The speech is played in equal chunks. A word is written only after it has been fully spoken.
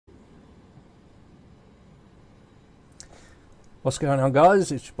What's going on,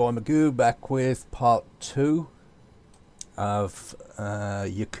 guys? It's your boy Magoo back with part 2 of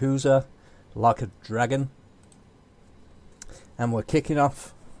Yakuza Like a Dragon, and we're kicking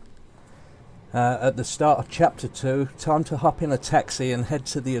off at the start of chapter 2. Time to hop in a taxi and head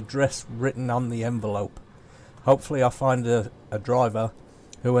to the address written on the envelope. Hopefully I'll find a driver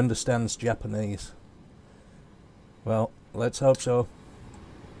who understands Japanese. Well, let's hope so.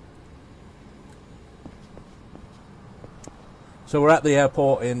 So we're at the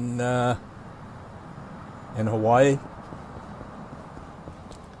airport in Hawaii.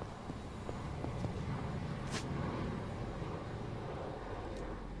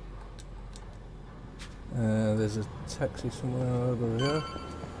 There's a taxi somewhere over here.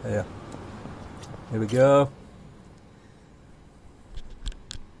 Yeah. Here we go.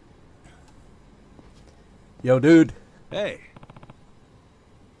 Yo, dude. Hey.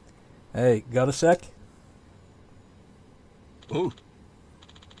 Hey, got a sec? Ooh.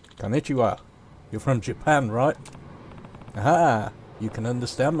 Konnichiwa. You're from Japan, right? Aha, you can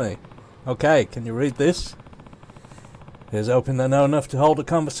understand me. Okay, can you read this? Here's hoping they know enough to hold a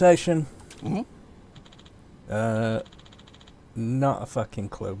conversation. Mm-hmm. Not a fucking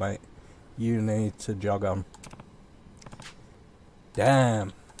clue, mate. You need to jog on.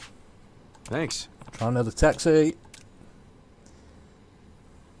 Damn. Thanks. Try another taxi.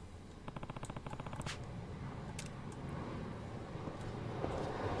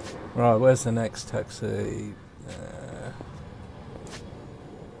 Right, where's the next taxi?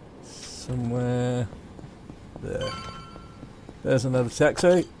 Somewhere there. There's another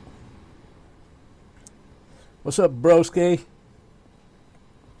taxi. What's up, broski?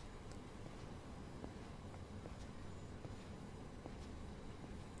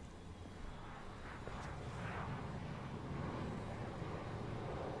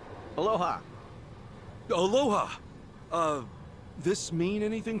 Aloha. Aloha. This mean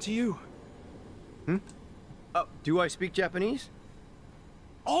anything to you? Do I speak Japanese?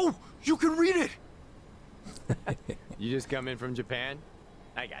 Oh, you can read it. You just come in from Japan?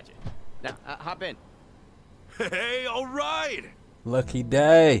 I got you. Now, hop in. Hey, all right. Lucky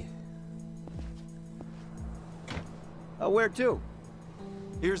day. Where to?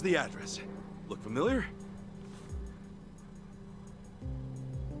 Here's the address. Look familiar?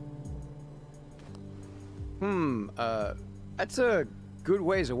 That's a good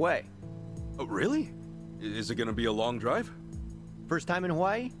ways away. Oh, really? Is it gonna be a long drive? First time in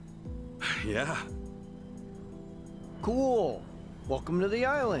Hawaii? Yeah. Cool. Welcome to the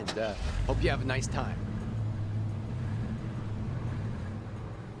island. Hope you have a nice time.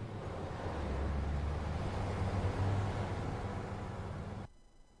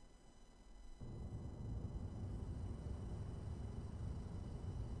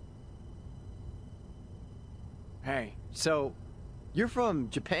 Hey, so you're from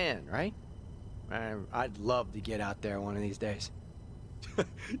Japan, right? I'd love to get out there one of these days.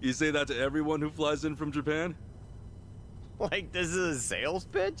 You say that to everyone who flies in from Japan? Like this is a sales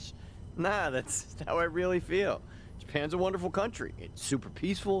pitch? Nah, that's how I really feel. Japan's a wonderful country. It's super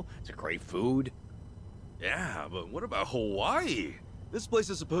peaceful. It's a great food. Yeah, but what about Hawaii? This place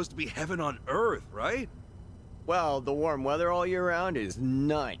is supposed to be heaven on earth, right? Well, the warm weather all year round is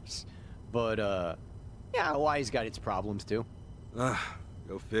nice. But, yeah, Hawaii's got its problems too.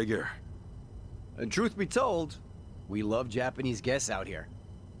 Go figure. And truth be told, we love Japanese guests out here.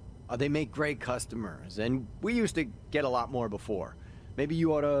 They make great customers, and we used to get a lot more before. Maybe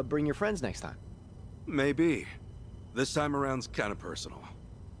you ought to bring your friends next time. Maybe. This time around's kind of personal.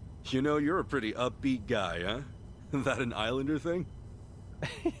 You know, you're a pretty upbeat guy, huh? That an islander thing?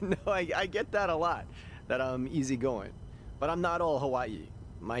 No, I get that a lot, that I'm easygoing. But I'm not all Hawaii.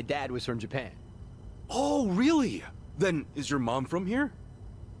 My dad was from Japan. Oh, really? Then is your mom from here?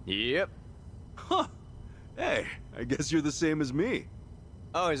 Yep. Huh. Hey, I guess you're the same as me.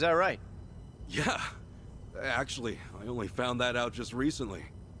 Oh, is that right? Yeah. Actually, I only found that out just recently.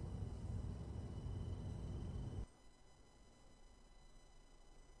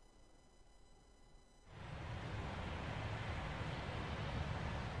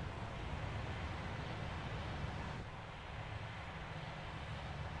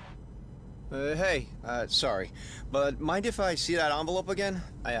 Hey, sorry, but mind if I see that envelope again?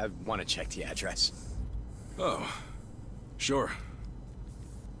 I want to check the address. Oh, sure.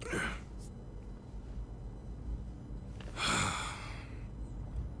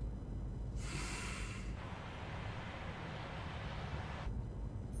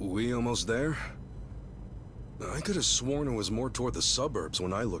 We almost there? I could have sworn it was more toward the suburbs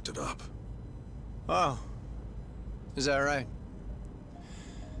when I looked it up. Oh, is that right?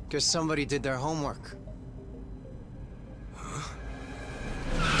 Guess somebody did their homework. Huh?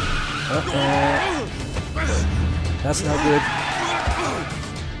 That's no good.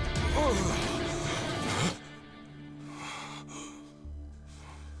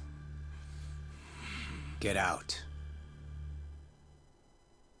 Get out.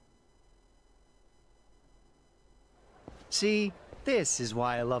 See, this is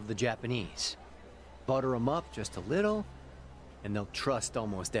why I love the Japanese. Butter them up just a little, and they'll trust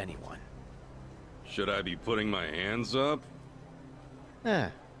almost anyone. Should I be putting my hands up?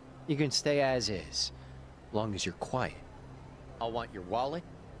 You can stay as is, long as you're quiet. I'll want your wallet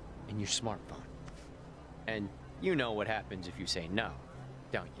and your smartphone. And you know what happens if you say no,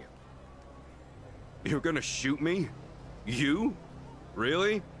 don't you? You're gonna shoot me? You?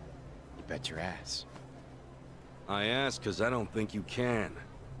 Really? You bet your ass. I ask because I don't think you can.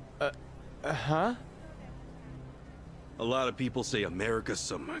 Huh? A lot of people say America's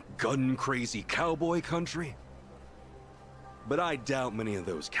some gun-crazy cowboy country. But I doubt many of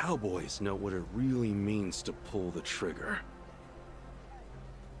those cowboys know what it really means to pull the trigger.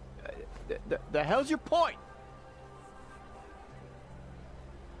 The hell's your point?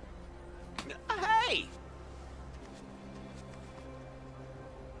 Hey!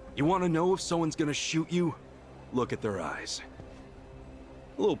 You want to know if someone's gonna shoot you? Look at their eyes.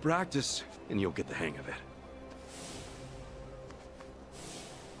 A little practice, and you'll get the hang of it.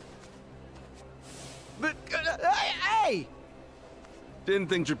 But, hey! Didn't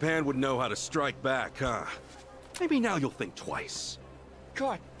think Japan would know how to strike back, huh? Maybe now you'll think twice.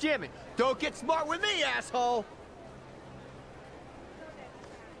 God damn it! Don't get smart with me, asshole!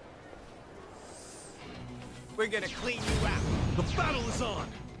 We're gonna clean you out. The battle is on!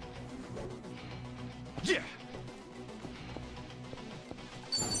 Yeah!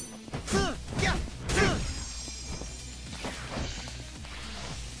 Yeah.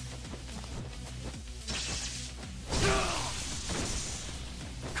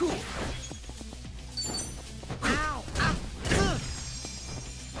 Cool. Ow! Ow!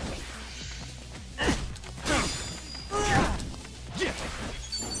 Yeah!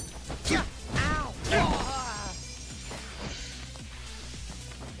 Yeah! Ow!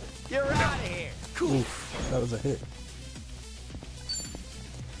 You're out of here. Cool. Oof, that was a hit.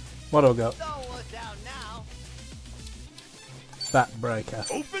 What do I got? So what's down now? Back breaker.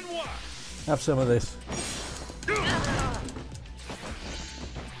 Open wide! Have some of this.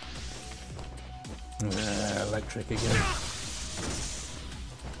 Electric again.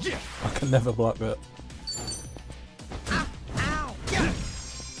 Yeah! I can never block that. Ow! Yeah.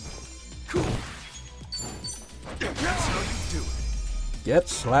 Cool. That's how you do it. Get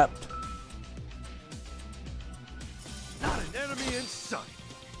slapped. Not an enemy in sight.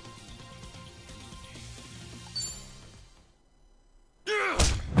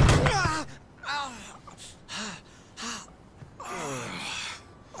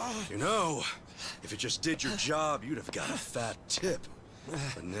 You know, if it just did your job, you'd have got a fat tip.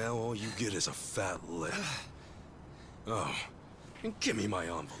 But now all you get is a fat lip. Oh, and give me my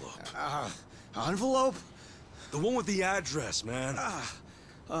envelope. Envelope? The one with the address, man.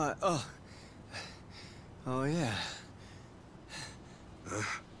 Oh, yeah.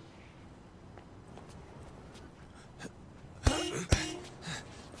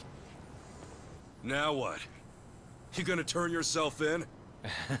 Now what? You gonna turn yourself in?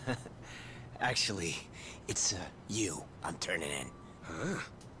 Actually, it's you I'm turning in. Huh?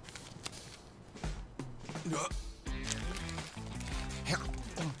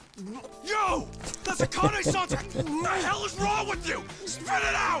 Yo! That's a connaissance! What the hell is wrong with you? Spit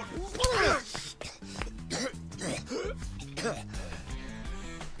it out!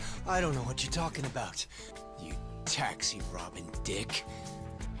 I don't know what you're talking about, you taxi robbing dick.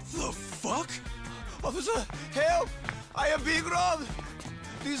 The fuck? Officer, help! I am being robbed!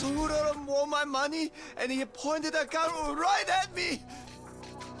 This hoodlum want my money, and he pointed a gun right at me!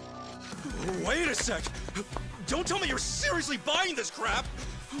 Wait a sec! Don't tell me you're seriously buying this crap!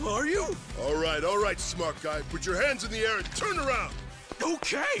 Are you? All right, smart guy. Put your hands in the air and turn around.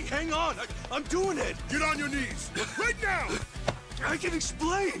 Okay, hang on. I'm doing it. Get on your knees. Right now. I can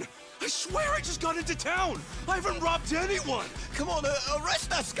explain. I swear I just got into town. I haven't robbed anyone. Come on, arrest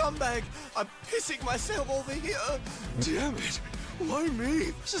that scumbag! I'm pissing myself over here! Damn it. Why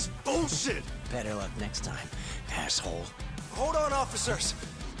me? This is bullshit. Better luck next time, asshole. Hold on, officers.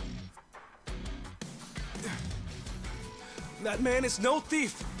 That man is no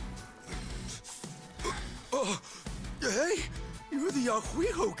thief. Hey, you're the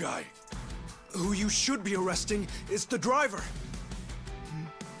Yahuiho guy. Who you should be arresting is the driver.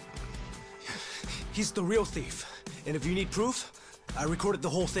 He's the real thief. And if you need proof, I recorded the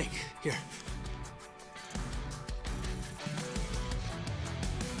whole thing. Here.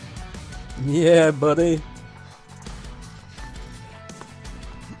 Yeah, buddy.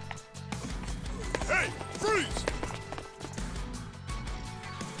 Hey, freeze!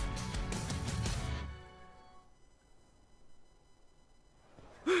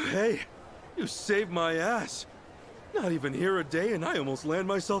 Hey, you saved my ass. Not even here a day and I almost land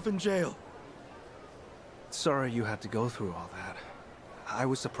myself in jail. Sorry you had to go through all that. I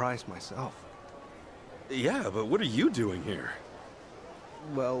was surprised myself. Yeah, but what are you doing here?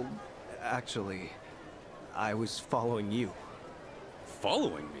 Well, actually, I was following you.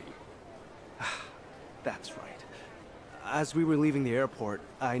 Following me? That's right. As we were leaving the airport,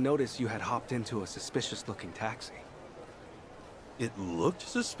 I noticed you had hopped into a suspicious-looking taxi. It looked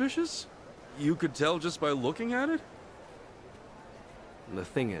suspicious? You could tell just by looking at it? The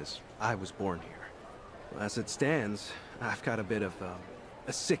thing is, I was born here. As it stands, I've got a bit of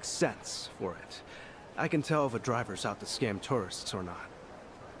a sixth sense for it. I can tell if a driver's out to scam tourists or not.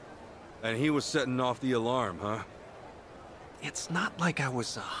 And he was setting off the alarm, huh? It's not like I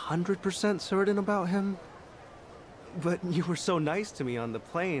was 100% certain about him. But you were so nice to me on the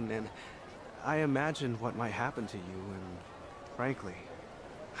plane, and I imagined what might happen to you, and frankly,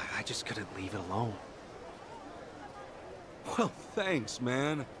 I just couldn't leave it alone. Well, thanks,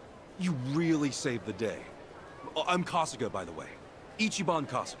 man. You really saved the day. Oh, I'm Kasuga, by the way. Ichiban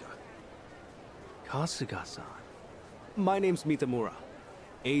Kasuga. Kasuga-san. My name's Mitamura.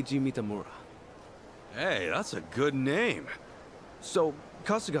 Eiji Mitamura. Hey, that's a good name. So,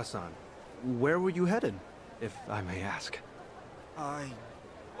 Kasuga-san, where were you headed, if I may ask?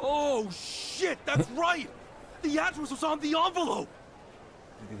 Oh, shit, that's right! The address was on the envelope!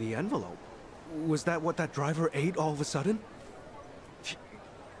 The envelope? Was that what that driver ate all of a sudden?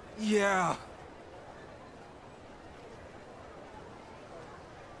 Yeah.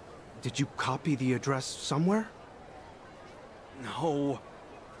 Did you copy the address somewhere? No.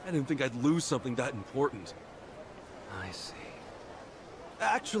 I didn't think I'd lose something that important. I see.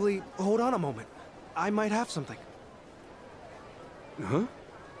 Actually, hold on a moment. I might have something. Huh?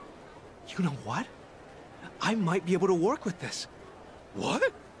 You know what? I might be able to work with this.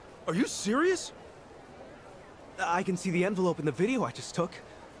 What? Are you serious? I can see the envelope in the video I just took.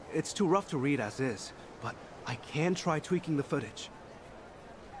 It's too rough to read as is, but I can try tweaking the footage.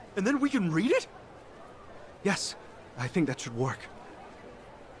 And then we can read it? Yes, I think that should work.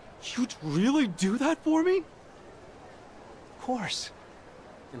 You'd really do that for me? Of course.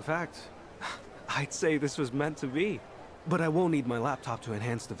 In fact, I'd say this was meant to be. But I will need my laptop to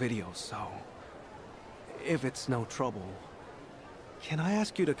enhance the video, so... if it's no trouble, can I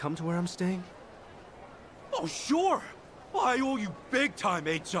ask you to come to where I'm staying? Oh, sure! Well, I owe you big time,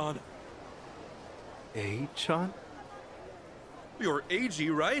 Eichan. Chan? You're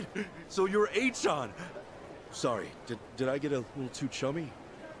Eiji, right? So you're Eichan. Sorry, did I get a little too chummy?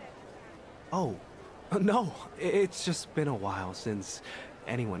 Oh, no. It's just been a while since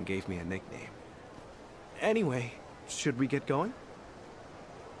anyone gave me a nickname. Anyway, should we get going?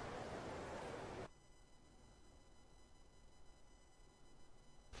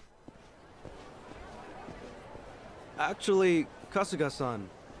 Actually, Kasuga-san,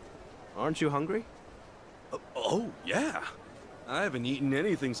 aren't you hungry? Oh, yeah. I haven't eaten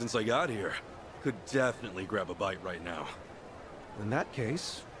anything since I got here. Could definitely grab a bite right now. In that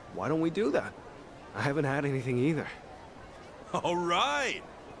case, why don't we do that? I haven't had anything either. All right!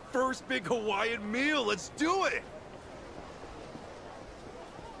 First big Hawaiian meal, let's do it!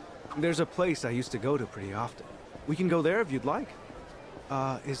 There's a place I used to go to pretty often. We can go there if you'd like.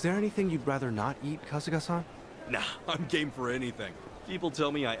 Is there anything you'd rather not eat, Kasuga-san? Nah, I'm game for anything. People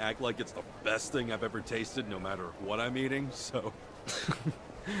tell me I act like it's the best thing I've ever tasted no matter what I'm eating, so...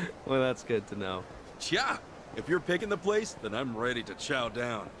 Well, that's good to know. Yeah, if you're picking the place, then I'm ready to chow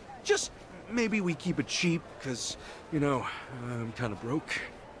down. Just maybe we keep it cheap, because, you know, I'm kind of broke.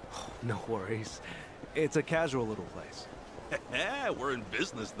 No worries. It's a casual little place. We're in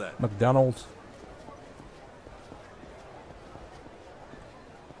business then. McDonald's.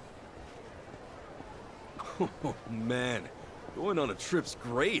 Oh, man. Going on a trip's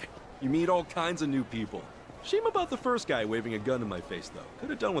great. You meet all kinds of new people. Shame about the first guy waving a gun in my face, though.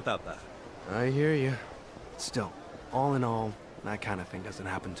 Could have done without that. I hear you. Still, all in all, that kind of thing doesn't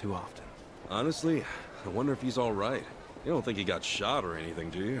happen too often. Honestly, I wonder if he's all right. You don't think he got shot or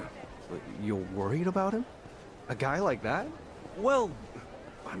anything, do you? You're worried about him? A guy like that? Well,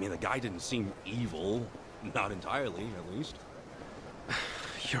 I mean, the guy didn't seem evil. Not entirely, at least.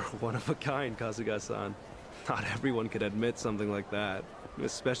 You're one of a kind, Kasuga-san. Not everyone could admit something like that.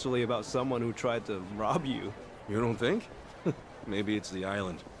 Especially about someone who tried to rob you. You don't think? Maybe it's the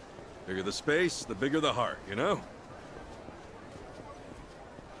island. Bigger the space, the bigger the heart, you know?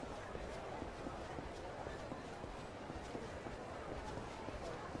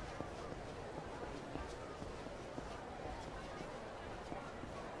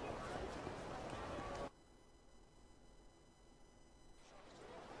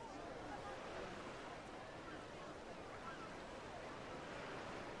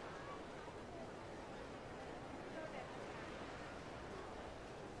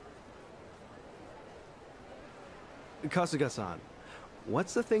 Kasuga-san,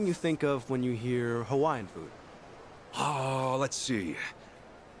 what's the thing you think of when you hear Hawaiian food? Oh, let's see.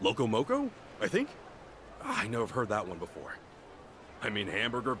 Loco Moco, I think? I know I've heard that one before. I mean,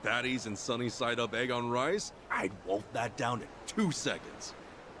 hamburger patties and sunny side up egg on rice? I'd wolf that down in 2 seconds.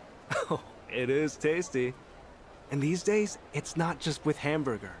 Oh, it is tasty. And these days, it's not just with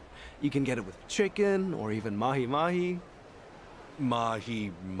hamburger. You can get it with chicken or even mahi-mahi.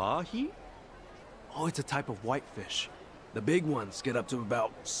 Mahi-mahi? Oh, it's a type of whitefish. The big ones get up to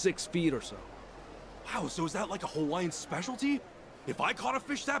about 6 feet or so. Wow, so is that like a Hawaiian specialty? If I caught a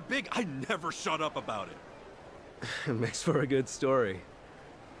fish that big, I'd never shut up about it. It makes for a good story.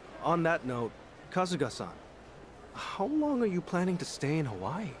 On that note, Kasuga-san, how long are you planning to stay in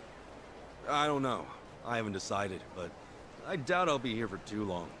Hawaii? I don't know. I haven't decided, but I doubt I'll be here for too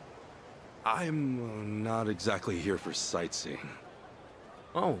long. I'm not exactly here for sightseeing.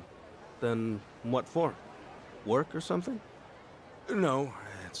 Oh, then what for? Work or something? No,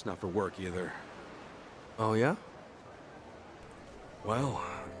 it's not for work either. Oh yeah? Well,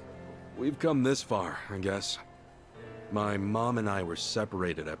 we've come this far, I guess. My mom and I were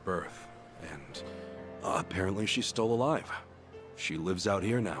separated at birth, and apparently she's still alive. She lives out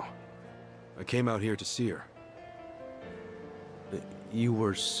here now. I came out here to see her. You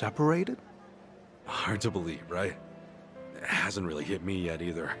were separated? Hard to believe, right? It hasn't really hit me yet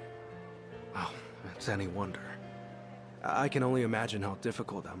either. Oh, it's any wonder. I can only imagine how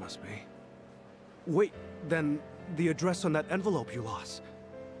difficult that must be. Wait, then the address on that envelope you lost,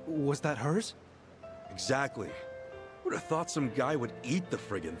 was that hers? Exactly. Would have thought some guy would eat the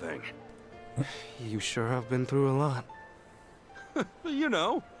friggin' thing. You sure have been through a lot. You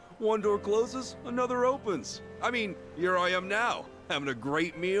know, one door closes, another opens. I mean, here I am now, having a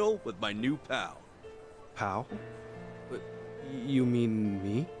great meal with my new pal. Pal? You mean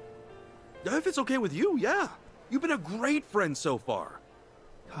me? If it's okay with you, yeah. You've been a great friend so far.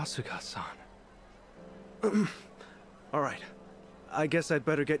 Kasuga-san. Alright. I guess I'd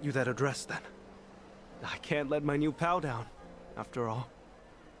better get you that address then. I can't let my new pal down, after all.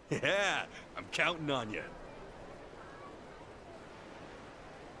 Yeah, I'm counting on you.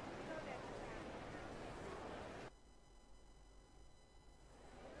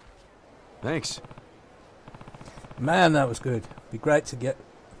 Thanks. Man, that was good. Be great to get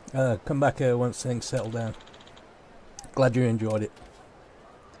come back here once things settle down. Glad you enjoyed it.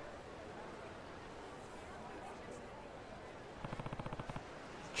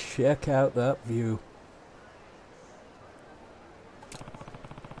 Check out that view.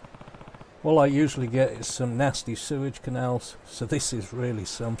 All I usually get is some nasty sewage canals, so this is really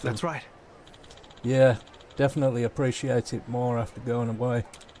something. That's right. Yeah, definitely appreciate it more after going away.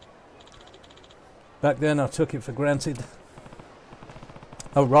 Back then I took it for granted.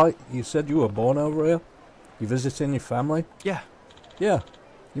 Oh right, you said you were born over here? You visiting your family? Yeah. Yeah,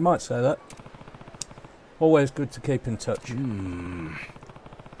 you might say that. Always good to keep in touch.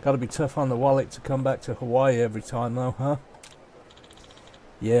 Gotta be tough on the wallet to come back to Hawaii every time though, huh?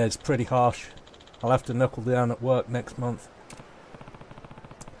 Yeah, it's pretty harsh. I'll have to knuckle down at work next month.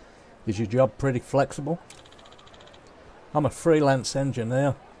 Is your job pretty flexible? I'm a freelance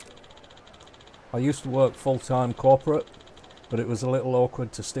engineer. I used to work full-time corporate, but it was a little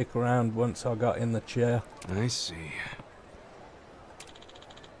awkward to stick around once I got in the chair. I see.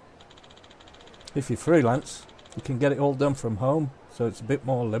 If you're freelance, you can get it all done from home, so it's a bit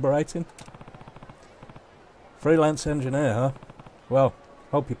more liberating. Freelance engineer, huh? Well,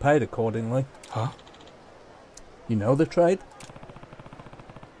 hope you're paid accordingly. Huh? You know the trade?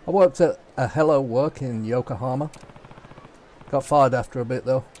 I worked at a Hello Work in Yokohama. Got fired after a bit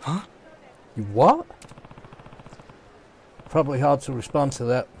though. Huh? You what? Probably hard to respond to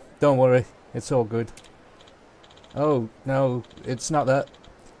that. Don't worry, it's all good. Oh, no, it's not that.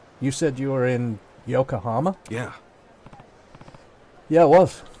 You said you were in Yokohama? Yeah. Yeah, I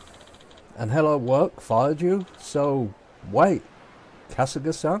was. And Hello Work fired you? So, wait.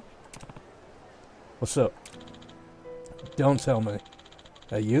 Kasuga-san? What's up? Don't tell me.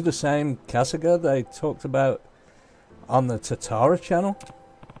 Are you the same Kasuga they talked about on the Tatara channel?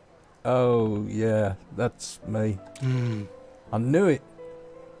 Oh, yeah, that's me. I knew it.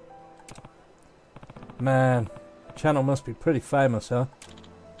 Man, channel must be pretty famous, huh?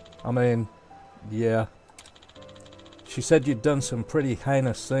 I mean, yeah. She said you'd done some pretty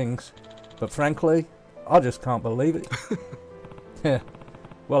heinous things, but frankly, I just can't believe it. Yeah,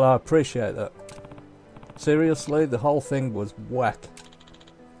 well, I appreciate that. Seriously, the whole thing was whack.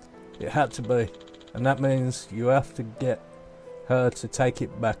 It had to be, and that means you have to get her to take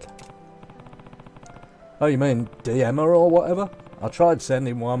it back. Oh, you mean DM her or whatever? I tried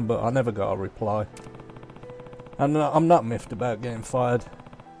sending one, but I never got a reply. And I'm not miffed about getting fired.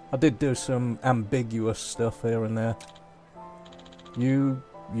 I did do some ambiguous stuff here and there. You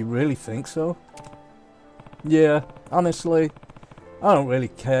really think so? Yeah, honestly, I don't really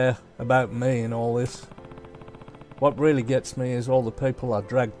care about me in all this. What really gets me is all the people I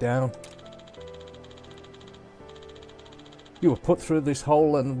dragged down. You were put through this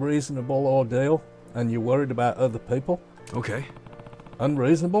whole unreasonable ordeal, and you're worried about other people? Okay.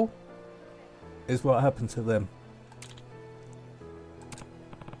 Unreasonable is what happened to them.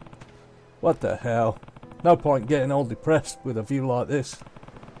 What the hell? No point getting all depressed with a view like this.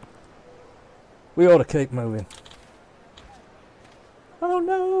 We ought to keep moving. Oh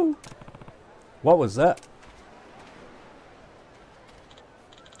no! What was that?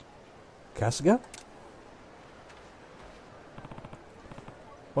 Saga?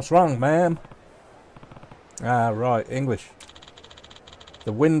 What's wrong, ma'am? Ah, right, English.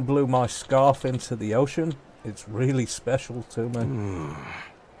 The wind blew my scarf into the ocean. It's really special to me.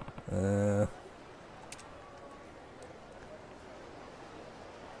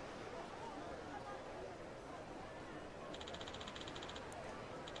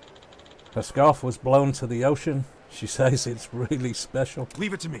 Her scarf was blown to the ocean. She says it's really special.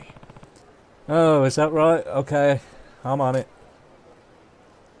 Leave it to me. Oh, is that right? Okay, I'm on it.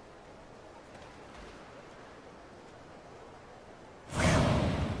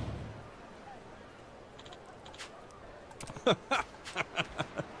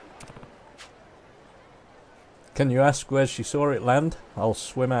 Can you ask where she saw it land? I'll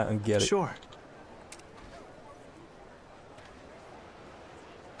swim out and get it. Sure.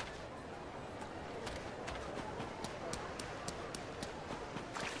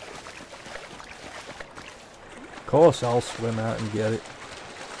 Of course I'll swim out and get it.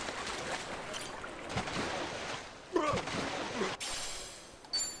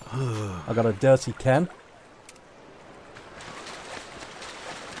 I got a dirty can.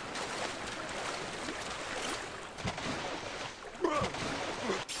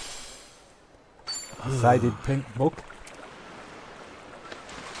 Faded pink book.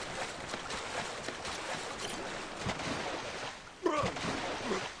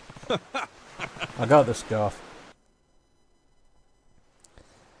 I got the scarf.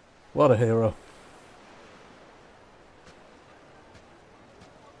 What a hero.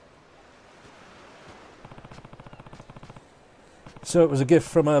 So it was a gift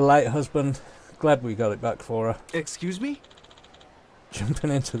from her late husband. Glad we got it back for her. Excuse me?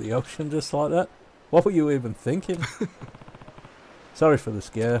 Jumping into the ocean just like that? What were you even thinking? Sorry for the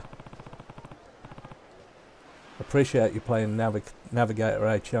scare. Appreciate you playing Navigator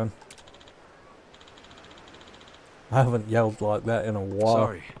H-on. I haven't yelled like that in a while.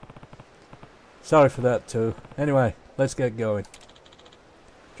 Sorry. Sorry for that too. Anyway, let's get going.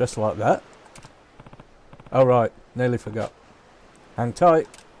 Just like that? Oh right, nearly forgot. Hang tight.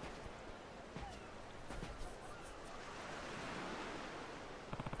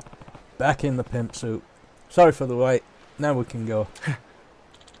 Back in the pimp suit. Sorry for the wait. Now we can go.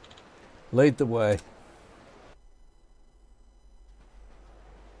 Lead the way.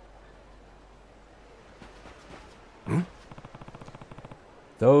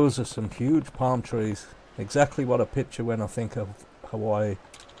 Those are some huge palm trees. Exactly what I picture when I think of Hawaii.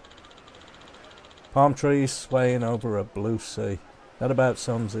 Palm trees swaying over a blue sea. That about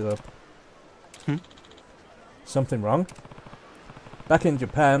sums it up. Something wrong? Back in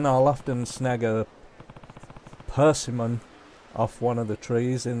Japan, I'll often snag a persimmon off one of the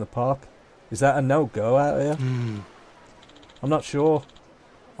trees in the park. Is that a no-go out here? I'm not sure.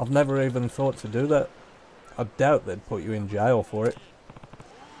 I've never even thought to do that. I doubt they'd put you in jail for it.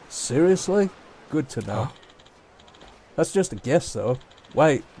 Seriously? Good to know. That's just a guess, though.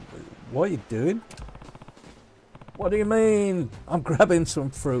 Wait, what are you doing? What do you mean? I'm grabbing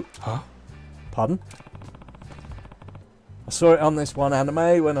some fruit. Huh? Pardon? I saw it on this one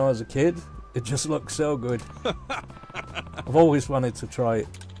anime when I was a kid. It just looked so good. I've always wanted to try it.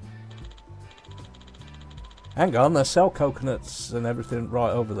 Hang on, they sell coconuts and everything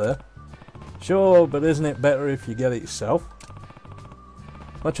right over there. Sure, but isn't it better if you get it yourself?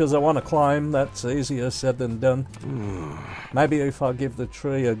 Much as I want to climb, that's easier said than done. Maybe if I give the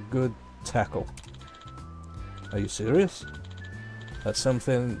tree a good tackle. Are you serious? That's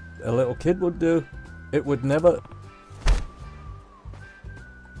something a little kid would do. It would never...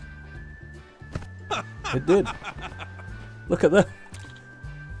 It did. Look at that.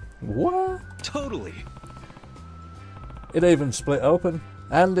 What? Totally. It even split open.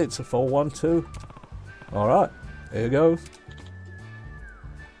 And it's a full one too. Alright, here goes.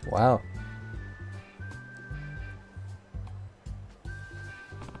 Wow.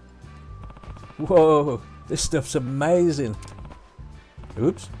 Whoa, This stuff's amazing.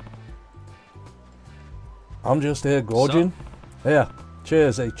 Oops. I'm just here gorging. Yeah.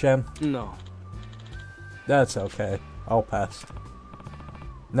 Cheers, HM. No. That's okay. I'll pass.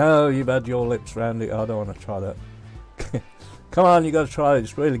 No, you've had your lips round it. I don't want to try that. Come on, you gotta try it.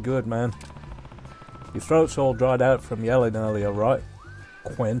 It's really good, man. Your throat's all dried out from yelling earlier, right?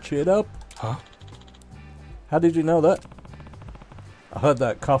 Quench it up. Huh? How did you know that? I heard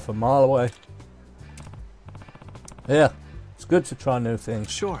that cough a mile away. Yeah, it's good to try new things.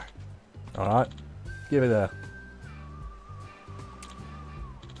 Sure. Alright, give it a...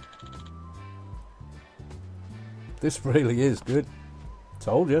 This really is good.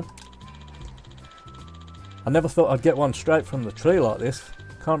 Told you. I never thought I'd get one straight from the tree like this.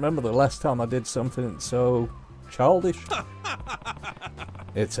 Can't remember the last time I did something so childish.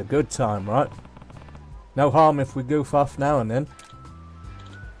 It's a good time, right? No harm if we goof off now and then.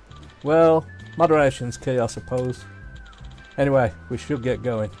 Well, moderation's key, I suppose. Anyway, we should get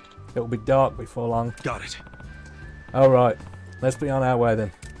going. It'll be dark before long. Got it. Alright, let's be on our way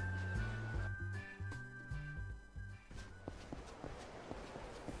then.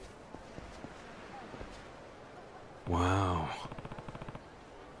 Wow.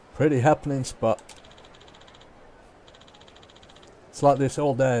 Pretty happening spot. It's like this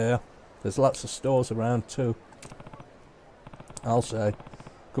all day here. There's lots of stores around too. I'll say.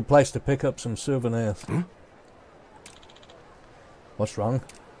 Good place to pick up some souvenirs. Hmm? What's wrong?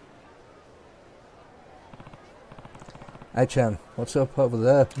 Hey Chan, what's up over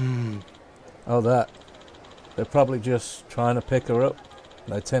there? Oh, that. They're probably just trying to pick her up.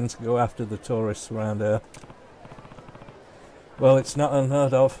 They tend to go after the tourists around here. Well, it's not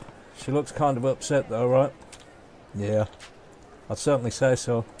unheard of. She looks kind of upset though, right? Yeah, I'd certainly say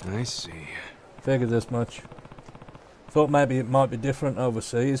so. I see. Figured as much. Thought maybe it might be different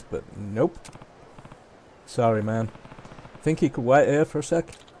overseas, but nope. Sorry, man. Think you could wait here for a sec?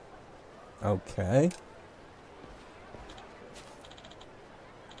 Okay.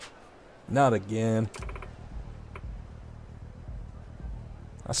 Not again.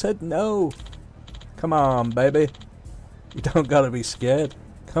 I said no. Come on, baby. You don't gotta be scared.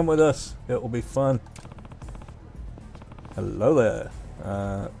 Come with us. It will be fun. Hello there.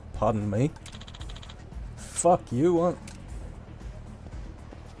 Pardon me. Fuck you, what?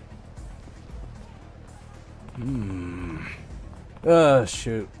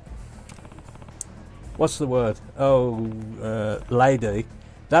 Shoot. What's the word? Oh, lady.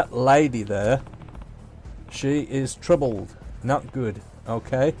 That lady there, she is troubled. Not good,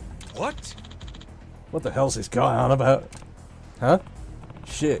 okay? What? What the hell's this guy on about? Huh?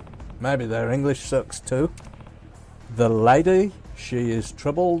 Shit. Maybe their English sucks too. The lady, she is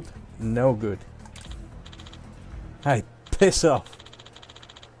troubled. No good. Hey, piss off.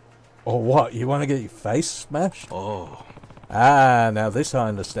 Or what? You want to get your face smashed? Oh. Ah, now this I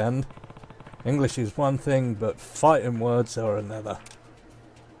understand. English is one thing, but fighting words are another.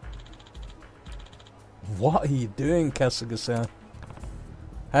 What are you doing, Kasuga-san?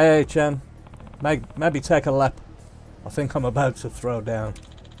 Hey, Chan. Maybe take a lap. I think I'm about to throw down.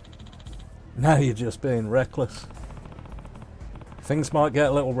 Now you're just being reckless. Things might get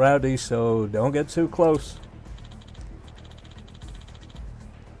a little rowdy, so don't get too close.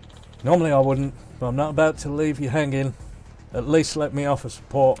 Normally I wouldn't, but I'm not about to leave you hanging. At least let me offer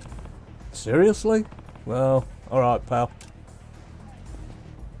support. Seriously? Well, alright, pal.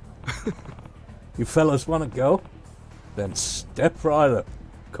 You fellas want to go? Then step right up.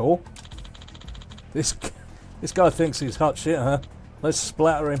 Cool? This guy thinks he's hot shit, huh? Let's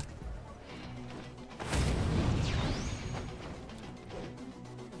splatter him.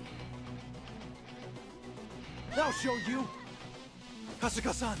 I'll show you!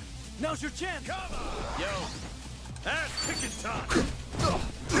 Kasuga-san, now's your chance! Come on! Yo! Ass kicking time!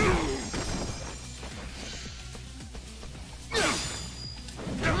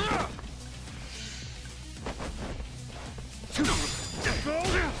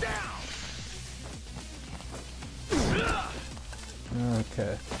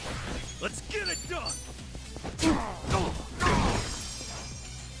 Okay. Let's get it done!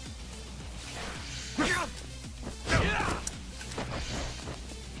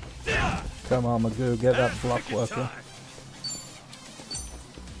 Come on, Magoo, get that block working.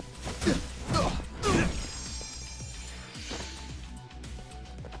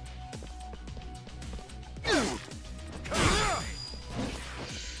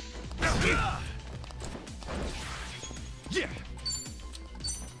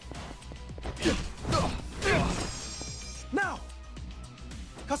 Now!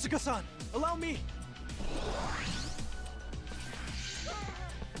 Kasuga-san, allow me!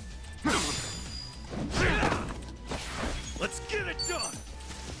 Let's get it done!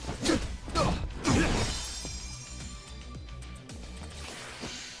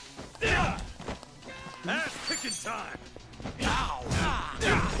 Ass kicking time! Ow!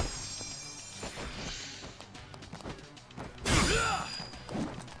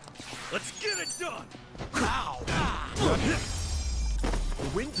 Let's get it done! Ow! Got hit!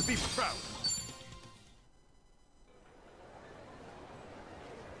 A win to be proud of.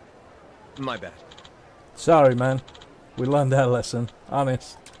 My bad. Sorry, man. We learned our lesson.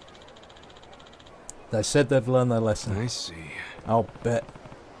 Honest. They said they've learned their lesson. I see. I'll bet.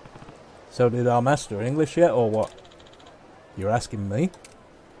 So did our master English yet, or what? You're asking me?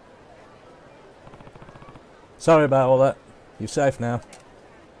 Sorry about all that. You're safe now.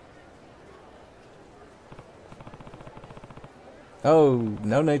 Oh,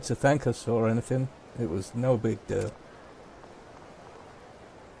 no need to thank us or anything. It was no big deal.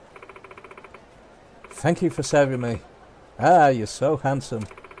 Thank you for saving me. Ah, you're so handsome.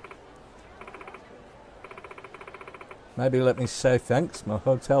 Maybe let me say thanks. My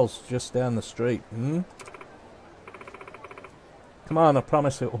hotel's just down the street. Hmm? Come on, I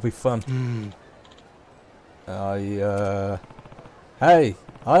promise it will be fun. Hey,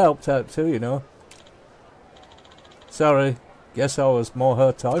 I helped out too, you know. Sorry, guess I was more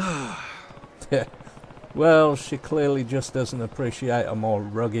her type. Yeah. Well, she clearly just doesn't appreciate a more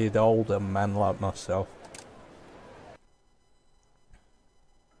rugged, older man like myself.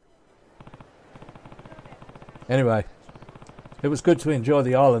 Anyway, it was good to enjoy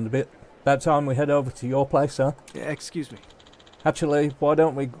the island a bit. About time we head over to your place, huh? Yeah, excuse me. Actually, why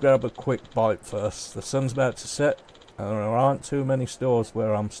don't we grab a quick bite first? The sun's about to set, and there aren't too many stores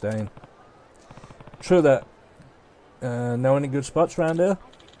where I'm staying. True that. Know any good spots around here?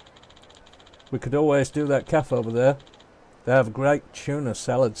 We could always do that cafe over there. They have a great tuna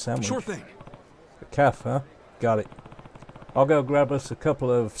salad sandwich. Sure thing. The cafe, huh? Got it. I'll go grab us a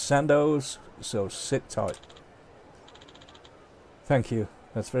couple of sandos, so sit tight. Thank you.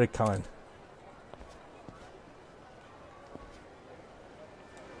 That's very kind.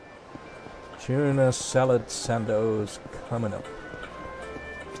 Tuna salad sandos coming up.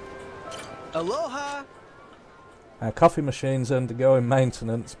 Aloha! Our coffee machine's undergoing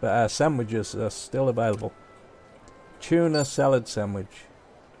maintenance, but our sandwiches are still available. Tuna salad sandwich.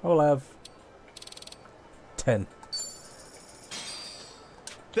 I'll have 10.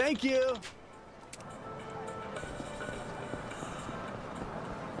 Thank you!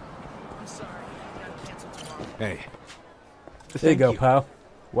 I'm sorry, I gotta cancel tomorrow. Hey. There you go, pal.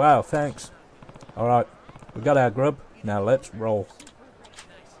 Wow, thanks. Alright, we got our grub. Now let's roll.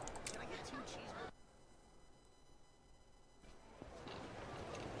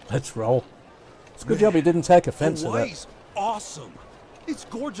 Let's roll. It's a good job he didn't take offense to that. Hawaii's awesome. It's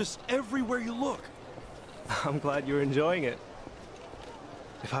gorgeous everywhere you look. I'm glad you're enjoying it.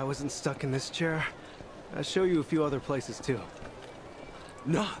 If I wasn't stuck in this chair, I'd show you a few other places too.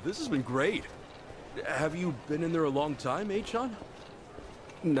 Nah, this has been great. Have you been in there a long time, Sean?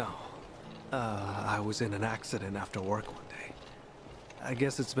 No. I was in an accident after work one day. I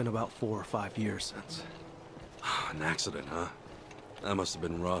guess it's been about 4 or 5 years since. An accident, huh? That must have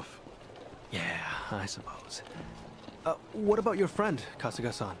been rough. Yeah, I suppose. What about your friend,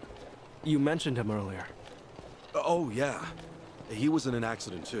 Kasuga-san? You mentioned him earlier. Oh, yeah. He was in an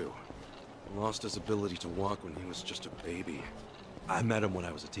accident, too. Lost his ability to walk when he was just a baby. I met him when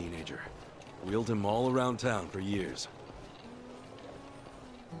I was a teenager. Wheeled him all around town for years.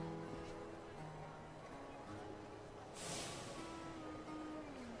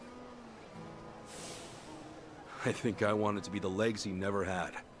 I think I wanted to be the legs he never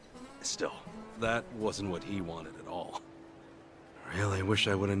had. Still, that wasn't what he wanted at all. Really wish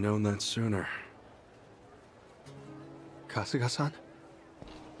I would have known that sooner. Kasuga-san?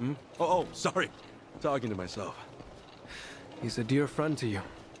 Hmm? Oh, sorry. Talking to myself. He's a dear friend to you,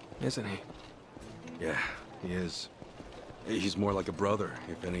 isn't he? Yeah, he is. He's more like a brother,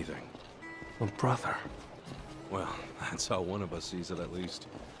 if anything. A brother. Well, that's how one of us sees it, at least.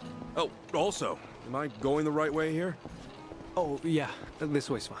 Oh, also, am I going the right way here? Oh, yeah. This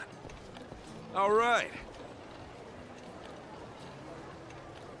way's fine. All right.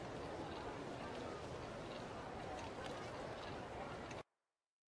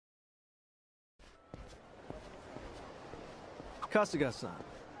 Kasuga-san,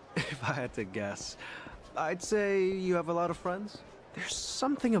 if I had to guess, I'd say you have a lot of friends. There's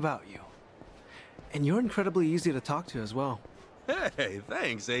something about you. And you're incredibly easy to talk to as well. Hey,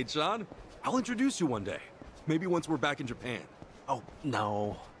 thanks, Sean. I'll introduce you one day. Maybe once we're back in Japan. Oh,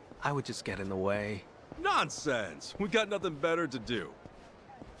 no. I would just get in the way. Nonsense! We got nothing better to do.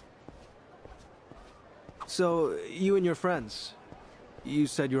 So, you and your friends, you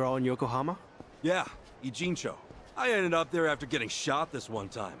said you're all in Yokohama? Yeah, Ijincho. I ended up there after getting shot this one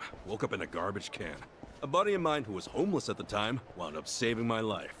time. Woke up in a garbage can. A buddy of mine who was homeless at the time wound up saving my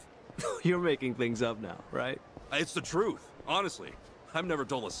life. You're making things up now, right? It's the truth, honestly. I've never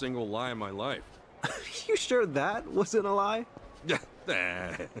told a single lie in my life. You sure that wasn't a lie?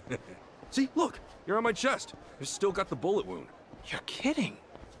 Yeah. See, look, you're on my chest. I've still got the bullet wound. You're kidding.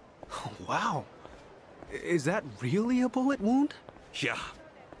 Oh, wow. Is that really a bullet wound? Yeah,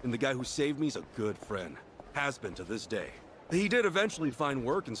 and the guy who saved me's a good friend. Has been to this day. He did eventually find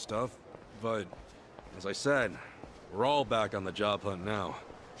work and stuff, but as I said, we're all back on the job hunt now.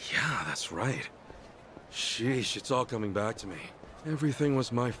 Yeah, that's right. Sheesh, it's all coming back to me. Everything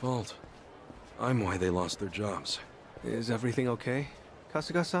was my fault. I'm why they lost their jobs. Is everything okay,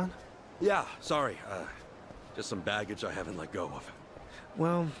 Kasuga-san? Yeah, sorry. Just some baggage I haven't let go of.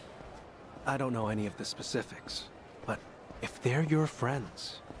 Well, I don't know any of the specifics, but if they're your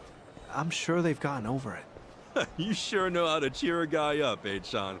friends, I'm sure they've gotten over it. You sure know how to cheer a guy up, eh,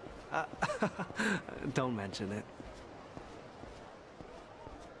 Sean? Don't mention it.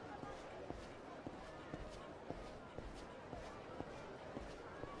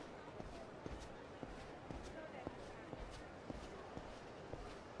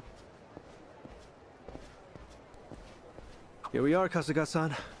 Here we are,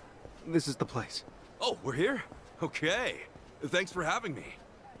 Kasuga-san. This is the place. Oh, we're here? Okay. Thanks for having me.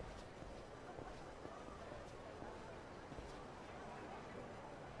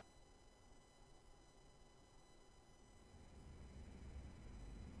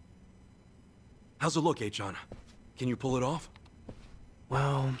 How's it look, H-on? Can you pull it off?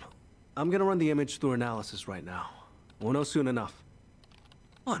 Well, I'm gonna run the image through analysis right now. We'll know soon enough.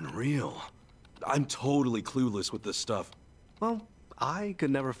 Unreal. I'm totally clueless with this stuff. Well, I could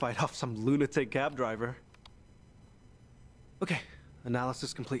never fight off some lunatic cab driver. Okay,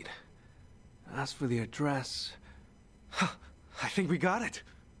 analysis complete. As for the address... I think we got it.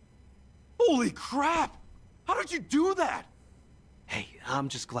 Holy crap! How did you do that? Hey, I'm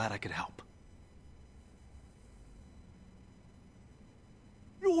just glad I could help.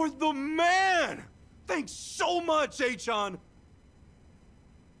 You're the man! Thanks so much, H-on!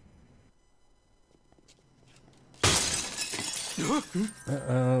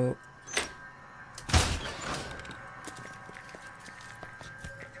 Uh-oh.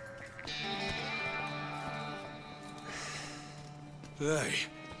 Hey,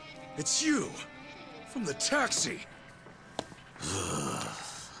 it's you! From the taxi!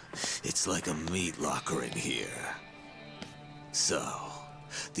 It's like a meat locker in here. So,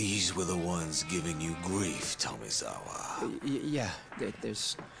 these were the ones giving you grief, Tomizawa. Yeah,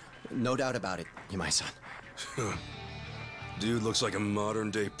 there's no doubt about it, Yamai-san. Dude looks like a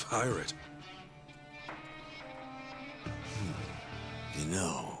modern-day pirate. You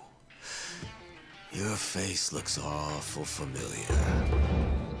know, your face looks awful familiar.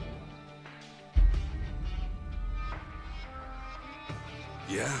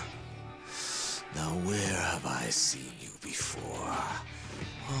 Yeah? Now where have I seen you before?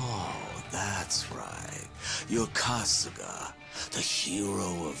 Oh, that's right. You're Kasuga, the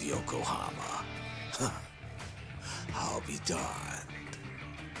hero of Yokohama. Huh. I'll be darned.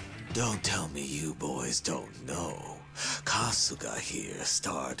 Don't tell me you boys don't know. Kasuga here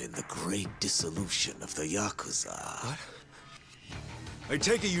starred in the great dissolution of the Yakuza. What? I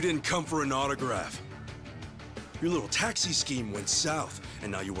take it you didn't come for an autograph. Your little taxi scheme went south,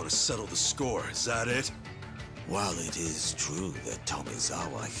 and now you want to settle the score, is that it? While it is true that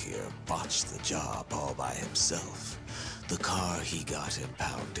Tomizawa here botched the job all by himself, the car he got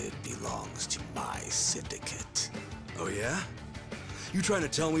impounded belongs to my syndicate. Oh yeah? You trying to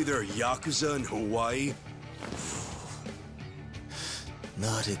tell me there are Yakuza in Hawaii?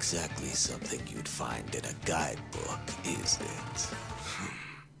 Not exactly something you'd find in a guidebook, is it?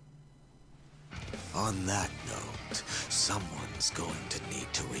 On that note, someone's going to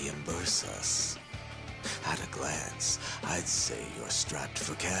need to reimburse us. At a glance, I'd say you're strapped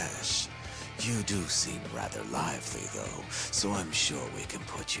for cash. You do seem rather lively, though, so I'm sure we can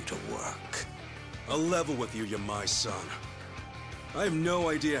put you to work. I'll level with you, Yamai-san. I have no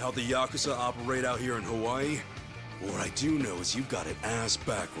idea how the Yakuza operate out here in Hawaii. But what I do know is you've got it ass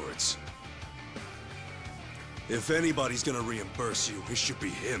backwards. If anybody's gonna reimburse you, it should be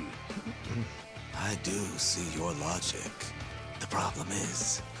him. I do see your logic. The problem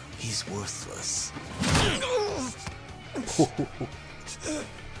is, he's worthless.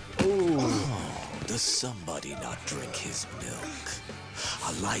 Oh, does somebody not drink his milk?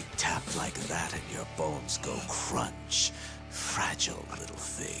 A light tap like that and your bones go crunch. Fragile little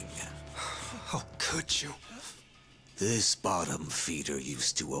thing. How could you? This bottom feeder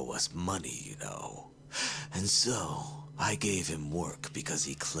used to owe us money, you know. And so, I gave him work because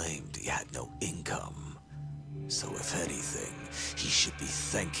he claimed he had no income. So if anything, he should be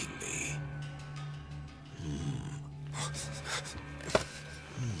thanking me.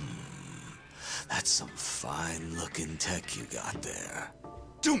 That's some fine-looking tech you got there.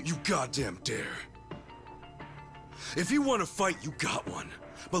 Don't you goddamn dare. If you want to fight, you got one.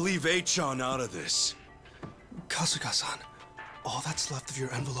 But leave Achan out of this. Kasuga-san, all that's left of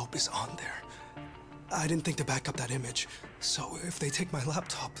your envelope is on there. I didn't think to back up that image, so if they take my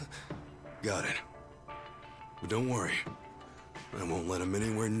laptop... Got it. But don't worry. I won't let him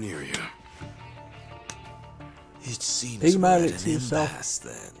anywhere near you. It seems Email we're it at to an yourself. impasse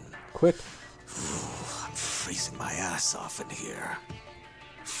then. Quick. I'm freezing my ass off in here.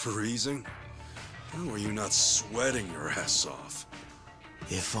 Freezing? How are you not sweating your ass off?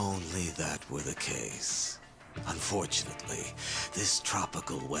 If only that were the case. Unfortunately, this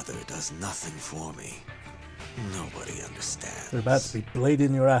tropical weather does nothing for me. Nobody understands. You're about to be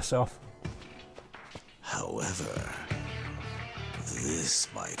bleeding your ass off. However, this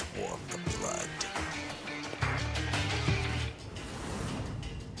might warm the blood.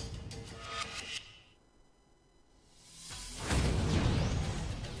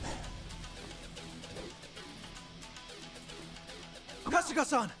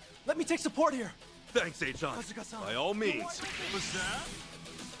 Kasuga-san, let me take support here. Thanks, Achan. Kasuga-san. By all means. What's that?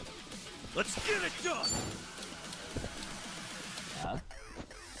 Let's get it done!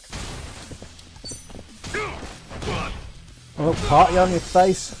 Oh, party on your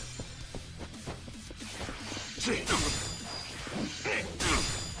face.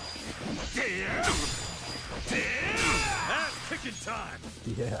 Ass kicking time!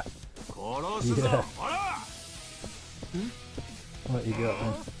 Yeah. Yeah. What you got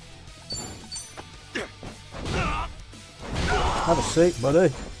then? Have a seat,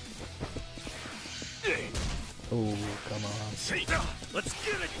 buddy. Oh, come on. Let's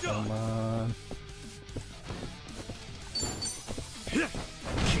get it done! Come on.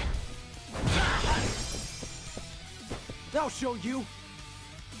 Now show you.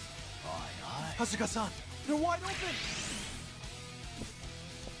 Kasuga-san, they're wide open.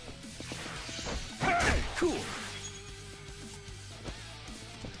 Hey, cool!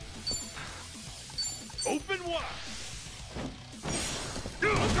 Open wide!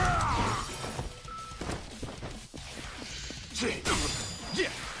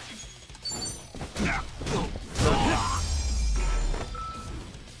 Yeah!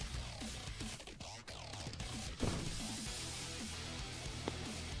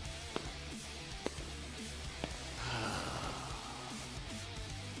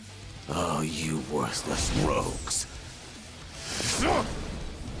 Oh, you worthless rogues.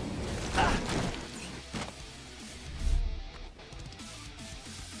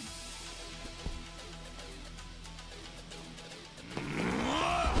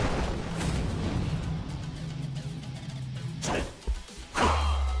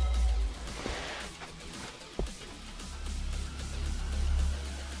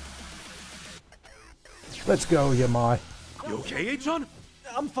 Let's go, Yamai. You okay, Achan?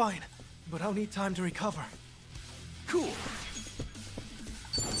 I'm fine, but I'll need time to recover. Cool.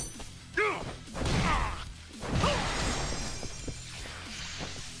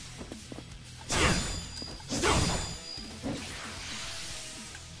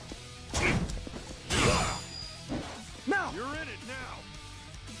 Now! You're in it now.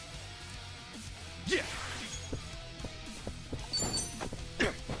 Yeah.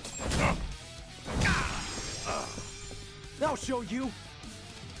 Now show you.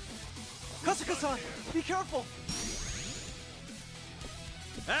 Kasuga-san, be careful.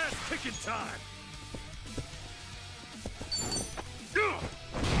 Ass kicking time.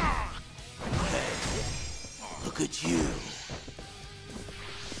 Look at you.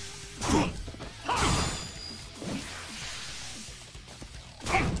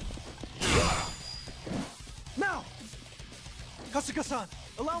 Now! Kasuga-san,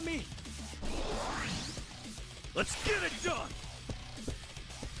 allow me. Let's get it done.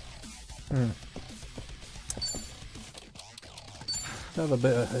 Have a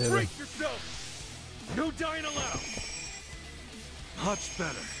bit of healing. Break yourself. No dying allowed. Much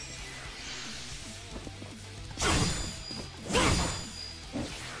better.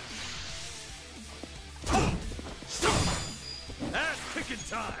 Ass kicking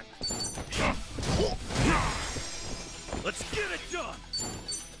time. Let's get it done.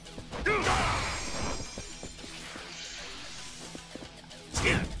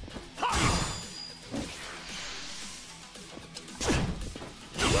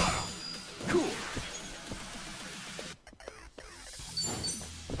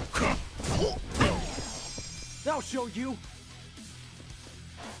 show you.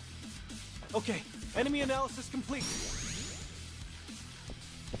 Okay, enemy analysis complete.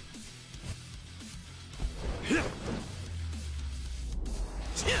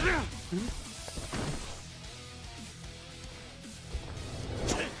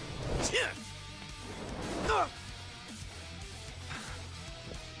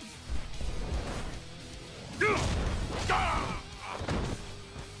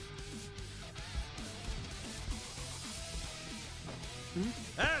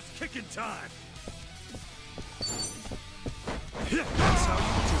 Ass kicking time. That's how you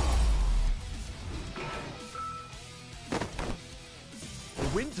do. A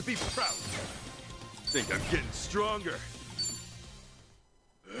win to be proud. Think I'm getting stronger.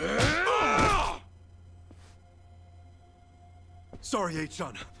 Sorry,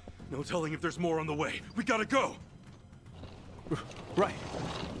 H-Chan. No telling if there's more on the way. We gotta go. Right.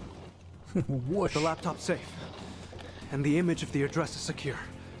 Whoosh. The laptop's safe. And the image of the address is secure.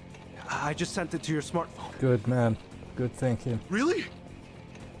 I just sent it to your smartphone. Good man. Good thinking. Really?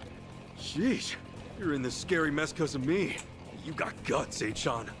 Sheesh. You're in this scary mess because of me. You got guts,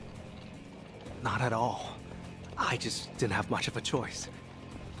 H-Chan. Not at all. I just didn't have much of a choice.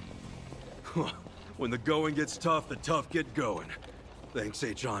 When the going gets tough, the tough get going. Thanks,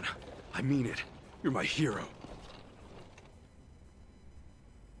 H-Chan. I mean it. You're my hero.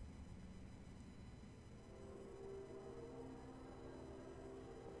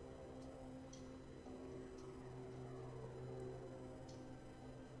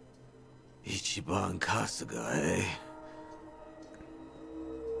 Ichiban Kasuga, eh?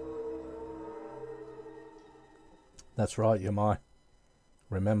 That's right, Yamai.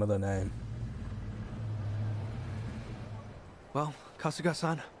 Remember the name. Well,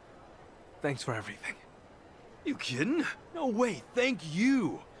 Kasuga-san, thanks for everything. You kidding? No way, thank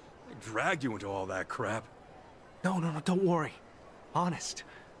you. I dragged you into all that crap. No, don't worry. Honest.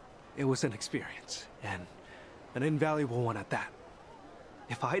 It was an experience, and an invaluable one at that.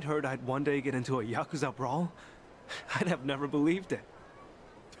 If I'd heard I'd one day get into a Yakuza brawl, I'd have never believed it.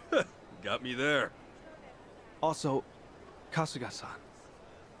 Got me there. Also, Kasuga-san,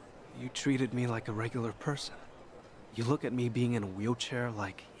 you treated me like a regular person. You look at me being in a wheelchair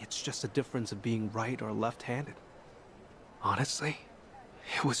like it's just a difference of being right or left-handed. Honestly,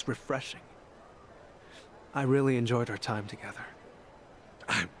 it was refreshing. I really enjoyed our time together.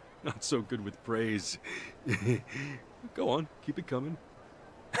 I'm not so good with praise. Go on, keep it coming.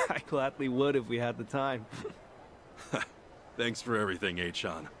 I gladly would if we had the time. Thanks for everything,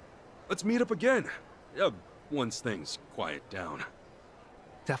 H-Chan. Let's meet up again. Once things quiet down.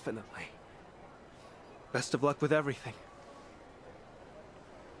 Definitely. Best of luck with everything.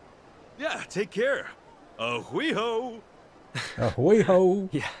 Yeah, take care. Ahoy-ho! Ahoy ho!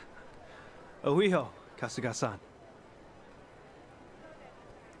 Yeah. Ohiho, Kasuga-san.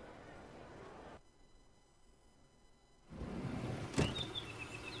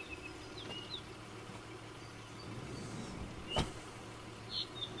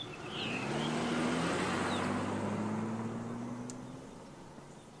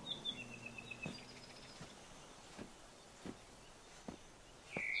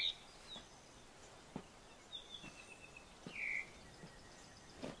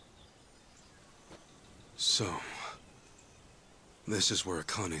 So, this is where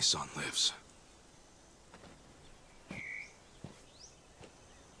Akane-san lives.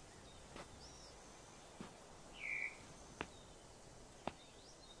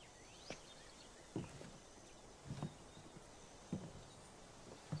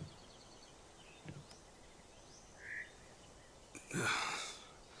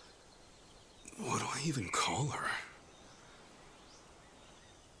 What do I even call her?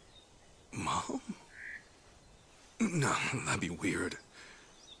 Mom? No, that'd be weird.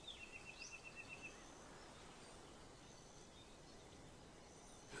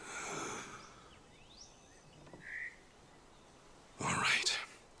 All right.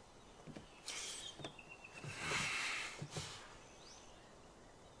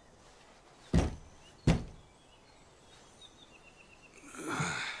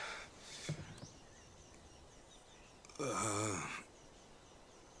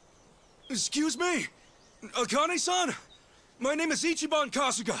 Excuse me? Akane-san? My name is Ichiban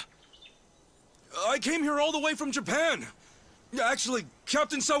Kasuga. I came here all the way from Japan. Actually,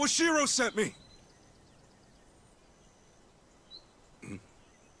 Captain Sawashiro sent me.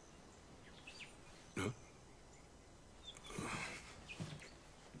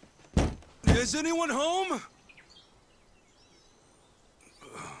 Is anyone home?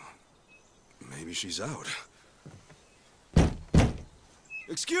 Maybe she's out.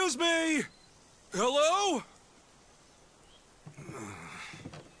 Excuse me! Hello?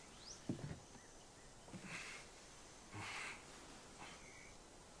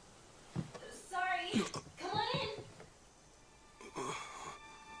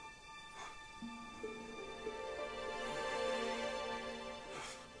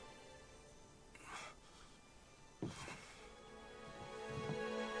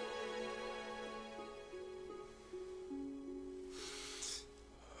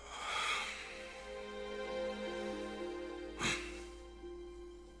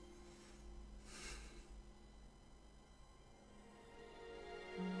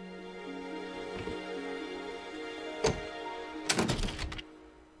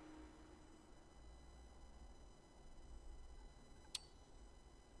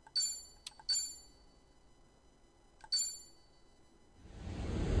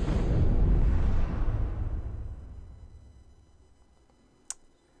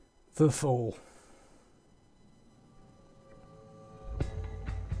 The Fool.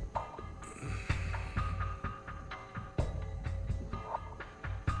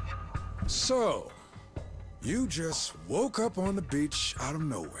 So, you just woke up on the beach out of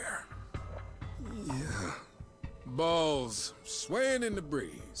nowhere. Yeah. Balls swaying in the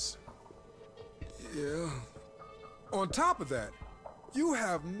breeze. Yeah. On top of that, you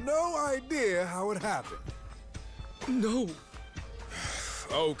have no idea how it happened. No.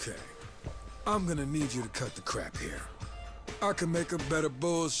 Okay. I'm gonna need you to cut the crap here. I can make a better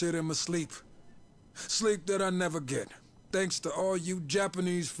bullshit in my sleep. Sleep that I never get. Thanks to all you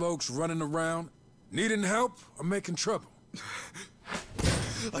Japanese folks running around, needing help or making trouble.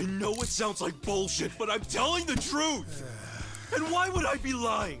 I know it sounds like bullshit, but I'm telling the truth. And why would I be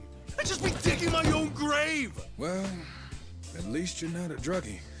lying? I'd just be digging my own grave. Well, at least you're not a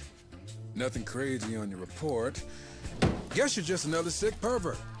druggie. Nothing crazy on your report. Guess you're just another sick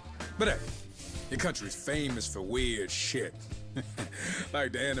pervert. But hey, your country's famous for weird shit.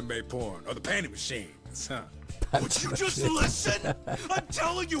 Like the anime porn or the panty machines, huh? Would you just listen? I'm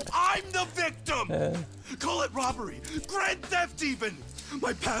telling you, I'm the victim! Call it robbery, grand theft even!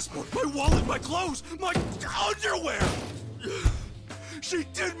 My passport, my wallet, my clothes, my underwear! She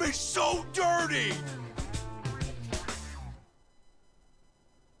did me so dirty!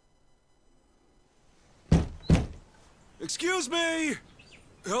 Excuse me!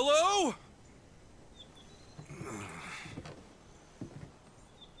 Hello?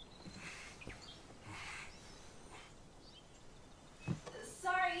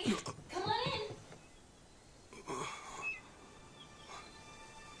 Sorry. Come on in.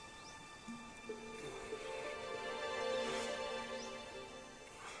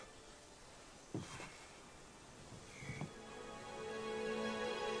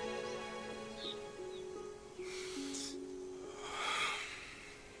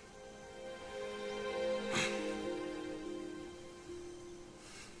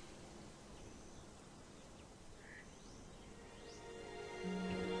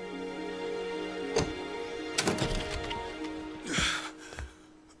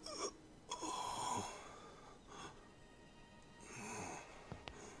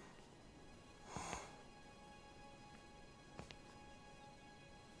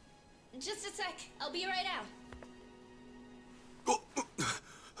 Just a sec. I'll be right out.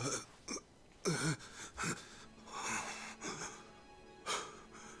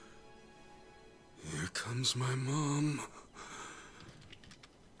 Here comes my mom.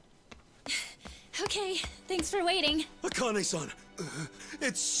 Okay, thanks for waiting. Akane-san,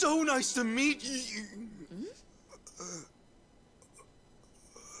 it's so nice to meet you.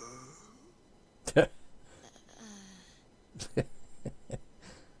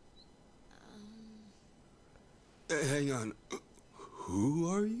 Hang on.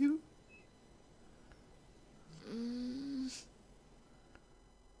 Who are you?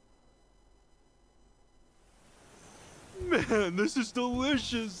 Man, this is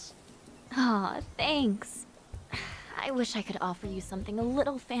delicious. Aw, thanks. I wish I could offer you something a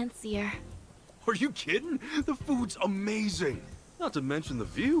little fancier. Are you kidding? The food's amazing. Not to mention the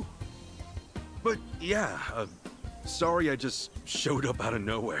view. But yeah, sorry I just showed up out of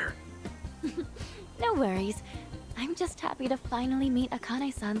nowhere. No worries. I'm just happy to finally meet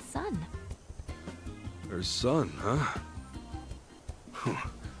Akane-san's son. Her son, huh?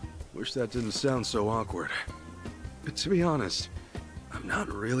 Wish that didn't sound so awkward. But to be honest, I'm not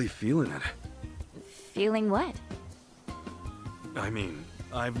really feeling it. Feeling what? I mean,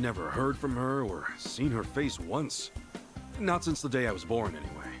 I've never heard from her or seen her face once. Not since the day I was born,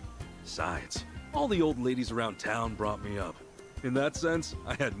 anyway. Besides, all the old ladies around town brought me up. In that sense,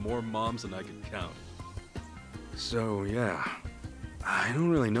 I had more moms than I could count. So, yeah. I don't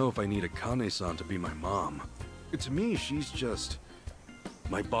really know if I need Akane-san to be my mom. To me, she's just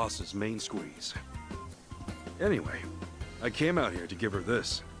my boss's main squeeze. Anyway, I came out here to give her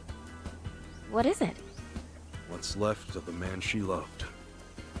this. What is it? What's left of the man she loved.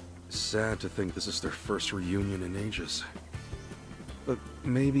 Sad to think this is their first reunion in ages. But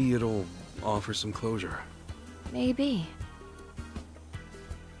maybe it'll offer some closure. Maybe.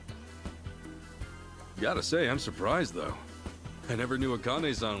 Gotta say, I'm surprised though. I never knew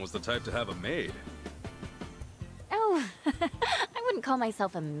Akane-san was the type to have a maid. Oh, I wouldn't call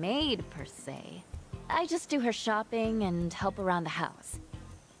myself a maid per se. I just do her shopping and help around the house.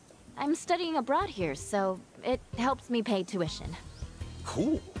 I'm studying abroad here, so it helps me pay tuition.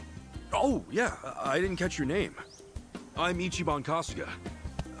 Cool. Oh, yeah, I didn't catch your name. I'm Ichiban Kasuga.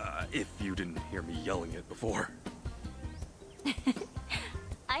 If you didn't hear me yelling it before.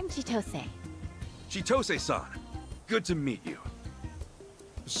 I'm Chitose. Chitose-san, good to meet you.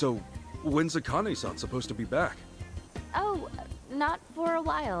 So, When's Akane-san supposed to be back? Oh, not for a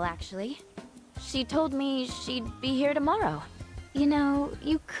while, actually. She told me she'd be here tomorrow. You know,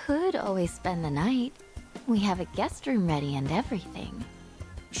 you could always spend the night. We have a guest room ready and everything.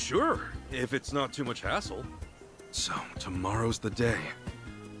 Sure, if it's not too much hassle. So, tomorrow's the day.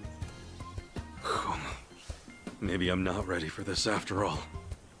 Maybe I'm not ready for this after all.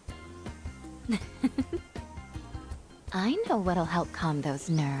 I know what'll help calm those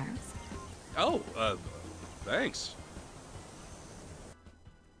nerves. Oh, thanks.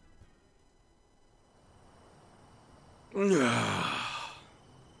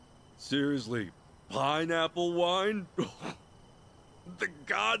 Seriously, pineapple wine? The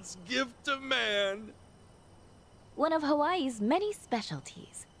gods' gift to man! One of Hawaii's many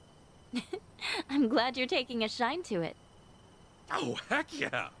specialties. I'm glad you're taking a shine to it. Oh, heck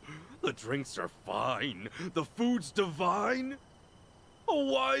yeah! The drinks are fine, the food's divine.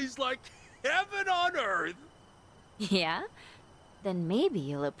 Hawaii's like heaven on earth! Yeah? Then maybe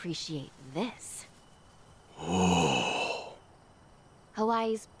you'll appreciate this. Oh.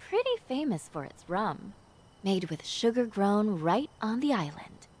 Hawaii's pretty famous for its rum, made with sugar grown right on the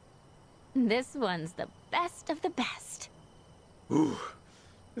island. This one's the best of the best. Ooh,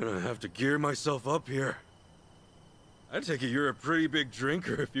 gonna have to gear myself up here. I take it you're a pretty big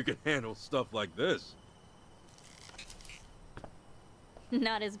drinker if you can handle stuff like this.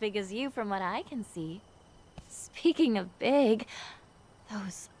 Not as big as you from what I can see. Speaking of big,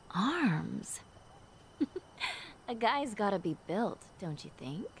 those arms. A guy's gotta be built, don't you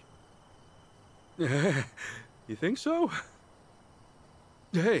think? You think so?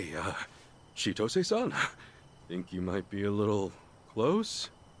 Hey, Chitose-san, think you might be a little close?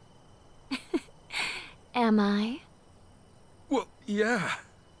 Am I? Well, yeah.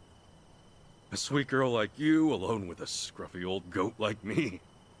 A sweet girl like you, alone with a scruffy old goat like me.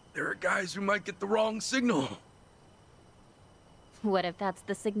 There are guys who might get the wrong signal. What if that's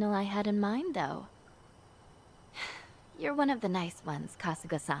the signal I had in mind, though? You're one of the nice ones,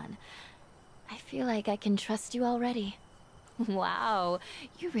 Kasuga-san. I feel like I can trust you already. Wow,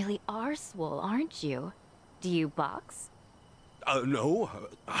 you really are swole, aren't you? Do you box? No,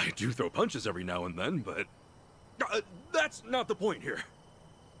 I do throw punches every now and then, but... that's not the point here.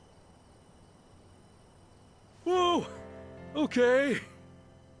 Whoa, okay.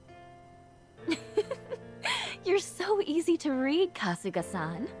 You're so easy to read,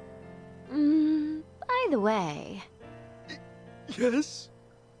 Kasuga-san. By the way... Yes?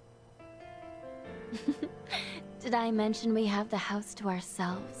 Did I mention we have the house to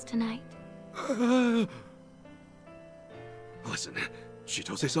ourselves tonight? Listen,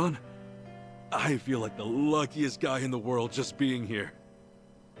 Chitose-san, I feel like the luckiest guy in the world just being here.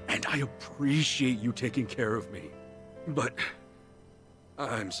 And I appreciate you taking care of me. But...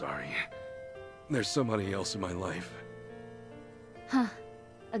 I'm sorry. There's somebody else in my life. Huh.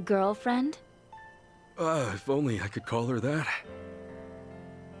 A girlfriend? If only I could call her that.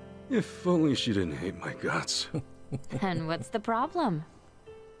 If only she didn't hate my guts. And what's the problem?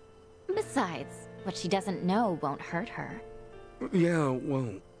 Besides, what she doesn't know won't hurt her. Yeah,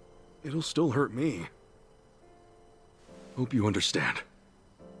 well, it'll still hurt me. Hope you understand.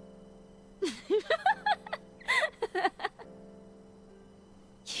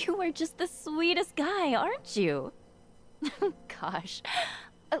 You are just the sweetest guy, aren't you? Gosh.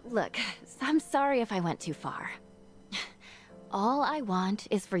 Look, I'm sorry if I went too far. All I want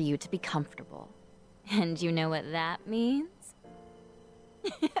is for you to be comfortable. And you know what that means?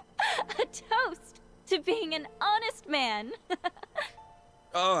 A toast to being an honest man.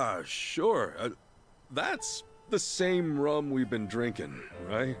 Sure. That's the same rum we've been drinking,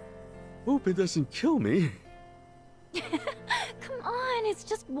 right? Hope it doesn't kill me. Come on, it's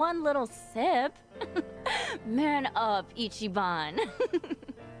just one little sip. Man up, Ichiban.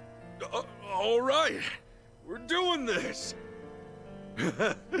 All right. We're doing this.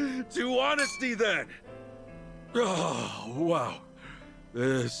 To honesty, then. Oh, wow.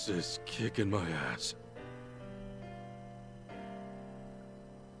 This is kicking my ass.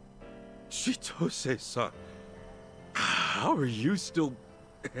 Chitose-san, how are you still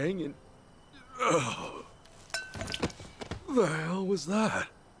hanging? Oh. The hell was that?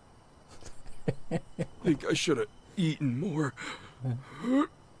 Think I should have eaten more.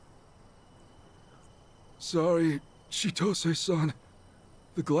 Sorry, Chitose-san.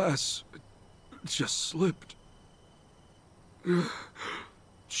 The glass just slipped.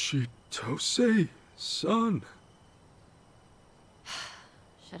 Chitose-san.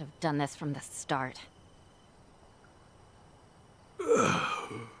 Should have done this from the start.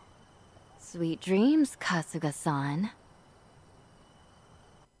 Sweet dreams, Kasuga-san.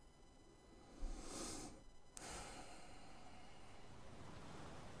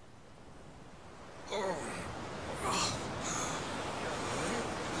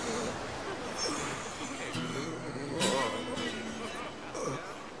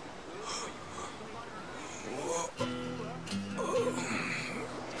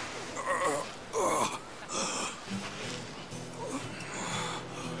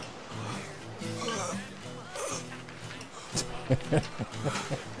 Wait,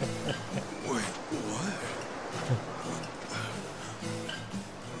 what?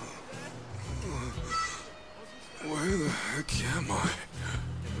 Where the heck am I?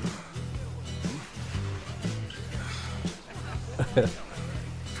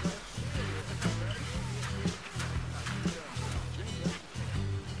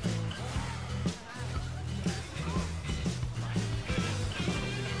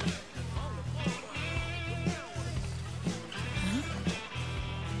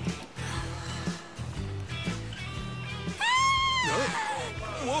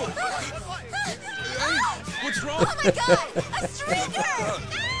 What's wrong? Oh my god! A stranger!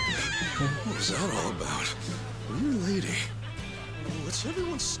 What was that all about? Weird lady. What's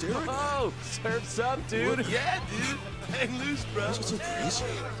everyone staring at? Oh, surf's up, dude. Yeah, dude. Hang loose, bro. What's so crazy?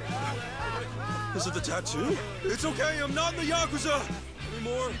 Is it the tattoo? It's okay, I'm not in the Yakuza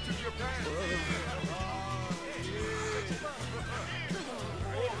anymore.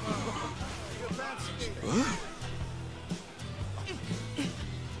 Huh?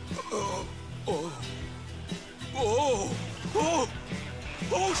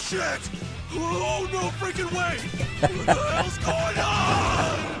 Oh shit! Oh no freaking way! What the hell's going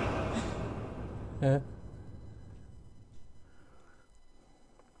on?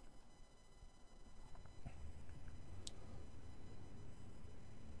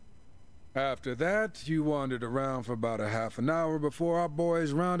 After that, you wandered around for about a half an hour before our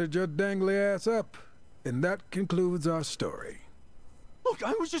boys rounded your dangly ass up. And that concludes our story. Look,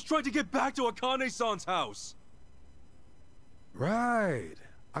 I was just trying to get back to Akane-san's house. Right.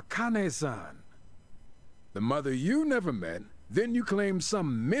 Akane-san. The mother you never met, then you claimed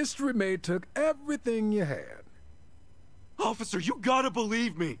some mystery maid took everything you had. Officer, you gotta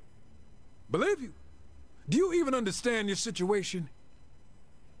believe me. Believe you? Do you even understand your situation?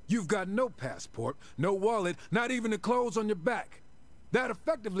 You've got no passport, no wallet, not even the clothes on your back. That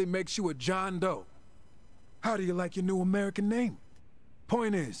effectively makes you a John Doe. How do you like your new American name?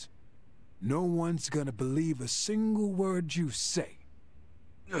 Point is, no one's gonna believe a single word you say.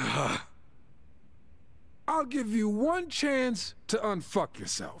 I'll give you one chance to unfuck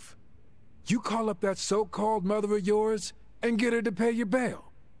yourself. You call up that so-called mother of yours and get her to pay your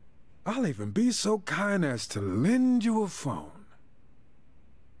bail. I'll even be so kind as to lend you a phone.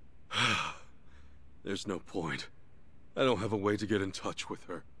 There's no point. I don't have a way to get in touch with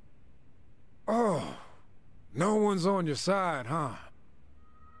her. Oh, no one's on your side, huh?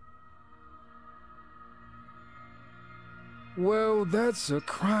 Well, that's a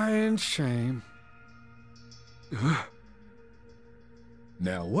crying shame.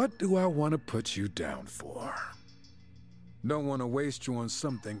 Now, what do I want to put you down for? Don't want to waste you on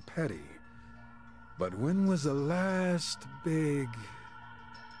something petty. But when was the last big...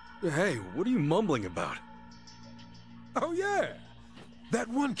 Hey, what are you mumbling about? Oh, yeah! That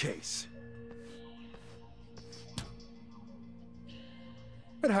one case.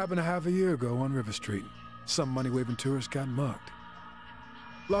 It happened a half a year ago on River Street. Some money-waving tourist got mugged.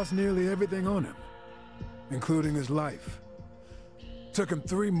 Lost nearly everything on him, including his life. Took him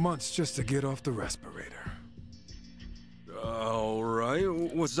 3 months just to get off the respirator. All right,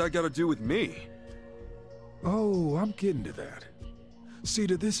 what's that got to do with me? Oh, I'm getting to that. See,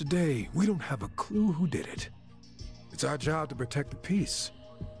 to this day, we don't have a clue who did it. It's our job to protect the peace.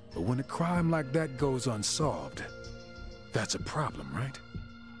 But when a crime like that goes unsolved, that's a problem, right?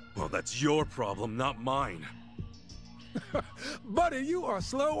 Well, that's your problem, not mine. Buddy, you are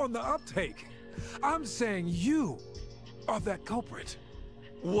slow on the uptake. I'm saying you are that culprit.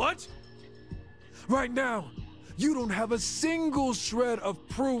 What? Right now, you don't have a single shred of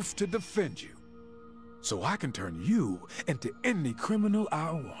proof to defend you. So I can turn you into any criminal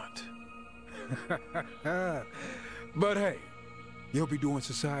I want. But hey, you'll be doing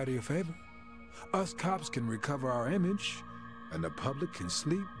society a favor. Us cops can recover our image, and the public can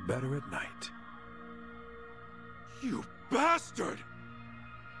sleep better at night. You bastard!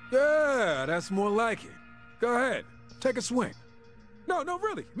 Yeah, that's more like it. Go ahead, take a swing. No,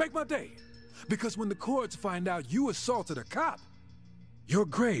 really, make my day. Because when the courts find out you assaulted a cop, your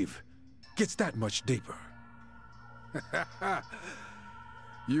grave gets that much deeper.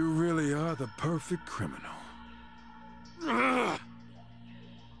 You really are the perfect criminal.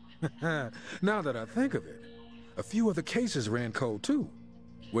 Now that I think of it, a few other cases ran cold too.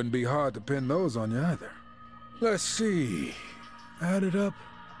 Wouldn't be hard to pin those on you either. Let's see. Add it up.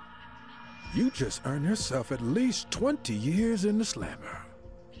 You just earned yourself at least 20 years in the slammer.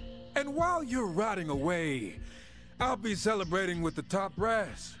 And while you're rotting away, I'll be celebrating with the top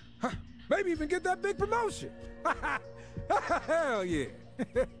brass. Huh, maybe even get that big promotion. Hell yeah.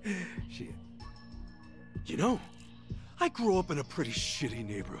 Shit. You know, I grew up in a pretty shitty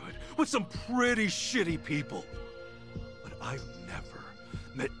neighborhood with some pretty shitty people. But I've never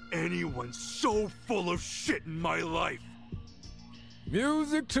met anyone so full of shit in my life.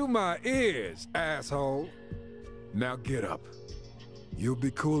 Music to my ears, asshole. Now get up. You'll be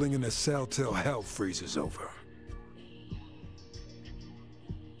cooling in the cell till hell freezes over.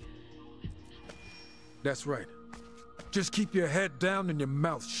 That's right. Just keep your head down and your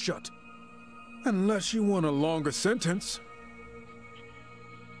mouth shut. Unless you want a longer sentence.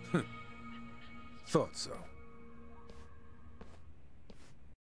 Thought so.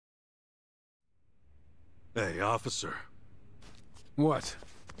 Hey, officer. What?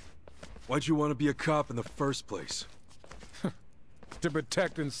 Why'd you want to be a cop in the first place? To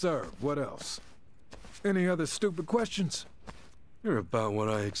protect and serve. What else? Any other stupid questions? You're about what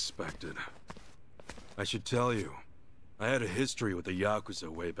I expected. I should tell you, I had a history with the Yakuza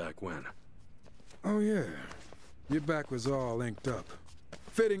way back when. Oh yeah. Your back was all inked up.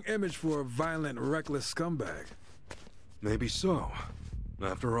 Fitting image for a violent, reckless scumbag. Maybe so.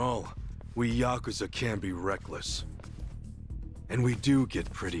 After all, we Yakuza can be reckless. And we do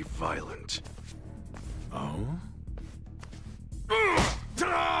get pretty violent. Oh?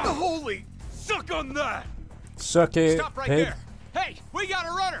 Holy! Suck on that! Suck it, Stop right pig. there! Hey, we got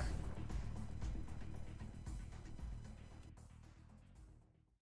a runner!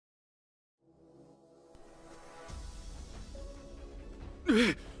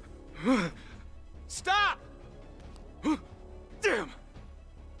 Stop! Damn!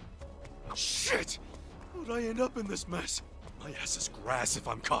 Shit! How'd I end up in this mess? My ass is grass if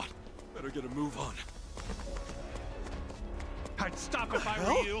I'm caught. Better get a move on. I'd stop if I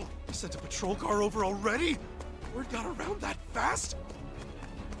Hell? were you. You sent a patrol car over already? Word got around that fast?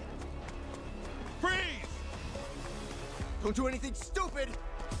 Freeze! Don't do anything stupid!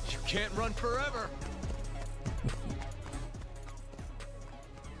 You can't run forever.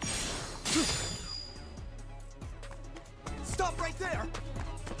 Stop right there!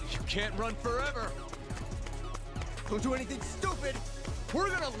 You can't run forever. Don't do anything stupid! We're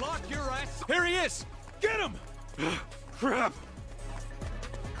gonna lock your ass. Here he is! Get him! Crap!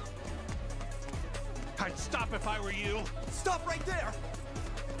 I'd stop if I were you. Stop right there!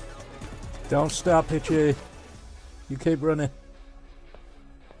 Don't stop, Itchy. You keep running.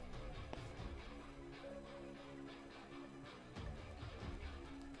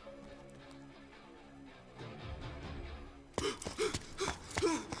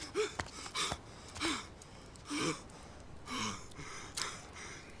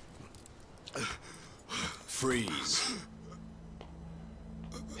 Freeze.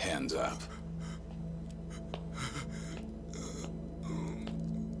 Hands up.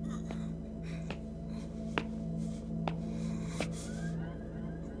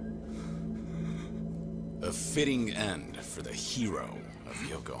 A fitting end for the hero of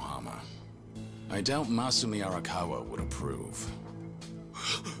Yokohama. I doubt Masumi Arakawa would approve.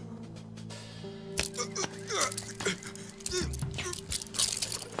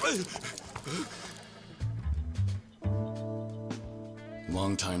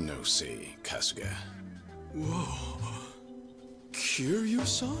 Long time no see, Kasuga. Whoa.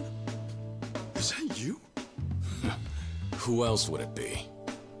 Kiryu-san? Is that you? Who else would it be?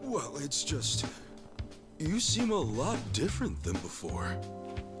 Well, it's just... You seem a lot different than before.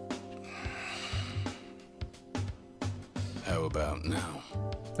 How about now?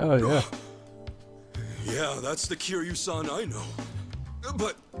 Oh, yeah. Yeah, that's the Kiryu-san I know.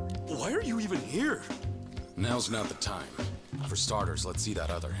 But why are you even here? Now's not the time. For starters, let's see that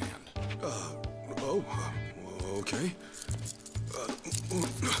other hand. Okay.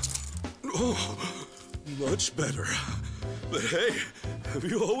 Oh, much better. But hey, have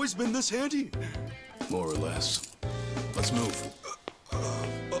you always been this handy? More or less. Let's move.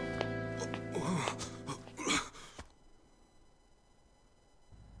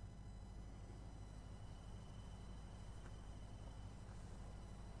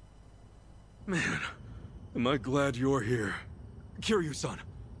 Man, am I glad you're here. Kiryu-san,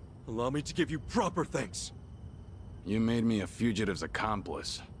 allow me to give you proper thanks. You made me a fugitive's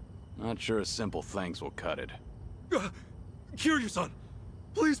accomplice. Not sure a simple thanks will cut it. Kiryu-san,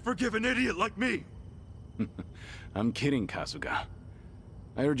 please forgive an idiot like me. I'm kidding, Kasuga.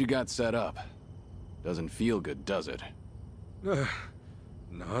 I heard you got set up. Doesn't feel good, does it?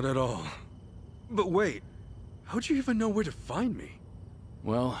 Not at all. But wait, how'd you even know where to find me?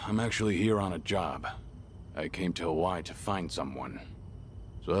 Well, I'm actually here on a job. I came to Hawaii to find someone.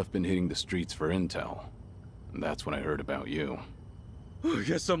 So I've been hitting the streets for intel. And that's when I heard about you. I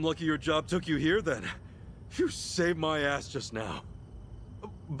guess I'm lucky your job took you here then. You saved my ass just now.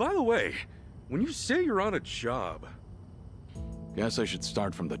 By the way, when you say you're on a job, Guess I should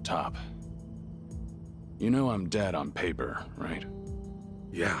start from the top. You know I'm dead on paper, right?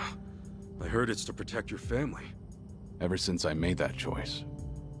 Yeah. I heard it's to protect your family. Ever since I made that choice,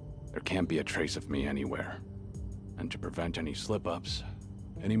 there can't be a trace of me anywhere. And to prevent any slip-ups,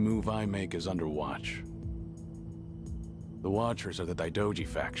 any move I make is under watch. The Watchers are the Daidoji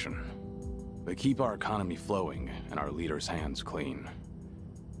faction. They keep our economy flowing and our leaders' hands clean.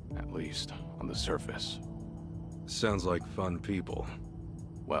 At least, on the surface. Sounds like fun people.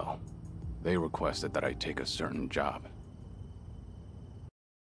 Well, they requested that I take a certain job.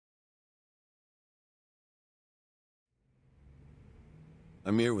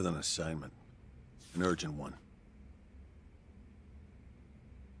 I'm here with an assignment. An urgent one.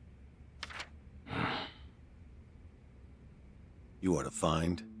 You are to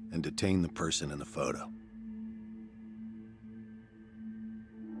find and detain the person in the photo.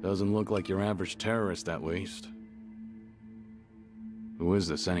 Doesn't look like your average terrorist, at least. Who is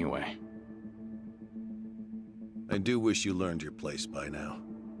this, anyway? I do wish you learned your place by now.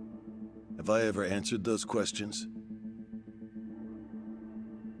 Have I ever answered those questions?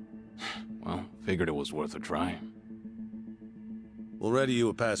 Well, figured it was worth a try. We'll ready you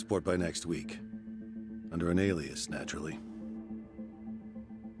a passport by next week. Under an alias, naturally.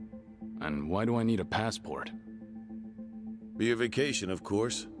 And why do I need a passport? For your vacation, of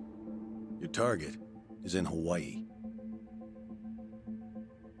course. Your target is in Hawaii.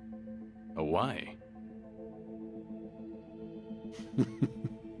 Hawaii?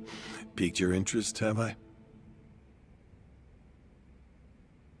 Piqued your interest, have I?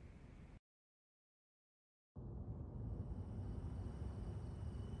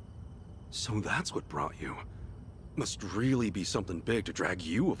 So that's what brought you. Must really be something big to drag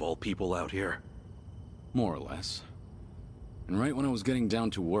you of all people out here. More or less. And right when I was getting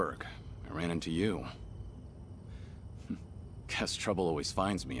down to work, I ran into you. Guess trouble always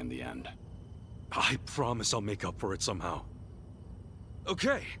finds me in the end. I promise I'll make up for it somehow.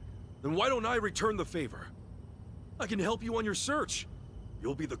 Okay, then why don't I return the favor? I can help you on your search.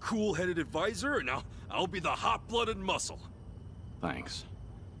 You'll be the cool-headed advisor, and I'll be the hot-blooded muscle. Thanks.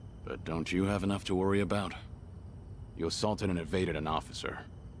 But don't you have enough to worry about? You assaulted and evaded an officer.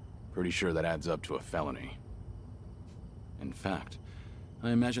 Pretty sure that adds up to a felony. In fact,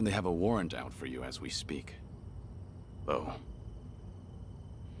 I imagine they have a warrant out for you as we speak. Though,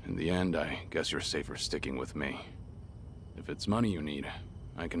 in the end, I guess you're safer sticking with me. If it's money you need,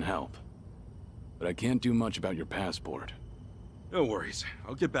 I can help. But I can't do much about your passport. No worries,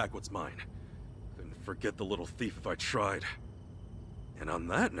 I'll get back what's mine. Couldn't forget the little thief if I tried. And on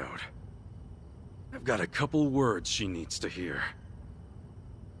that note, I've got a couple words she needs to hear.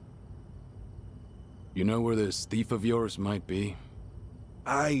 You know where this thief of yours might be?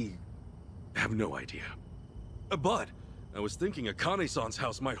 I have no idea. But I was thinking Akane-san's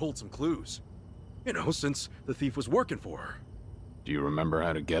house might hold some clues. You know, since the thief was working for her. Do you remember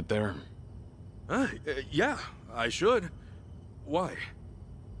how to get there? Yeah, I should. Why?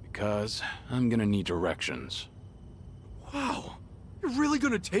 Because I'm gonna need directions. Wow, you're really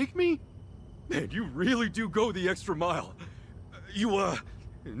gonna take me? Man, you really do go the extra mile. You,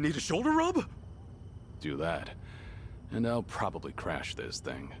 need a shoulder rub? Do that, and I'll probably crash this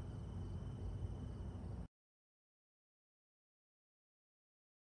thing.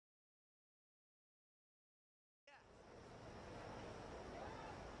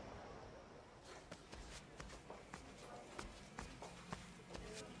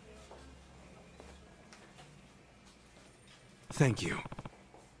 Thank you.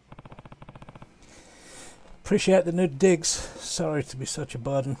 Appreciate the new digs. Sorry to be such a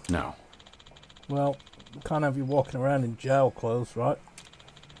burden. No. Well, we can't have you walking around in jail clothes, right?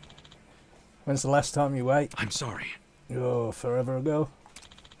 When's the last time you ate? I'm sorry. Oh, forever ago.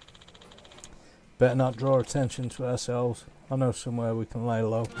 Better not draw attention to ourselves. I know somewhere we can lay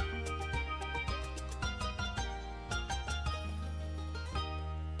low.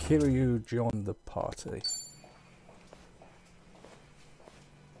 Kiryu joined the party.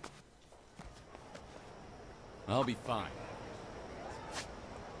 I'll be fine.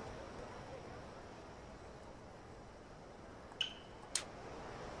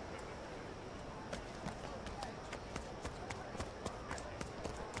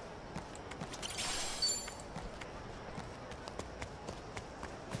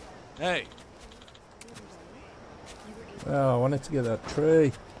 Hey. Oh, I wanted to get that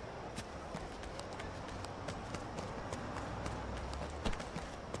tree.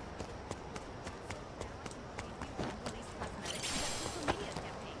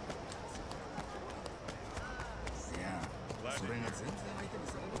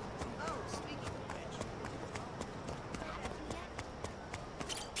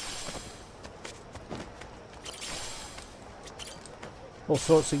 All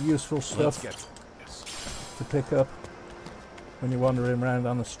sorts of useful stuff to pick up when you're wandering around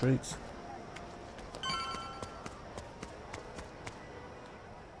on the streets.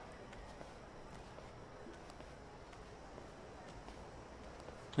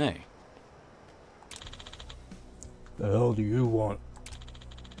 Hey. The hell do you want?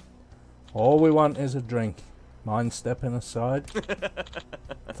 All we want is a drink. Mind stepping aside?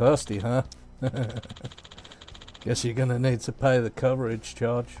 Thirsty, huh? Guess you're gonna need to pay the coverage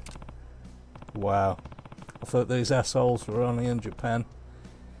charge. Wow. I thought these assholes were only in Japan.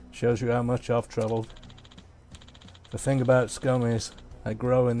 Shows you how much I've travelled. The thing about scummies, they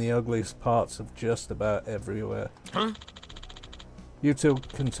grow in the ugliest parts of just about everywhere. Huh? You two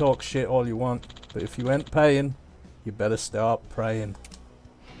can talk shit all you want, but if you ain't paying, you better start praying.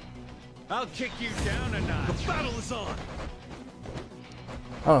 I'll kick you down a notch. The battle is on.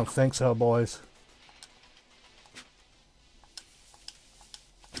 I don't think so, boys.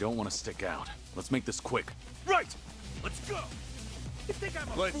 You don't want to stick out. Let's make this quick. Right. Let's go. You think I'm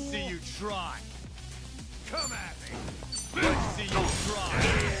a Let's fool? See you try. Come at me. Let's see you try.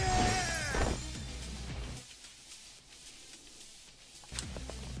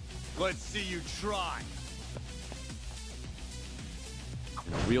 Let's see you try.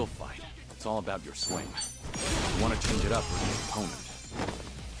 In a real fight, it's all about your swing. You want to change it up for your opponent.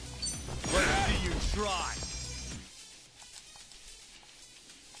 Let's see you try.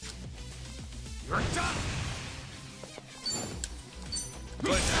 You're done.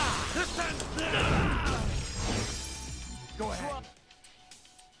 Go ahead.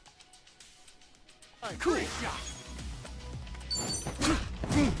 Great shot.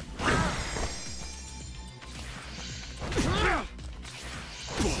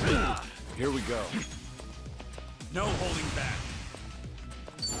 Here we go. No holding back.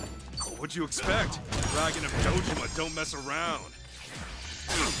 What'd you expect? Dragon of Dojima don't mess around.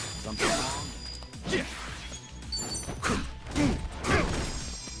 Something wrong? Yeah.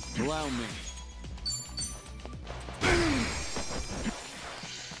 Allow me.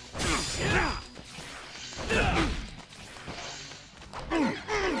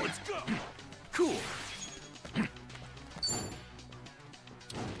 Let's go. Cool.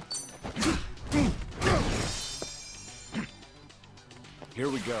 Here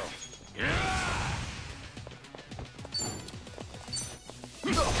we go.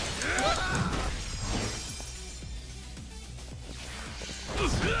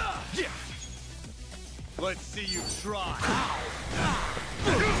 Let's see you try.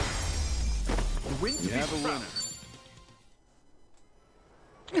 You have a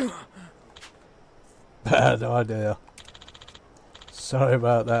winner. Bad idea. Sorry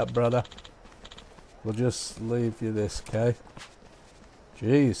about that, brother. We'll just leave you this, okay?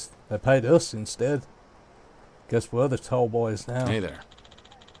 Jeez, they paid us instead. Guess we're the toll boys now. Hey there.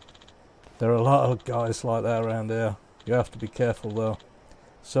 There are a lot of guys like that around here. You have to be careful though.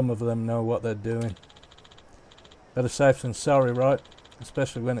 Some of them know what they're doing. Better safe than sorry, right?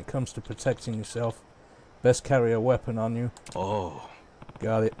 Especially when it comes to protecting yourself. Best carry a weapon on you. Oh.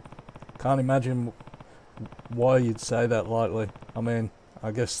 Got it. Can't imagine why you'd say that lightly. I mean,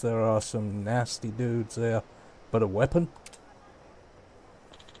 I guess there are some nasty dudes there. But a weapon?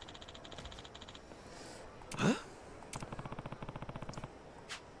 Huh?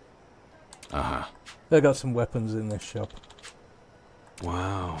 Uh-huh. They got some weapons in this shop.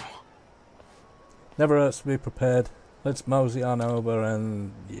 Wow. Never hurts to be prepared. Let's mosey on over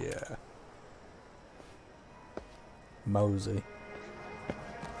and yeah. Mosey.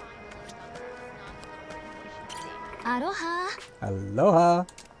 Aloha. Aloha.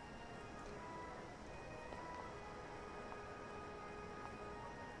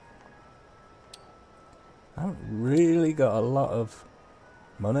 I haven't really got a lot of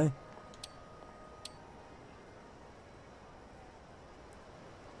money.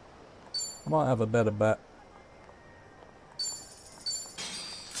 I might have a better bet.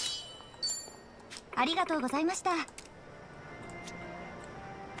 Arigatou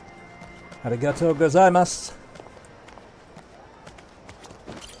gozaimasu.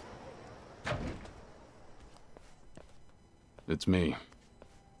 It's me.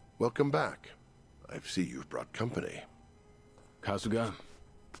 Welcome back. I see you've brought company. Kasuga,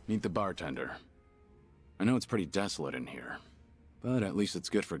 meet the bartender. I know it's pretty desolate in here, but at least it's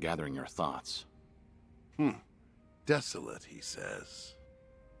good for gathering your thoughts. Desolate, he says.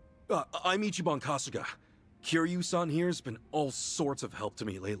 I'm Ichiban Kasuga. Kiryu-san here's been all sorts of help to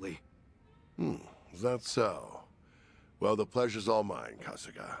me lately. Is that so? Well, the pleasure's all mine,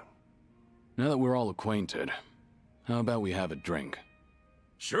 Kasuga. Now that we're all acquainted, how about we have a drink?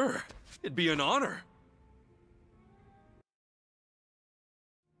 Sure, it'd be an honor.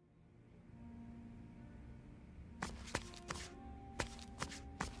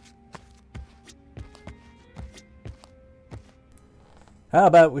 How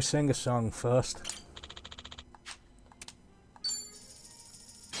about we sing a song first?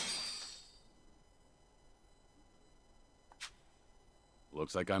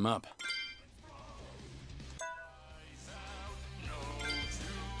 Looks like I'm up.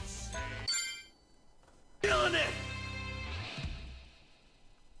 Killing it!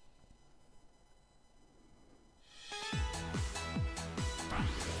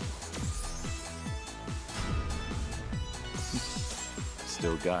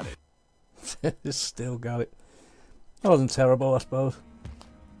 Still got it. Still got it. That wasn't terrible, I suppose.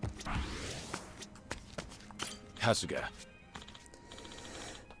 Kasuga.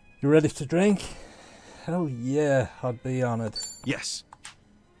 You ready to drink? Hell yeah, I'd be honoured. Yes.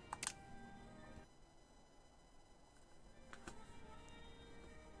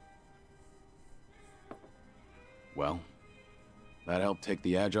 Well, that helped take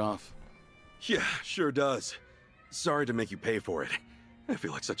the edge off? Yeah, sure does. Sorry to make you pay for it. I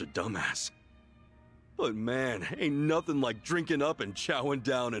feel like such a dumbass. But man, ain't nothing like drinking up and chowing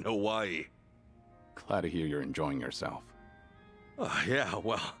down in Hawaii. Glad to hear you're enjoying yourself. Yeah,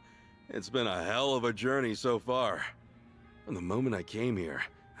 well, it's been a hell of a journey so far. From the moment I came here,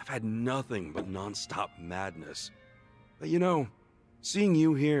 I've had nothing but non-stop madness. But you know, seeing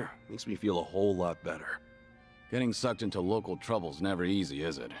you here makes me feel a whole lot better. Getting sucked into local trouble's never easy,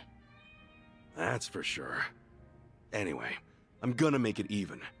 is it? That's for sure. Anyway, I'm gonna make it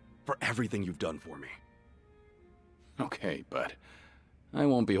even, for everything you've done for me. Okay, but I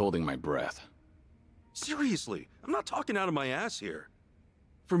won't be holding my breath. Seriously, I'm not talking out of my ass here.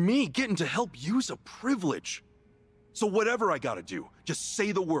 For me, getting to help you's a privilege. So whatever I gotta do, just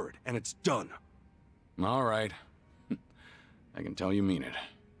say the word, and it's done. All right. I can tell you mean it.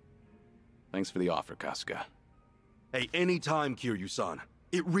 Thanks for the offer, Kasuga. Hey, anytime, Kiryu-san.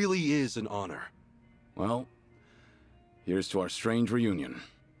 It really is an honor. Well, here's to our strange reunion.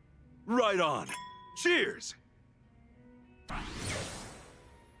 Right on. Cheers!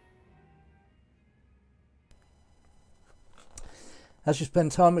 As you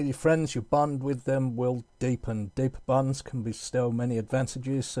spend time with your friends, your bond with them will deepen. Deeper bonds can bestow many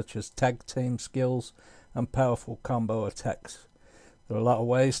advantages, such as tag team skills and powerful combo attacks. There are a lot of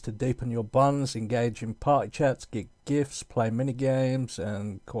ways to deepen your bonds: engage in party chats, get gifts, play minigames,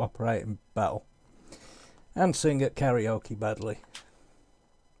 and cooperate in battle. And sing at karaoke badly.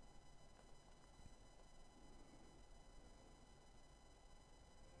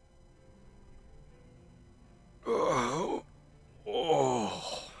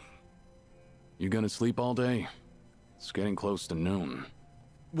 You gonna sleep all day? It's getting close to noon.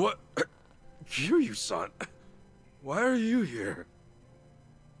 What? Kiryu-san? Why are you here?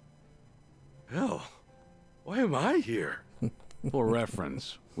 Hell, why am I here? For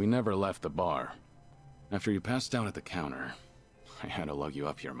reference, we never left the bar. After you passed out at the counter, I had to lug you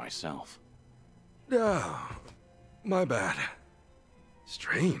up here myself. Oh, my bad.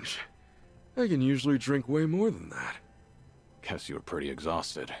 Strange. I can usually drink way more than that. Guess you were pretty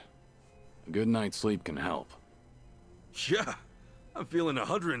exhausted. A good night's sleep can help. Yeah, I'm feeling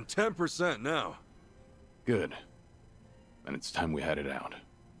 110% now. Good. Then it's time we headed out.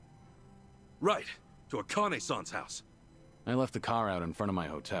 Right, to Akane-san's house. I left the car out in front of my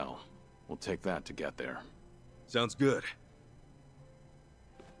hotel. We'll take that to get there. Sounds good.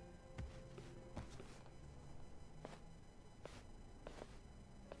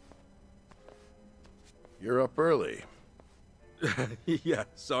 You're up early. Yeah,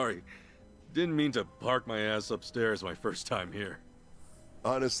 sorry. Didn't mean to park my ass upstairs my first time here.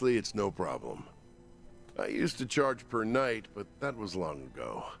 Honestly, it's no problem. I used to charge per night, but that was long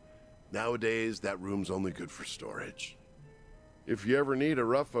ago. Nowadays, that room's only good for storage. If you ever need a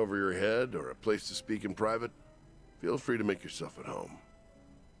roof over your head or a place to speak in private, feel free to make yourself at home.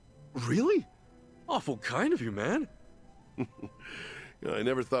 Really? Awful kind of you, man. You know, I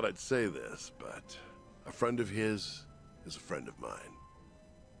never thought I'd say this, but a friend of his is a friend of mine.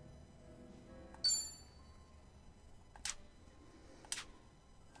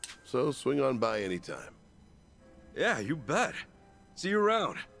 So swing on by anytime. Yeah, you bet. See you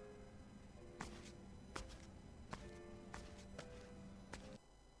around.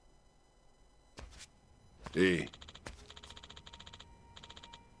 D.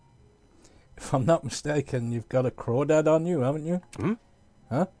 If I'm not mistaken, you've got a crawdad on you, haven't you? Hmm?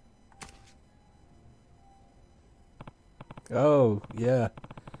 Huh? Oh, yeah.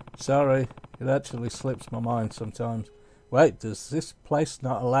 Sorry, it actually slips my mind sometimes. Wait, does this place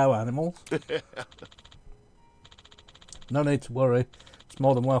not allow animals? No need to worry. It's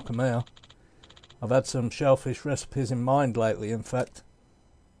more than welcome here. I've had some shellfish recipes in mind lately, in fact.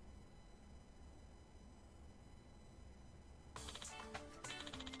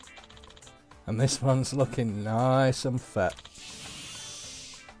 And this one's looking nice and fat.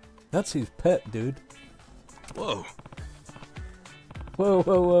 That's his pet, dude. Whoa. Whoa,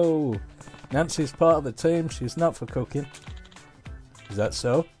 whoa, whoa. Nancy's part of the team. She's not for cooking. Is that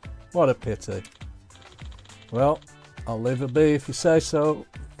so? What a pity. Well, I'll leave her be if you say so.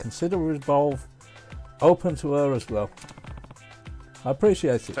 Consider Revolve open to her as well. I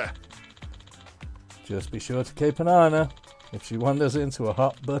appreciate it. Just be sure to keep an eye on her. If she wanders into a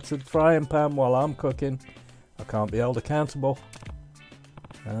hot buttered frying pan while I'm cooking, I can't be held accountable.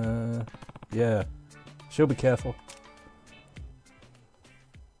 Yeah, she'll be careful.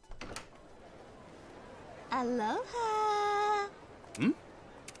 Aloha! Hmm?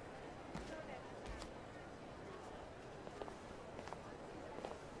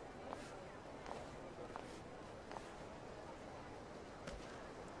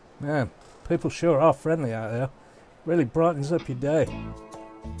 Man, people sure are friendly out here. Really brightens up your day.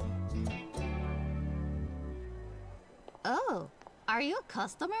 Oh, are you a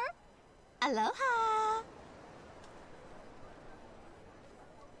customer? Aloha!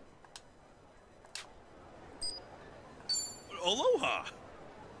 Aloha!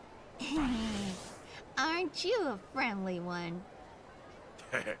 Aren't you a friendly one?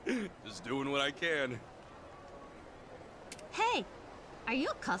 Just doing what I can. Hey, are you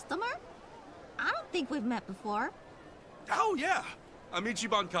a customer? I don't think we've met before. Oh, yeah. I'm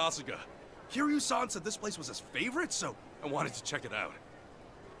Ichiban Kasuga. Kiryu-san said this place was his favorite, so I wanted to check it out.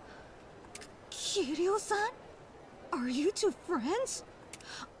 Kiryu-san? Are you two friends?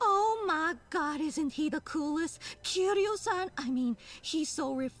 Oh my god, isn't he the coolest? Kiryu-san, I mean, he's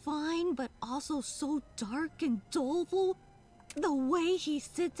so refined, but also so dark and doleful. The way he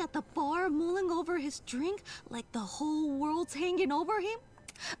sits at the bar mulling over his drink like the whole world's hanging over him.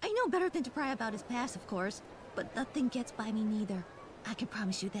 I know better than to pry about his past, of course, but nothing gets by me neither. I can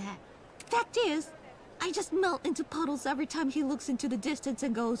promise you that. Fact is, I just melt into puddles every time he looks into the distance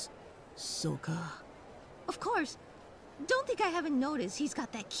and goes, Soka. Of course, don't think I haven't noticed he's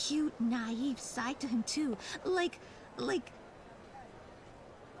got that cute, naive side to him too. Like...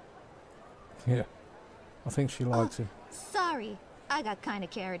 Yeah, I think she likes him. Sorry, I got kind of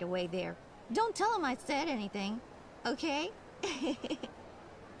carried away there. Don't tell him I said anything, okay?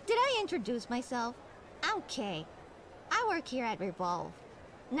 Did I introduce myself? I'm Kay. I work here at Revolve.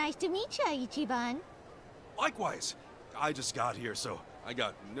 Nice to meet ya, Ichiban. Likewise. I just got here, so I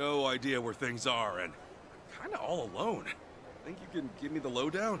got no idea where things are, and I'm kinda all alone. Think you can give me the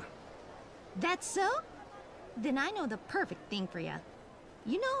lowdown? That's so? Then I know the perfect thing for ya.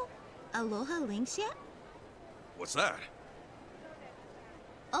 You know Aloha Links yet? What's that?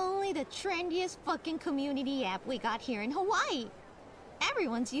 Only the trendiest fucking community app we got here in Hawaii.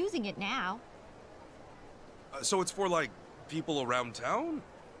 Everyone's using it now. So it's for, like, people around town?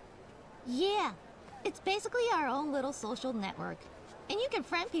 Yeah. It's basically our own little social network. And you can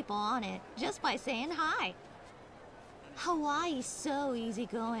friend people on it just by saying hi. Hawaii's so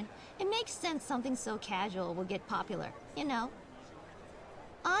easygoing. It makes sense something so casual will get popular, you know?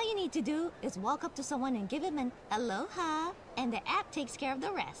 All you need to do is walk up to someone and give him an aloha, and the app takes care of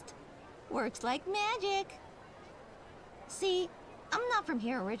the rest. Works like magic. See, I'm not from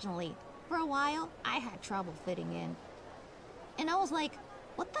here originally. For a while, I had trouble fitting in. And I was like,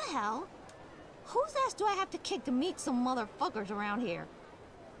 what the hell? Whose ass do I have to kick to meet some motherfuckers around here?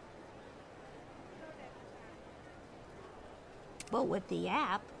 But with the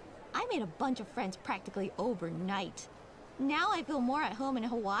app, I made a bunch of friends practically overnight. Now I feel more at home in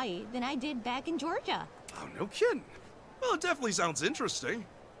Hawaii than I did back in Georgia. Oh, no kidding. Well, it definitely sounds interesting.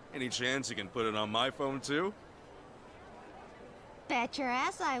 Any chance you can put it on my phone, too? Bet your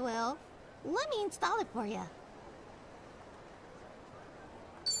ass I will. Let me install it for you.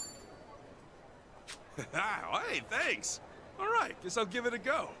 Hey, thanks. All right, guess I'll give it a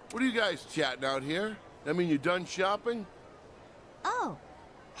go. What are you guys chatting out here? I mean, you done shopping? Oh,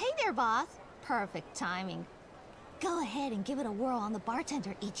 hey there, boss. Perfect timing. Go ahead and give it a whirl on the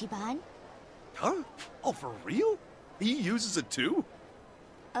bartender, Ichiban. Huh? Oh, for real? He uses it too?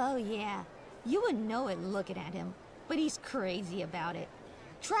 Oh, yeah. You wouldn't know it looking at him, but he's crazy about it.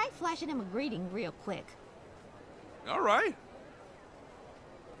 Try flashing him a greeting real quick. All right.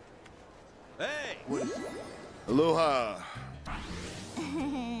 Hey! Aloha!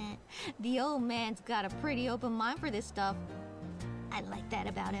 The old man's got a pretty open mind for this stuff. I like that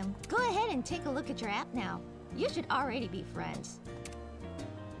about him. Go ahead and take a look at your app now. You should already be friends.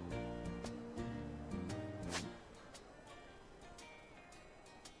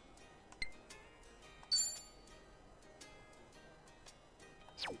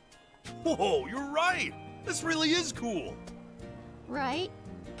 Whoa, you're right! This really is cool! Right?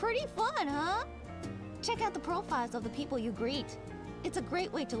 Pretty fun, huh? Check out the profiles of the people you greet. It's a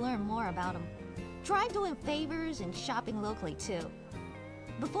great way to learn more about them. Try doing favors and shopping locally, too.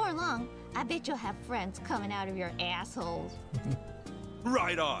 Before long, I bet you'll have friends coming out of your assholes.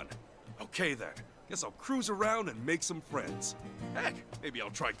 Right on. Okay then. Guess I'll cruise around and make some friends. Heck, maybe I'll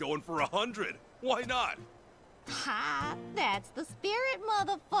try going for 100. Why not? Ha! That's the spirit,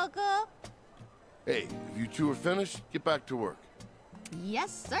 motherfucker! Hey, if you two are finished, get back to work.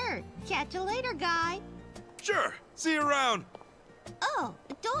 Yes, sir. Catch you later, guy. Sure. See you around. Oh,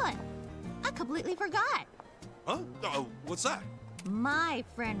 Dawn. I completely forgot. Huh? What's that? My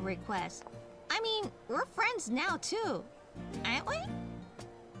friend request. I mean, we're friends now, too. Aren't we?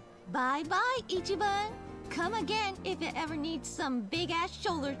 Bye-bye, Ichiban. Come again if you ever need some big-ass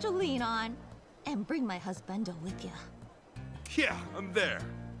shoulder to lean on. And bring my husbando with you. Yeah, I'm there.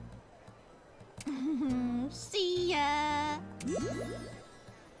 See ya.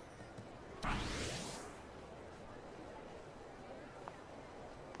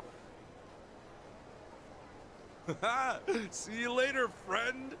 See you later,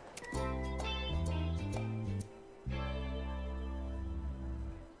 friend.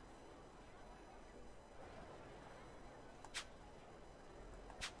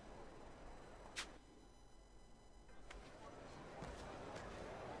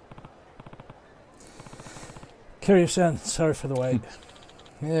 Kiryu-san, sorry for the wait.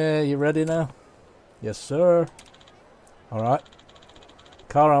 Yeah, you ready now? Yes, sir. Alright.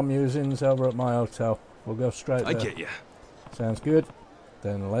 Car I'm using's over at my hotel. We'll go straight there. I get you. Sounds good.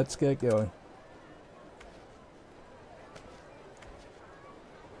 Then let's get going.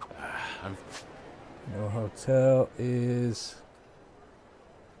 Your hotel is...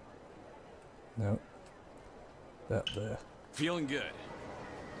 No. That there. Feeling good.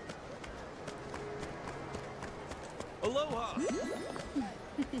 Aloha!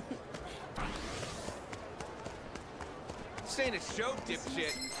 This ain't a show,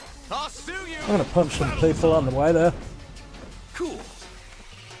 dipshit. I'll sue you! I'm gonna punch some people on the way there. Cool.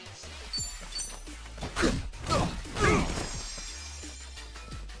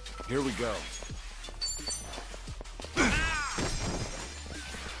 Here we go.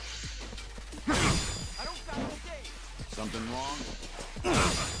 Something wrong?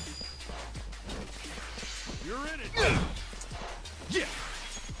 You're in it! Yeah!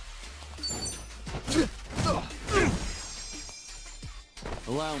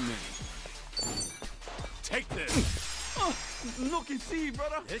 Allow me. Take this! Look and see,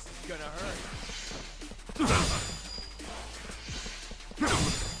 brother! This is gonna hurt.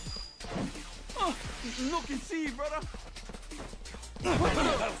 Look and see, brother!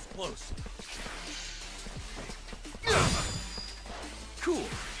 That was close. Cool.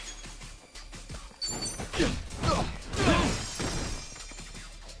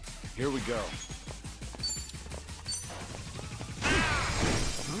 Here we go.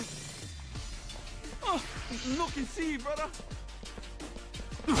 Look and see, brother!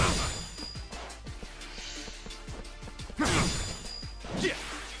 Yeah!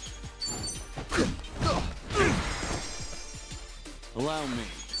 Allow me.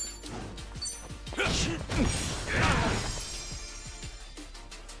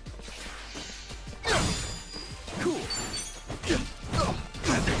 Cool.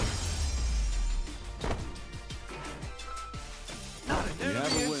 We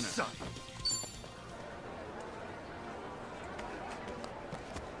have a winner.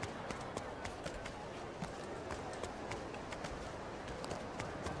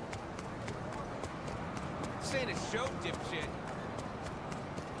 This ain't a show, dipshit.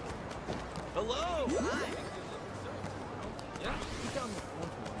 Hello! Hi. Yeah?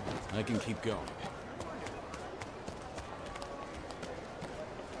 I can keep going.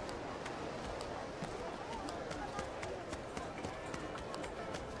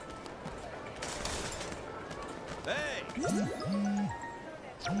 Hey!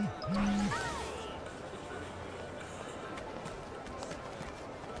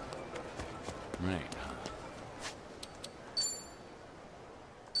 Right.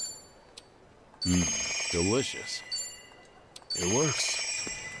 Delicious. It works.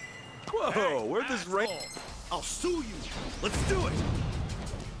 Whoa, where'd this rain? I'll sue you! Let's do it!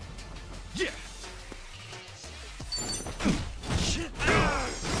 Yeah! Shit!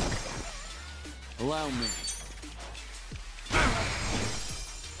 Allow me.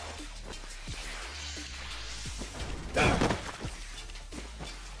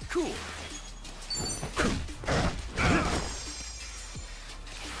 Cool.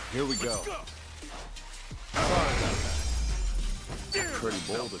 Here we go. Pretty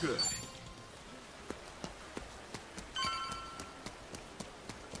bold of you.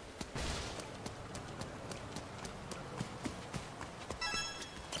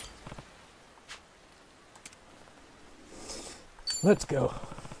 Let's go.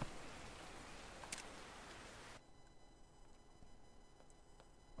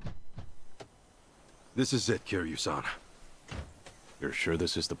 This is it, Kiryu-san. You're sure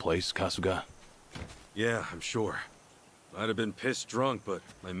this is the place, Kasuga? Yeah, I'm sure. Might have been pissed drunk, but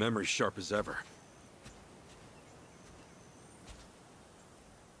my memory's sharp as ever.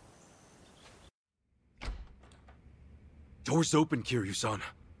 Door's open, Kiryu-san.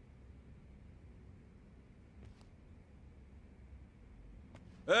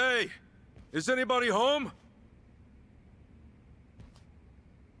 Hey! Is anybody home?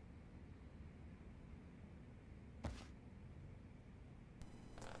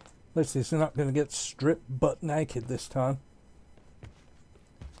 At least he's not going to get stripped butt naked this time.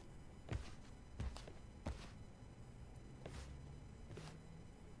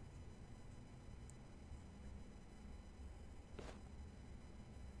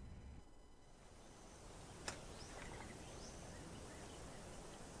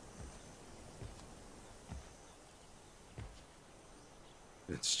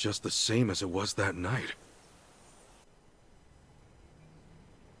 It's just the same as it was that night.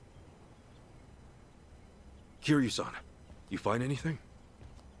 Kiryu-san, you find anything?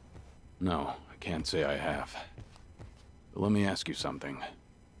 No, I can't say I have. But let me ask you something.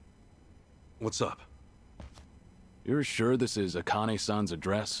 What's up? You're sure this is Akane-san's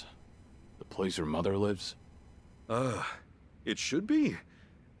address? The place her mother lives? It should be.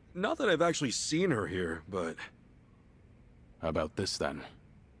 Not that I've actually seen her here, but... How about this, then?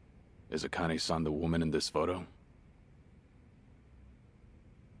 Is Akane-san the woman in this photo?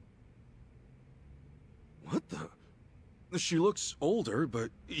 What the? She looks older, but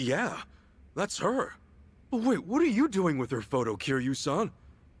yeah, that's her. But wait, what are you doing with her photo, Kiryu-san?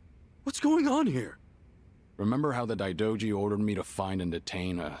 What's going on here? Remember how the Daidoji ordered me to find and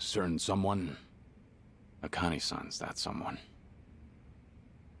detain a certain someone? Akane-san's that someone.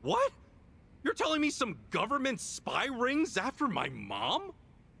 What? You're telling me some government spy rings after my mom?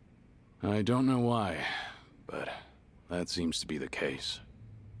 I don't know why, but that seems to be the case.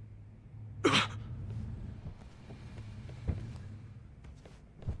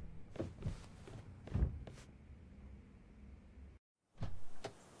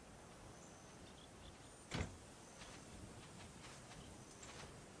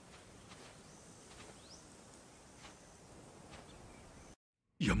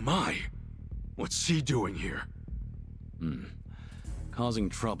 Yamai? What's he doing here? Causing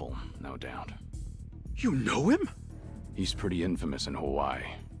trouble, no doubt. You know him? He's pretty infamous in Hawaii,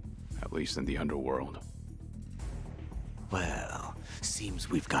 at least in the underworld. Well, seems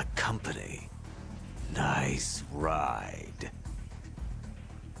we've got company. Nice ride.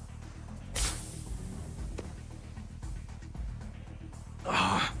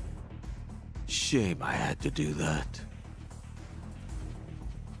 Shame I had to do that.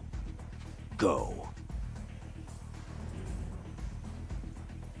 Go.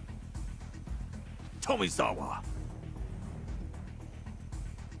 Tomizawa.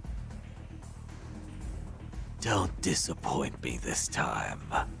 Don't disappoint me this time.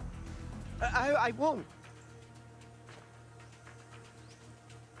 I won't.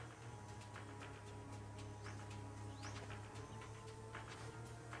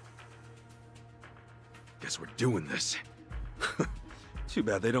 Guess we're doing this. Too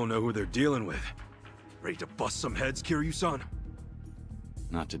bad they don't know who they're dealing with. Ready to bust some heads, Kiryu-san?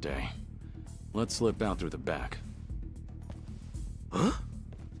 Not today. Let's slip out through the back. Huh?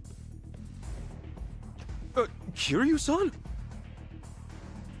 Kiryu-san?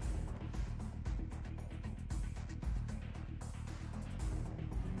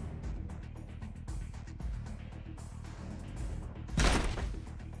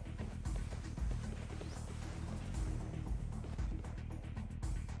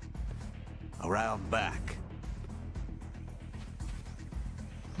 Around back.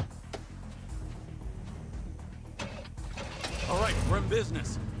 All right, we're in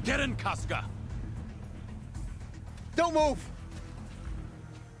business. Get in, Kasuga. Don't move!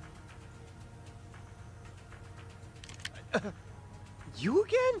 You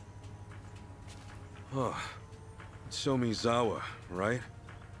again? Huh. Tomizawa, right?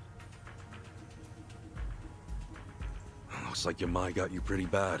 Looks like Yamai got you pretty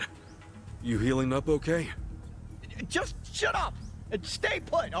bad. You healing up okay? Just shut up and stay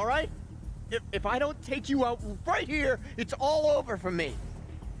put, all right? If I don't take you out right here, it's all over for me.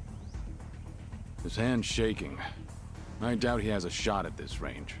 His hand's shaking. I doubt he has a shot at this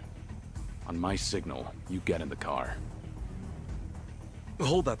range. On my signal, you get in the car.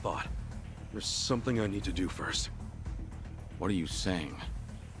 Hold that thought. There's something I need to do first. What are you saying?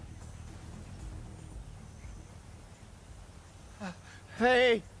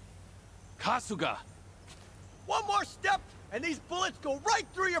 Hey! Kasuga! One more step, and these bullets go right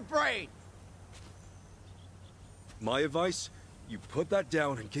through your brain! My advice? You put that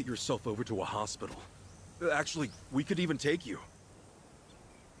down and get yourself over to a hospital. Actually, we could even take you.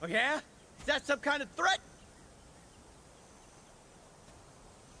 Oh yeah? Is that some kind of threat?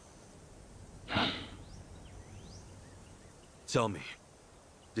 Tell me,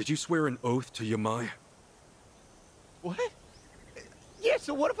 did you swear an oath to Yamai? What? Yeah,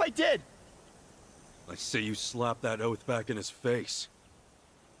 so what if I did? I say you slap that oath back in his face.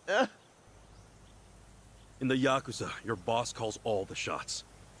 In the Yakuza, your boss calls all the shots,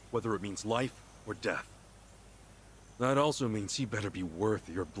 whether it means life or death. That also means he better be worth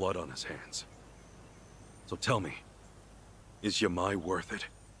your blood on his hands. So tell me, is Yamai worth it?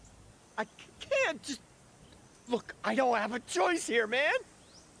 I can't just... Look, I don't have a choice here, man!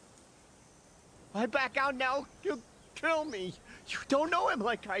 If I back out now, he'll kill me. You don't know him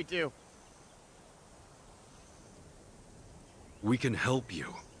like I do. We can help you.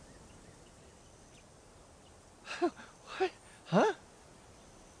 What? Huh?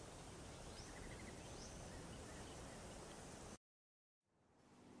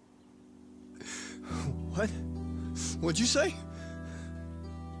 What? What'd you say?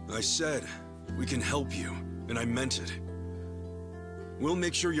 I said, we can help you, and I meant it. We'll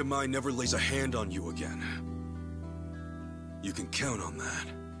make sure Yamai never lays a hand on you again. You can count on that.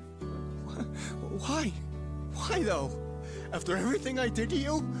 Why? Why though? After everything I did to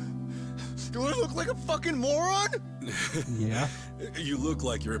you? Do I look like a fucking moron? Yeah. You look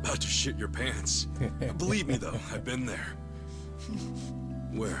like you're about to shit your pants. Believe me though, I've been there.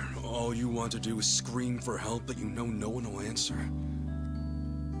 Where all you want to do is scream for help, but you know no one will answer.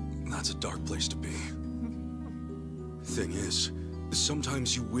 That's a dark place to be. Thing is,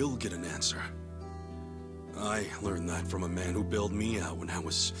 sometimes you will get an answer. I learned that from a man who bailed me out when I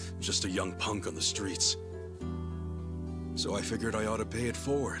was just a young punk on the streets. So I figured I ought to pay it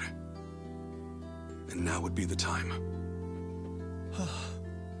forward. And now would be the time.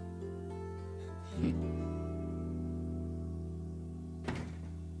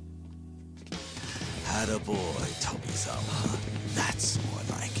 Attaboy, Tomizawa. That's more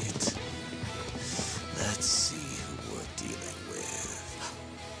like it. Let's see who we're dealing with.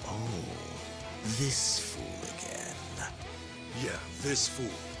 Oh, this fool again. Yeah, this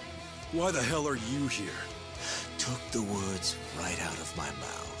fool. Why the hell are you here? Took the words right out of my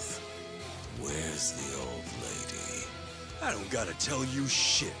mouth. Where's the old lady? I don't gotta tell you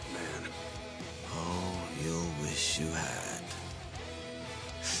shit, man. Oh, you'll wish you had.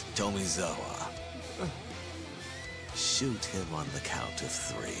 Tomizawa. Shoot him on the count of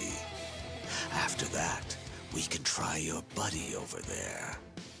 3. After that, we can try your buddy over there.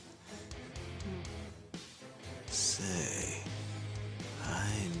 Say,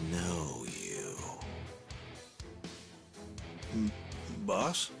 I know you.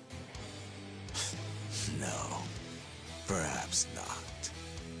 Boss? No, perhaps not.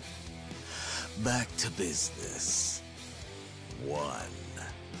 Back to business. 1.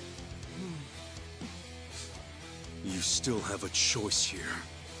 You still have a choice here.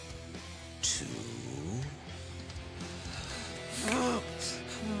 2.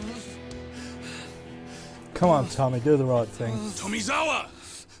 Come on, Tommy, do the right thing. Tomizawa!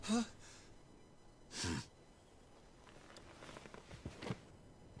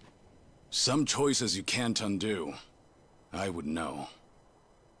 Some choices you can't undo. I would know.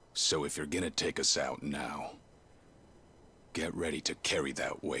 So if you're gonna take us out now, get ready to carry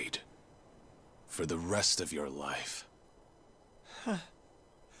that weight. For the rest of your life.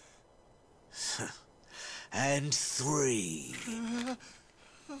 And 3.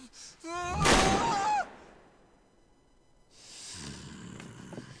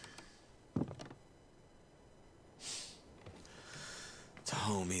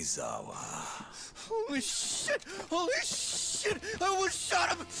 Tomizawa. Holy shit! Holy shit! I almost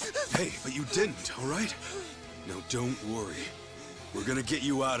shot him! Hey, but you didn't, alright? Now don't worry. We're gonna get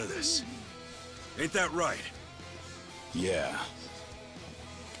you out of this. Ain't that right? Yeah.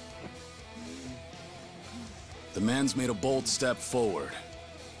 The man's made a bold step forward.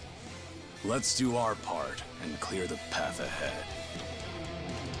 Let's do our part and clear the path ahead.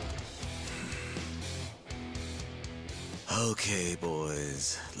 Okay,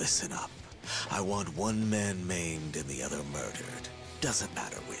 boys, listen up. I want one man maimed and the other murdered. Doesn't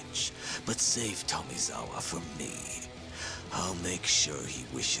matter which, but save Tomizawa from me. I'll make sure he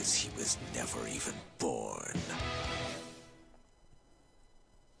wishes he was never even born.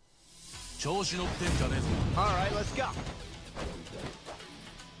 Alright, let's go.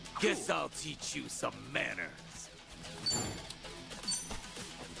 Guess I'll teach you some manners.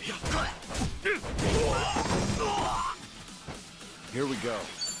 Here we go.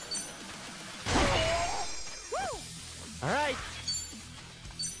 All right.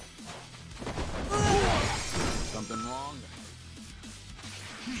 Something wrong?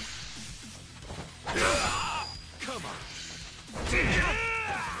 Come on. Yeah.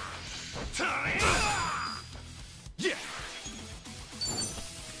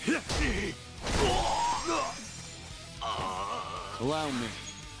 Allow me.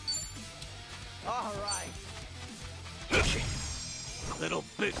 All right. Little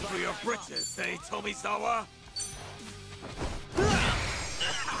bitch for your britches, eh, Tomizawa?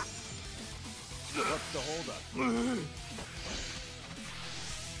 What's the holdup?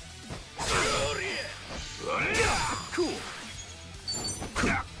 Cool.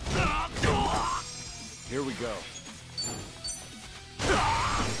 Here we go.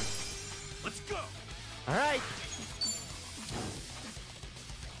 Let's go. All right.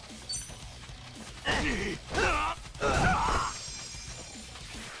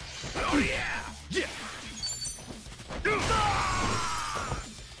 Oh yeah! Yeah!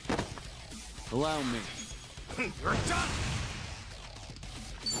 Allow me. You're done!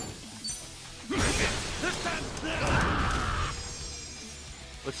 This time!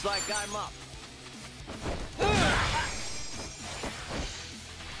 Looks like I'm up.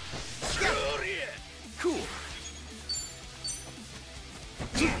 Cool.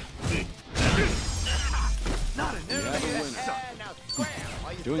 Not an You have a winner. Now scram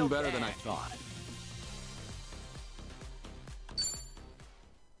while you Doing still better can. than I thought.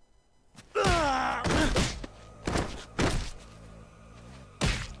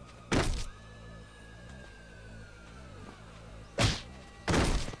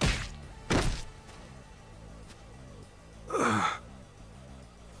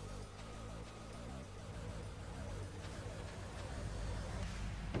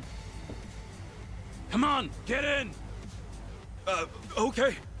 Come on, get in!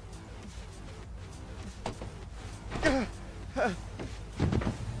 Okay.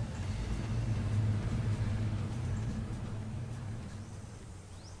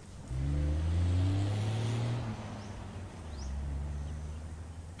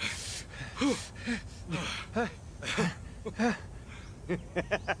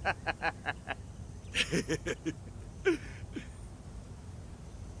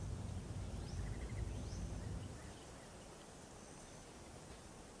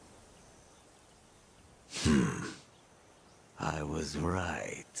 I was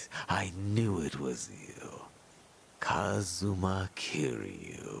right. I knew it was you. Kazuma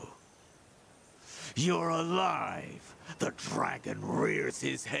Kiryu. You're alive! The dragon rears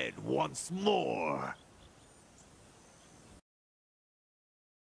his head once more!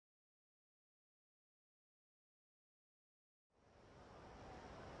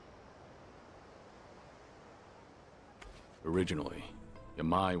 Originally,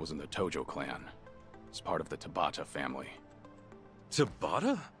 Yamai was in the Tojo clan. It's part of the Tabata family.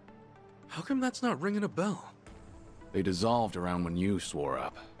 Tabata? How come that's not ringing a bell? They dissolved around when you swore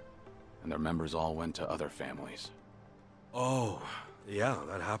up, and their members all went to other families. Oh, yeah,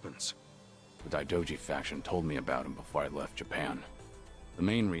 that happens. The Daidoji faction told me about him before I left Japan. The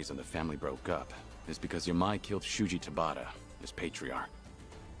main reason the family broke up is because Yamai killed Shuji Tabata, his patriarch.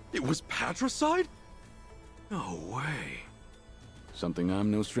 It was patricide? No way. Something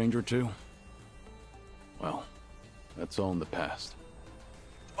I'm no stranger to? Well, that's all in the past.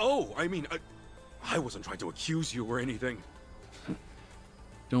 Oh, I mean, I wasn't trying to accuse you or anything.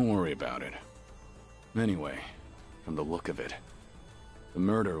 Don't worry about it. Anyway, from the look of it, the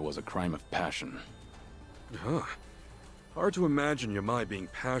murder was a crime of passion. Huh. Hard to imagine Yamai being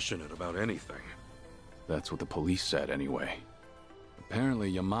passionate about anything. That's what the police said anyway.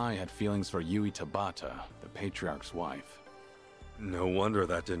 Apparently, Yamai had feelings for Yui Tabata, the patriarch's wife. No wonder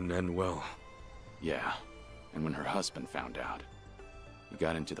that didn't end well. Yeah, and when her husband found out, he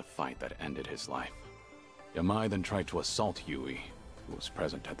got into the fight that ended his life. Yamai then tried to assault Yui, who was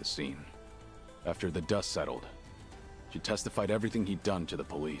present at the scene. After the dust settled, she testified everything he'd done to the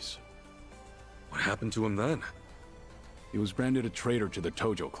police. What happened to him then? He was branded a traitor to the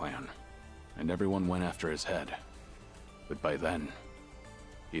Tojo clan, and everyone went after his head. But by then,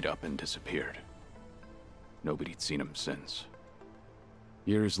 he'd up and disappeared. Nobody'd seen him since.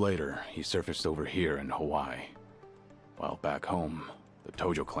 Years later, he surfaced over here in Hawaii. While back home, the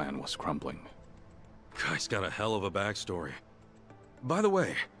Tojo clan was crumbling. Guy's got a hell of a backstory. By the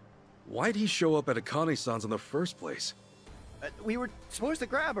way, why'd he show up at Akane-san's in the first place? We were supposed to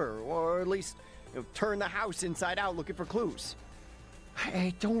grab her, or at least turn the house inside out looking for clues.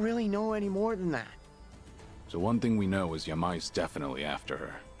 I don't really know any more than that. So one thing we know is Yamai's definitely after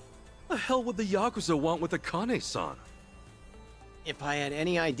her. What the hell would the Yakuza want with Akane-san? If I had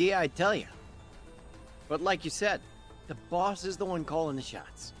any idea, I'd tell you. But like you said, the boss is the one calling the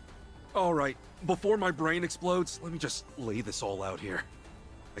shots. All right, before my brain explodes, let me just lay this all out here.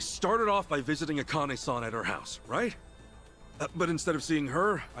 I started off by visiting Akane-san at her house, right? But instead of seeing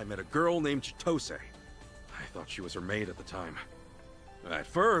her, I met a girl named Chitose. I thought she was her maid at the time. At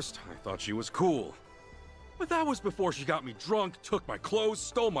first, I thought she was cool. But that was before she got me drunk, took my clothes,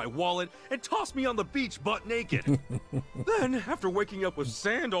 stole my wallet, and tossed me on the beach butt naked. Then, after waking up with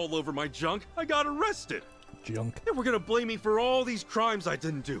sand all over my junk, I got arrested. Junk. They were gonna blame me for all these crimes I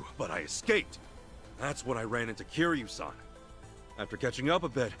didn't do, but I escaped. That's when I ran into Kiryu-san. After catching up a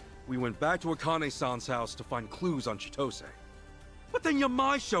bit, we went back to Akane-san's house to find clues on Chitose. But then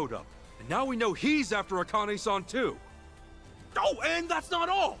Yamai showed up, and now we know he's after Akane-san too. Oh, and that's not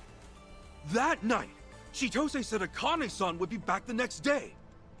all! That night, Chitose said Akane-san would be back the next day.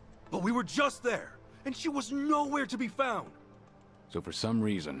 But we were just there, and she was nowhere to be found. So for some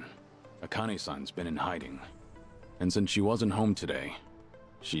reason, Akane-san's been in hiding. And since she wasn't home today,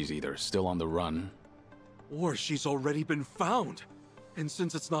 she's either still on the run, or she's already been found. And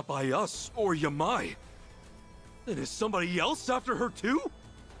since it's not by us or Yamai, then is somebody else after her too?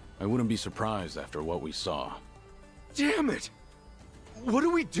 I wouldn't be surprised after what we saw. Damn it! What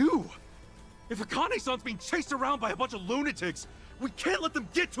do we do? If Akane-san's being chased around by a bunch of lunatics, we can't let them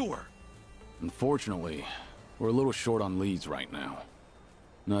get to her! Unfortunately, we're a little short on leads right now.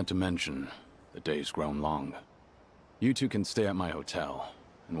 Not to mention, the day's grown long. You two can stay at my hotel,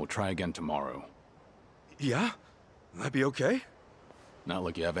 and we'll try again tomorrow. Yeah? That'd be okay? Not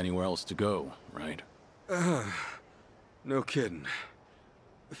like you have anywhere else to go, right? No kidding.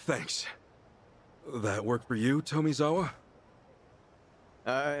 Thanks. That work for you, Tomizawa?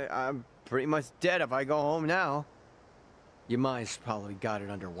 I'm pretty much dead if I go home now. Yamai's probably got it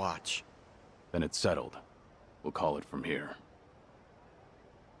under watch. Then it's settled. We'll call it from here.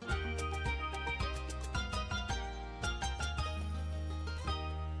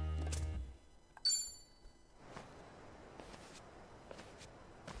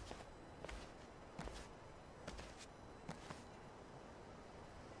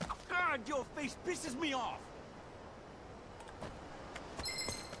 God, your face pisses me off!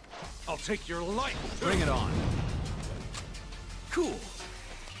 I'll take your life! Bring it on! Cool!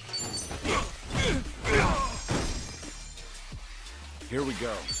 Here we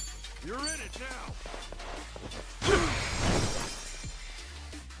go. You're in it now!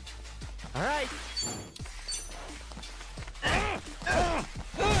 All right!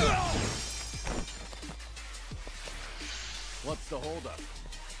 What's the holdup?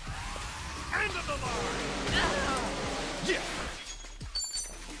 End of the line! Yeah!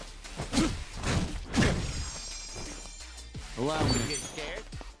 Allow me. Get scared?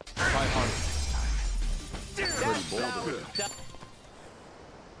 Try harder this time. Pretty bold.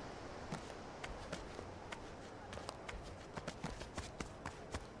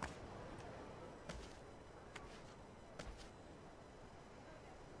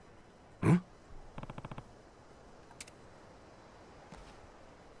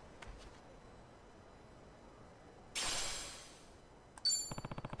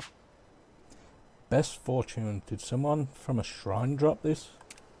 Best fortune. Did someone from a shrine drop this?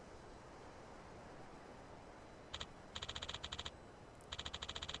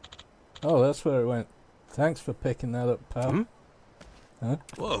 Oh, that's where it went. Thanks for picking that up, pal. Hmm? Huh?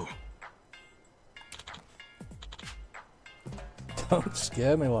 Whoa. Don't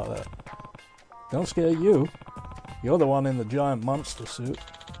scare me like that. Don't scare you. You're the one in the giant monster suit.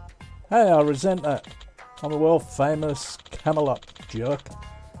 Hey, I resent that. I'm a world famous Camelot jerk.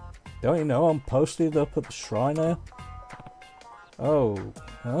 Don't you know I'm posted up at the shrine there? Oh,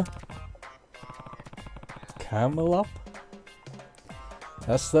 huh? Camelot?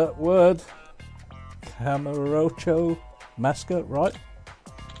 That's that word. Camarocho mascot, right?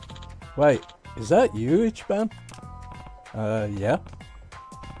 Wait, is that you, Ichiban? Yeah.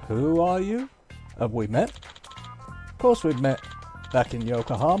 Who are you? Have we met? Of course we've met. Back in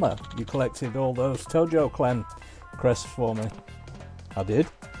Yokohama, you collected all those Tojo clan crests for me. I did?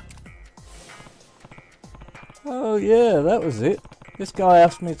 Oh yeah, that was it. This guy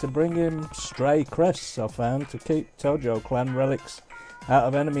asked me to bring him stray crests I found to keep Tojo clan relics out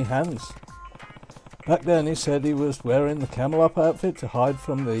of enemy hands. Back then he said he was wearing the Camelot outfit to hide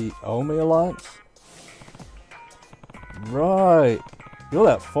from the Omi Alliance. Right, you're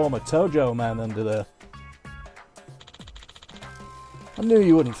that former Tojo man under there. I knew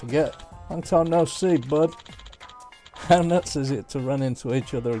you wouldn't forget. Long time no see, bud. How nuts is it to run into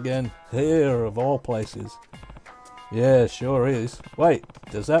each other again, here of all places? Yeah, sure is. Wait,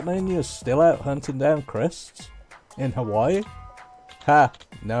 does that mean you're still out hunting down crests? In Hawaii? Ha!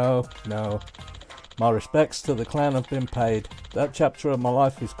 No, no. My respects to the clan have been paid. That chapter of my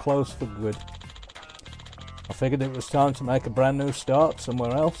life is closed for good. I figured it was time to make a brand new start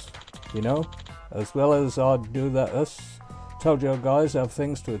somewhere else, you know, as well as I'd do that us Tojo guys have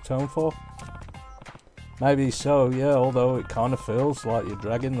things to atone for. Maybe so, yeah, although it kind of feels like you're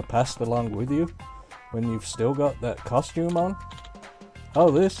dragging the past along with you when you've still got that costume on.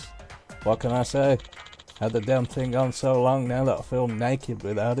 Oh, this? What can I say? Had the damn thing on so long now that I feel naked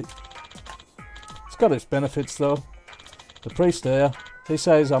without it. It's got its benefits though. The priest here, he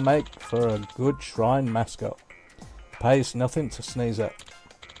says I make for a good shrine mascot. Pays nothing to sneeze at.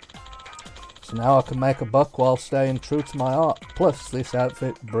 So now I can make a buck while staying true to my art. Plus, this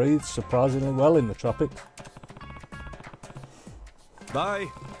outfit breathes surprisingly well in the tropics. Bye.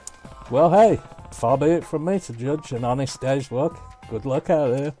 Well, hey, far be it from me to judge an honest day's work. Good luck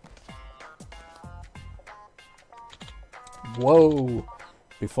out there. Whoa,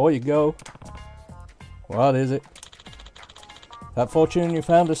 before you go, what is it? That fortune you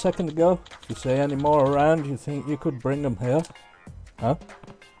found a second ago? If you see any more around, you think you could bring them here? Huh?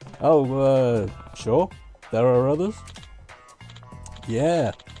 Oh, sure. There are others?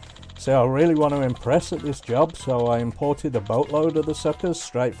 Yeah. See, I really want to impress at this job, so I imported a boatload of the suckers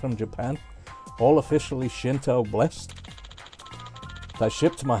straight from Japan. All officially Shinto blessed. They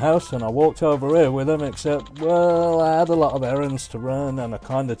shipped to my house and I walked over here with them, except, well, I had a lot of errands to run and I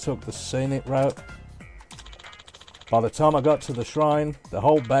kinda took the scenic route. By the time I got to the shrine, the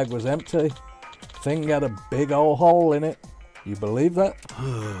whole bag was empty. Thing had a big old hole in it. You believe that?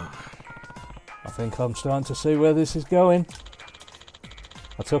 I think I'm starting to see where this is going.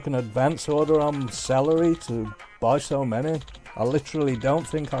 I took an advance order on salary to buy so many. I literally don't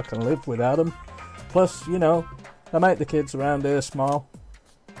think I can live without them. Plus, you know, they make the kids around here smile.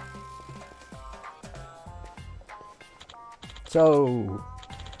 So,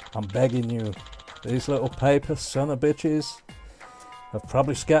 I'm begging you, these little paper son of bitches have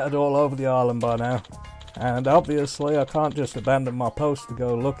probably scattered all over the island by now. And obviously I can't just abandon my post to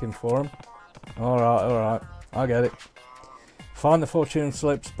go looking for them. Alright, I get it. Find the fortune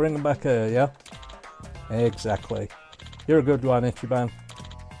slips, bring them back here, yeah? Exactly. You're a good one, Ichiban.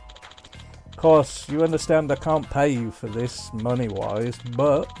 Of course, you understand I can't pay you for this money-wise,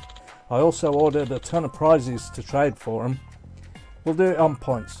 but I also ordered a ton of prizes to trade for them. We'll do it on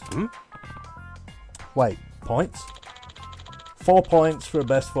points. Wait, points? 4 points for a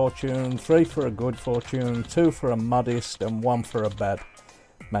best fortune, 3 for a good fortune, 2 for a modest, and 1 for a bad.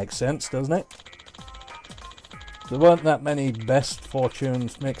 Makes sense, doesn't it? There weren't that many best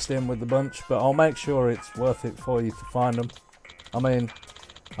fortunes mixed in with the bunch, but I'll make sure it's worth it for you to find them. I mean,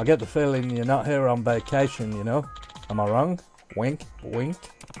 I get the feeling you're not here on vacation, you know? Am I wrong? Wink, wink.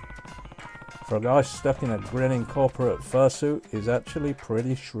 For a guy stuck in a grinning corporate fursuit, he's actually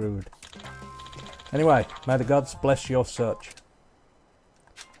pretty shrewd. Anyway, may the gods bless your search.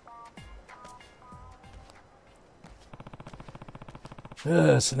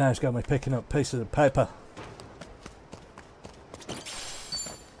 So now it's got me picking up pieces of paper.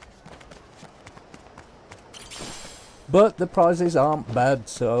 But the prizes aren't bad,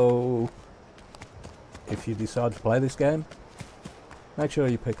 so if you decide to play this game, make sure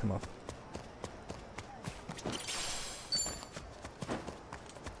you pick them up.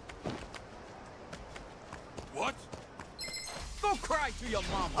 What? Go cry to your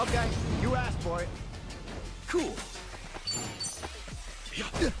mama. Okay, you asked for it. Cool.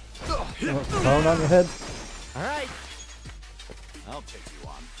 Phone on your head. All right. I'll take you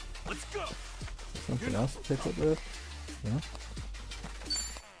on. Let's go. Something else to pick up there. Yeah.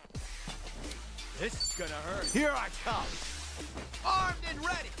 This is gonna hurt. Here I come. Armed and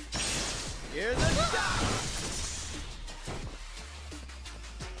ready. Here's the shot.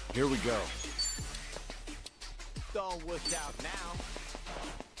 Here we go. It's all worked out now.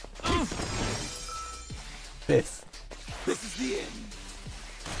 Biff. This is the end.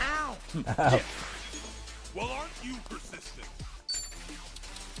 Ow. Ow. Well, aren't you persistent?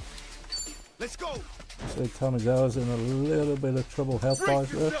 Let's go. So Tommy's always in a little bit of trouble health-wise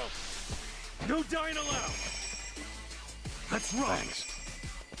Brace there. yourself. No dying allowed. Let's run. Thanks.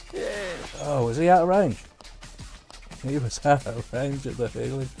 Yeah. Oh, was he out of range? He was out of range at the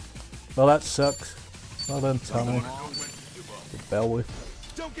healing. Well, that sucks. Well done, Tommy. The bell whip.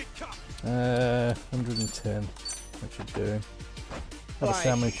 Don't get caught. 110. What you doing? Have a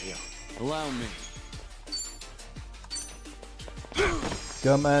sandwich. Allow me.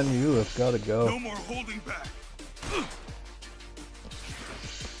 Gunman, you have got to go. No more holding back.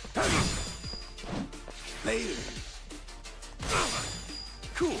 Later.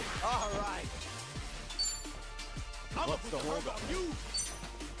 Cool. All right. What's the holdup?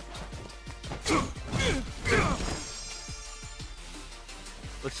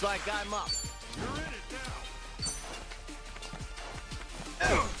 Looks like I'm up. You're in it now.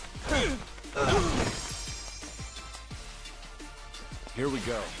 Here we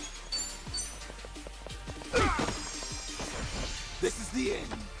go. This is the end.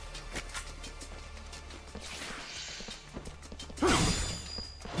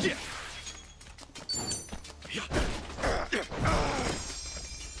 Yeah.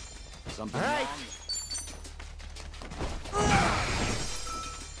 Something All right. wrong?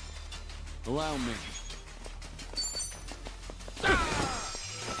 Allow me.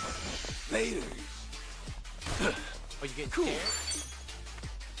 Later. Are you getting cool?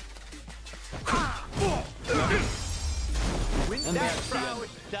 Win And that that's the brow end.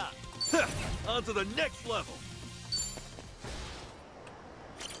 is done. On to the next level.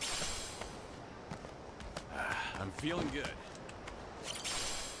 I'm feeling good.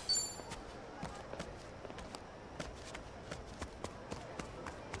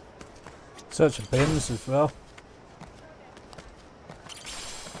 Search the bins as well.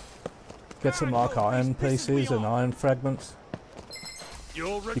 Get some like iron pieces and iron fragments.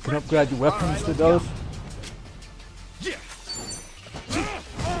 You'll You can upgrade your weapons with those. Yeah.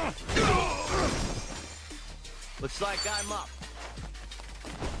 Looks like I'm up.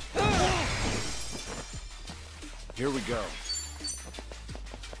 Here we go.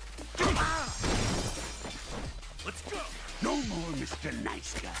 Let's go. No more Mr.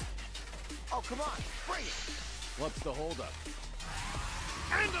 Nice Guy. Oh, come on, bring it. What's the holdup?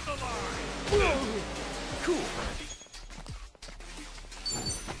 End of the line. Cool.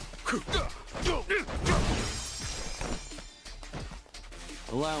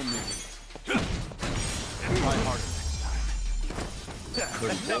 Allow me. Try harder next time.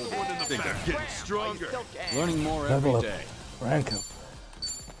 Another one in the Think back. I'm Getting stronger. learning more Level every up. day. Rank up.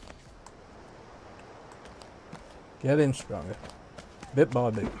 Getting stronger. Bit by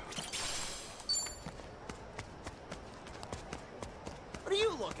bit. What are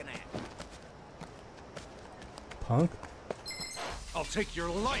you looking at? Punk. I'll take your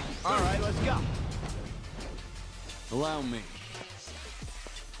life. All right, let's go. Allow me.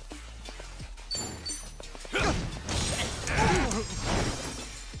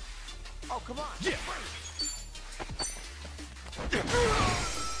 Oh, come on. Yeah.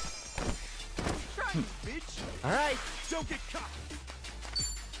 Try me, bitch. All right, Don't get caught.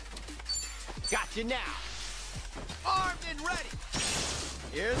 got you now. Armed and ready.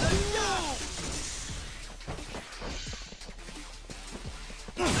 Here's a go.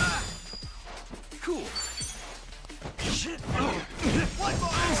 Cool. Shit. One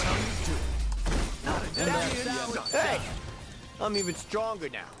more. Not a And that's the end. Hey, I'm even stronger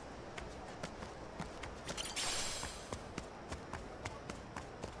now.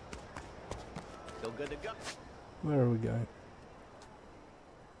 Still good to go. Where are we going?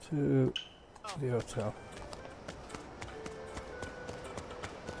 To the hotel.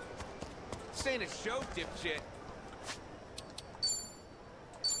 This ain't a show, dipshit.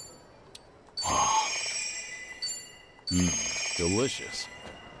 Delicious.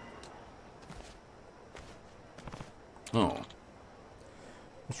 Oh,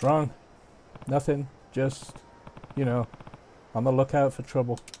 What's wrong? Nothing. Just, you know, on the lookout for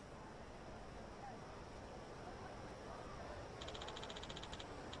trouble.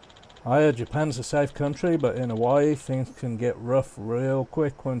 I heard Japan's a safe country, but in Hawaii things can get rough real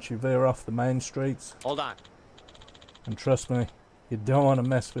quick once you veer off the main streets. Hold on. And trust me, you don't want to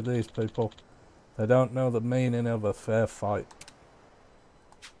mess with these people. They don't know the meaning of a fair fight.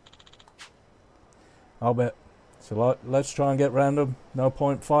 I'll bet. So let's try and get round them. No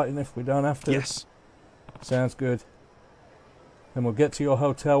point fighting if we don't have to. Yes. Sounds good. And we'll get to your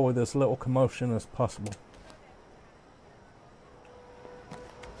hotel with as little commotion as possible.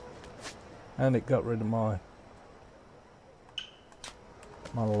 And it got rid of my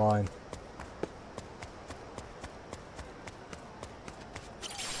line.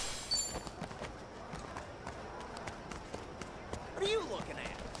 What are you looking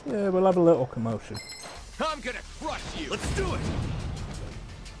at? Yeah, we'll have a little commotion. I'm gonna crush you. Let's do it.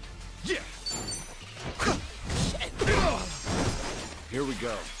 Yeah. here we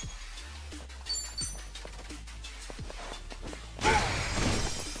go.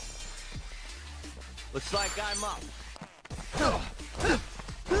 Looks like I'm up.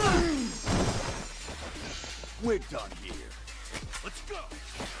 We're done here. Let's go.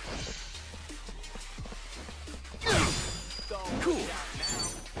 Cool.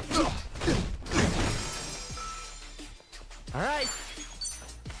 All right.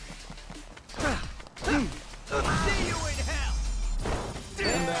 See you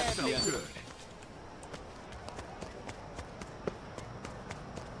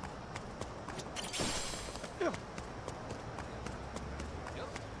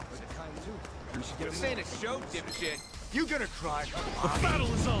This ain't a show, dipshit. You gonna cry? The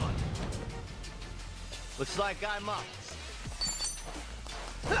battle is on. Looks like I'm up.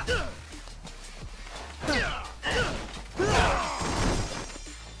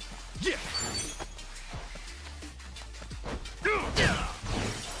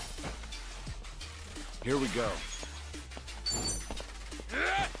 Here we go.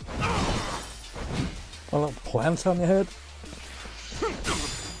 A little plant on your head.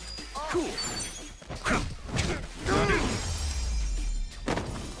 Cool.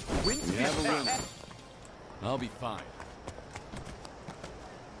 We have a winner. I'll be fine.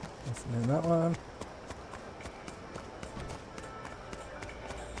 Nothing in that one.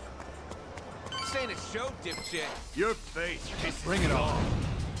 This ain't a show, dipshit. Your face pisses Bring it me on. off.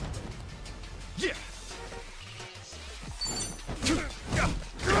 Yeah.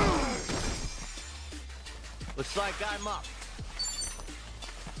 Looks like I'm up.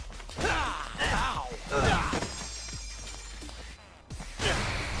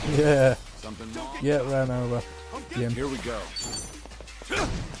 Yeah. Something wrong? Yeah, ran over. Yeah. Here we go.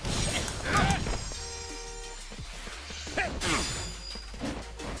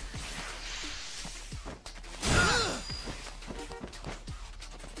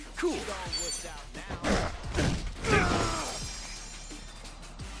 Cool.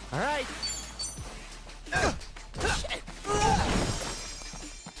 All right.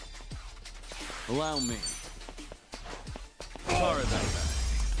 Allow me. Sorry about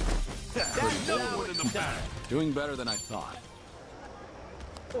that. There's no one in the back. Doing better than I thought.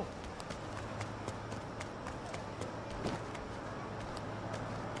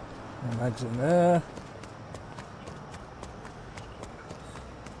 Imagine there.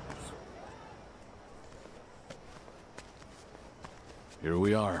 Here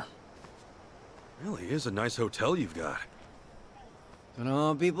we are. Really is a nice hotel you've got. Don't know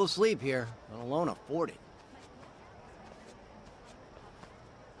how people sleep here, let alone afford it.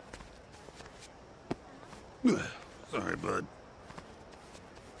 Sorry, bud.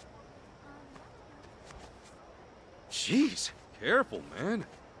 Jeez, careful, man.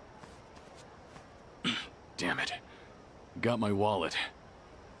 Damn it. Got my wallet.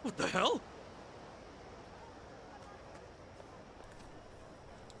 What the hell?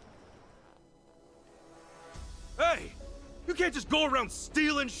 Hey! You can't just go around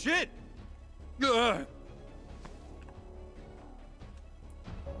stealing shit! Ugh.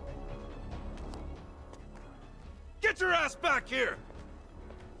 Get your ass back here!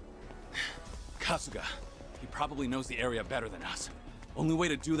 Kasuga. He probably knows the area better than us. Only way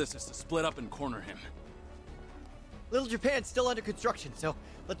to do this is to split up and corner him. Little Japan's still under construction, so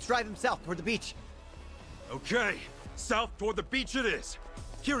let's drive him south toward the beach. Okay, south toward the beach it is.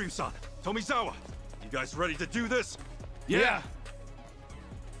 Kiryu-san, Tomizawa, you guys ready to do this? Yeah.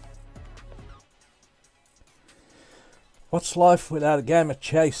 What's life without a game of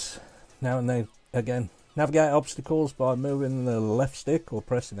chase? Now and then again. Navigate obstacles by moving the left stick or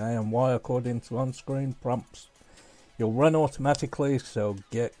pressing A and Y according to on-screen prompts. You'll run automatically, so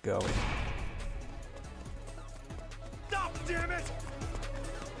get going. Stop, damn it!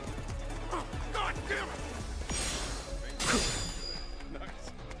 Oh, God damn it!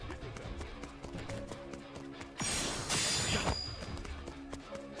 Nice.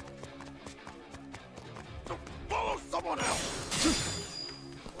 Follow someone else!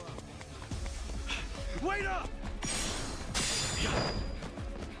 Wait up!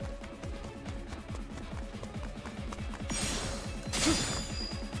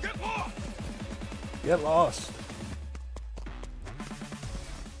 Get lost! Get lost.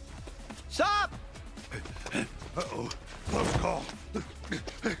 Stop! Uh-oh. Close call.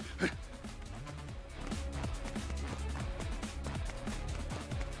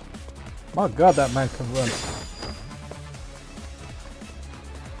 My God, that man can run.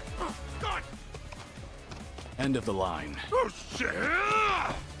 God! End of the line. Oh, shit!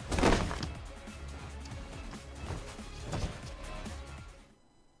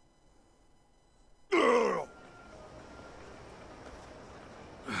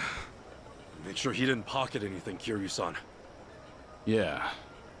 Make sure he didn't pocket anything, Kiryu-san. Yeah.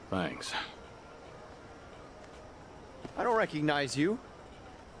 Thanks. I don't recognize you.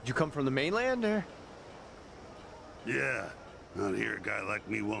 Did you come from the mainland, or? Yeah. Out here, a guy like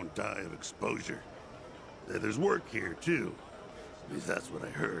me won't die of exposure. There's work here, too. At least that's what I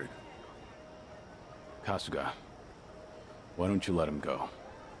heard. Kasuga. Why don't you let him go?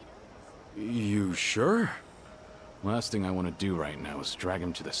 You sure? Last thing I want to do right now is drag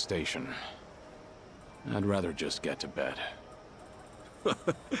him to the station. I'd rather just get to bed.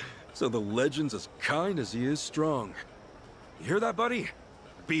 So the legend's as kind as he is strong. You hear that, buddy?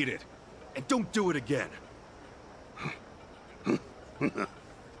 Beat it. And don't do it again.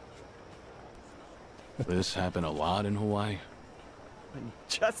 This happened a lot in Hawaii?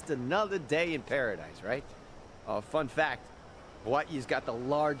 Just another day in paradise, right? Fun fact, Hawaii's got the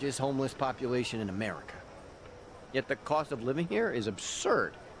largest homeless population in America. Yet the cost of living here is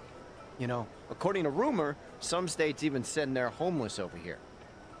absurd. You know, according to rumor, some states even send their homeless over here.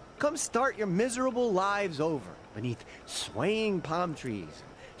 Come start your miserable lives over beneath swaying palm trees,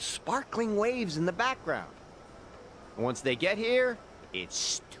 sparkling waves in the background. And once they get here,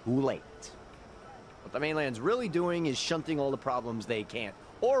 it's too late. What the mainland's really doing is shunting all the problems they can't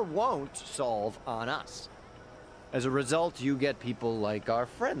or won't solve on us. As a result, you get people like our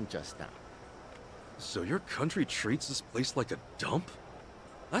friend just now. So your country treats this place like a dump?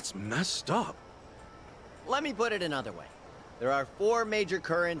 That's messed up. Let me put it another way. There are 4 major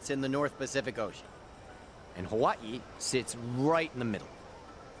currents in the North Pacific Ocean, and Hawaii sits right in the middle.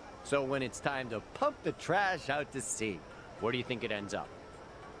 So when it's time to pump the trash out to sea, where do you think it ends up?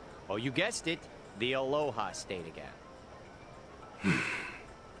 Oh, you guessed it, the Aloha State again.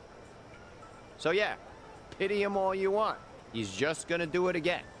 So yeah, pity him all you want. He's just gonna do it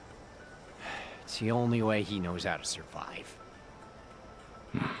again. It's the only way he knows how to survive.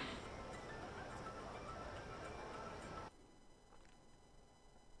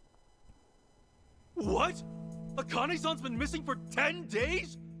 What? Akane-san's been missing for 10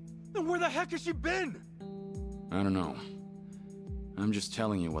 days? Then where the heck has she been? I don't know. I'm just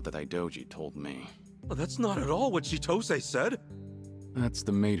telling you what the Daidoji told me. Well, that's not at all what Chitose said. That's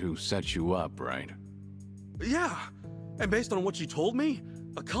the maid who set you up, right? Yeah, and based on what she told me,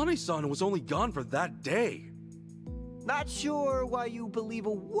 Akane-san was only gone for that day. Not sure why you believe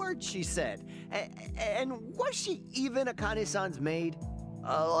a word she said. And was she even Akane-san's maid?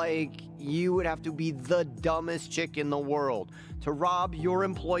 Like, you would have to be the dumbest chick in the world to rob your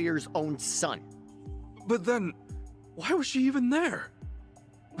employer's own son. But then, why was she even there?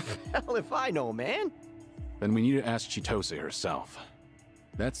 Hell if I know, man. Then we need to ask Chitose herself.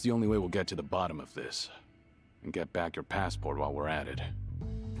 That's the only way we'll get to the bottom of this. And get back your passport while we're at it.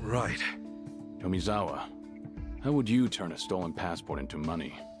 Right. Tomizawa, how would you turn a stolen passport into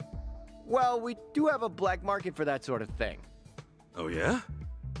money? Well, we do have a black market for that sort of thing. Oh yeah?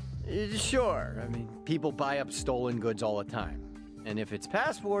 Sure. I mean, people buy up stolen goods all the time. And if it's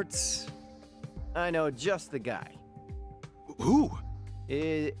passports, I know just the guy. Who?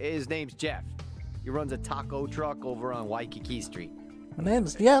 His name's Jeff. He runs a taco truck over on Waikiki Street. My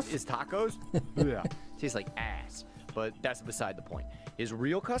name's Jeff. His tacos? Yeah. Tastes like ass. But that's beside the point. His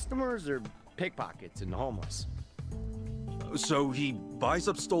real customers are pickpockets and homeless. So he buys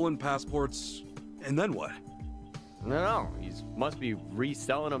up stolen passports, and then what? No, he must be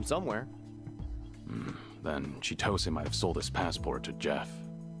reselling them somewhere. Then Chitose might have sold his passport to Jeff.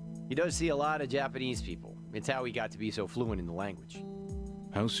 He does see a lot of Japanese people. It's how he got to be so fluent in the language.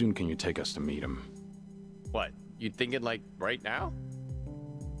 How soon can you take us to meet him? What, you thinking like right now?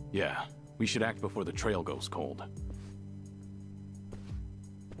 Yeah, we should act before the trail goes cold.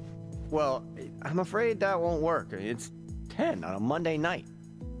 Well, I'm afraid that won't work. It's 10 on a Monday night.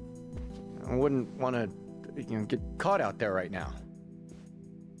 I wouldn't want to, get caught out there right now.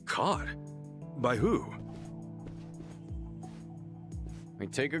 Caught? By who? I mean,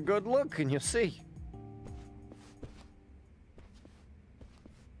 take a good look and you'll see.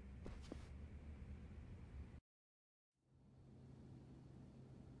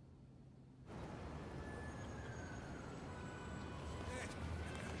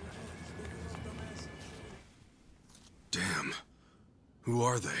 Damn. Who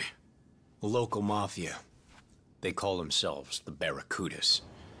are they? A local mafia. They call themselves the Barracudas.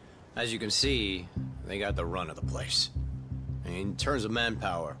 As you can see, they got the run of the place. In terms of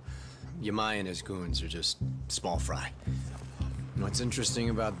manpower, Yamai and his goons are just small fry. And what's interesting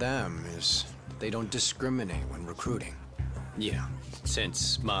about them is they don't discriminate when recruiting. Yeah,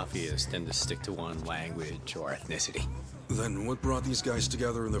 since mafias tend to stick to one language or ethnicity. Then what brought these guys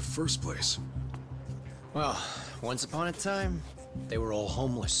together in the first place? Well, once upon a time, they were all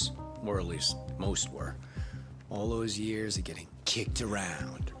homeless. Or at least, most were. All those years of getting kicked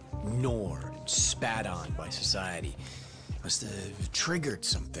around, ignored, and spat on by society must have triggered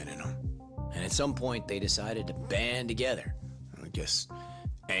something in them. And at some point, they decided to band together. I guess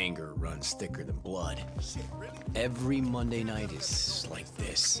anger runs thicker than blood. Every Monday night is like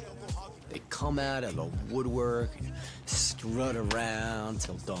this. They come out of the woodwork and strut around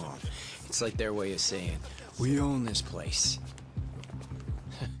till dawn. It's like their way of saying, we own this place.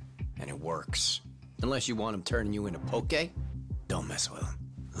 And it works. Unless you want them turning you into poke, don't mess with them.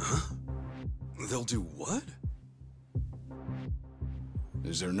 Huh? They'll do what?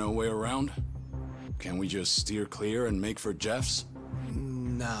 Is there no way around? Can we just steer clear and make for Jeff's?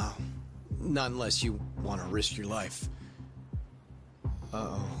 No. Not unless you want to risk your life.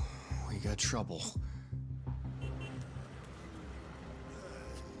 Uh-oh. We got trouble.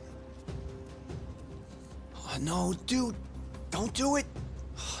 Oh, no, dude. Don't do it.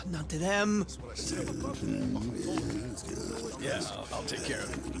 Not to them. Yeah, I'll take care of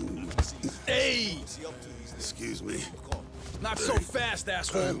it. Hey! Excuse me. Not so fast,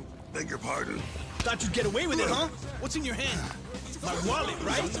 asshole. Beg your pardon. Thought you'd get away with it, huh? What's in your hand? My wallet,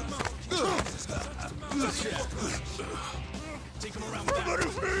 right? Take him around with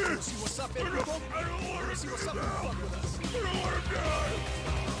that. See what's up, Enrico? I don't want to see what's up. Fuck with us. I don't want to die.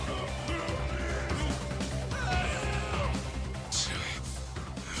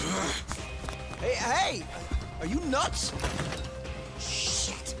 Hey! Are you nuts?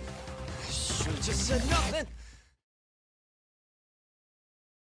 Shit! I should've just said nothing.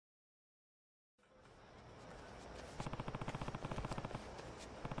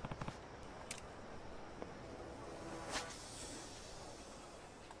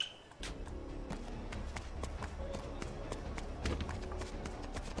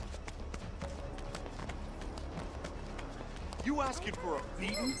 You asking for a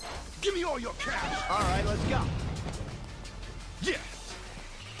beating? Give me all your cash. All right, let's go. Yeah.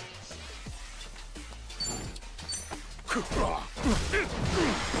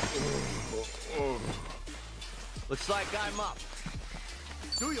 Looks like I'm up.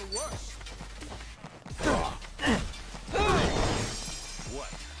 Do your worst.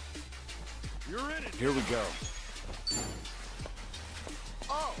 What? You're in it. Here we go.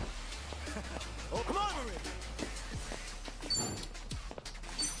 Oh. Oh, come on, Marie.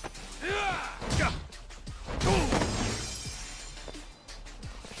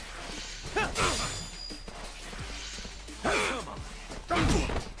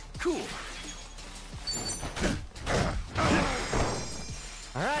 Cool.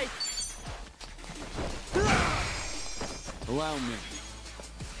 All right. Allow me.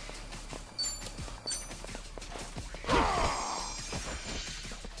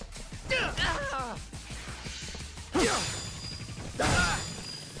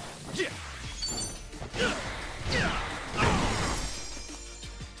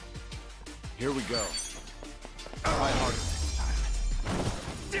 Here we go. Try harder next time.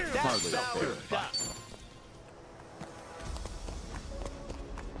 Hardly up there.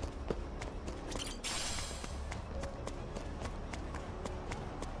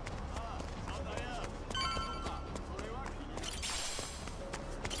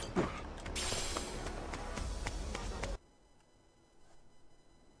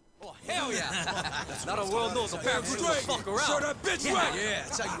 Oh, hell yeah! Not a world knows a paratrooper will fuck around. Show that bitch right. Yeah,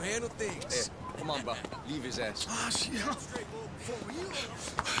 that's how you handle things. Come on, bro. Leave his ass. Ah, shit.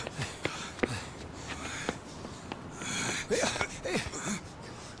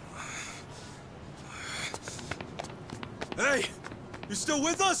 Hey, you still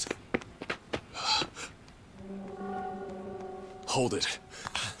with us? Hold it.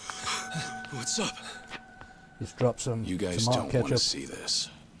 What's up? He's dropped some You guys tomato don't want to ketchup. see this.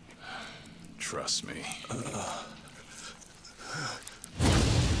 Trust me.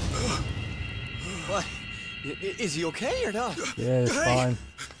 What? Is he okay or not? Yeah, it's fine.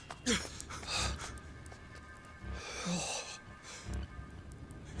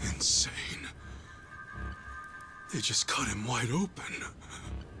 Insane. They just cut him wide open.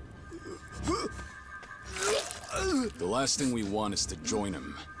 The last thing we want is to join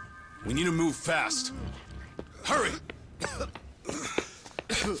him. We need to move fast. Hurry!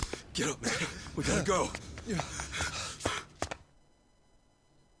 Get up, man. We gotta go.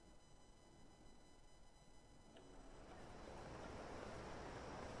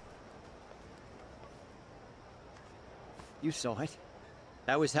 You saw it.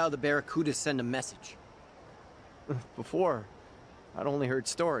 That was how the Barracudas send a message. Before, I'd only heard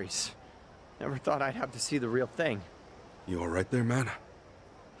stories. Never thought I'd have to see the real thing. You all right there, man?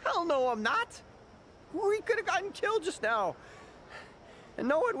 Hell no, I'm not. We could have gotten killed just now. And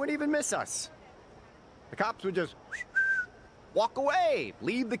no one would even miss us. The cops would just walk away,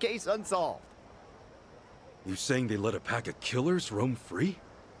 leave the case unsolved. You saying they let a pack of killers roam free?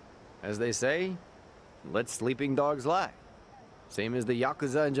 As they say, let sleeping dogs lie. Same as the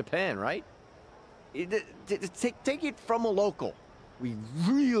Yakuza in Japan, right? Take it from a local. We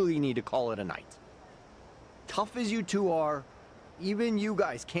really need to call it a night. Tough as you two are, even you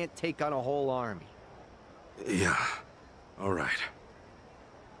guys can't take on a whole army. Yeah. All right.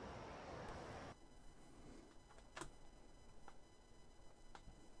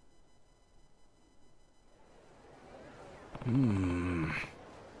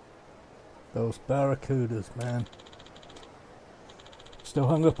 Those barracudas, man. Still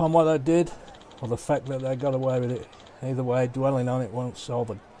hung up on what I did, or the fact that they got away with it. Either way, dwelling on it won't solve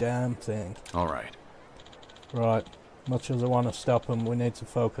a damn thing. Alright. Right. Much as I want to stop them, we need to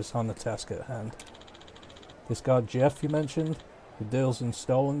focus on the task at hand. This guy Jeff you mentioned, who deals in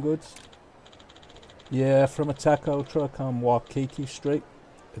stolen goods? Yeah, from a taco truck on Waikiki Street.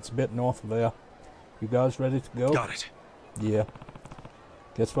 It's a bit north of there. You guys ready to go? Got it. Yeah.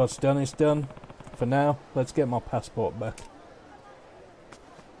 Guess what's done is done. For now, let's get my passport back.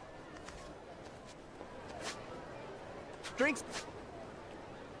 Drinks.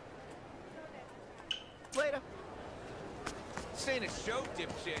 Later. This ain't a show,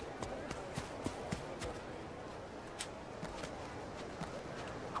 dipshit.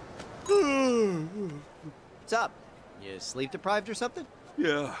 What's up? You sleep deprived or something?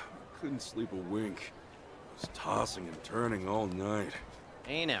 Yeah, couldn't sleep a wink. Was tossing and turning all night.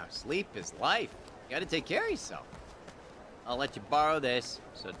 Hey now, sleep is life. You gotta take care of yourself. I'll let you borrow this,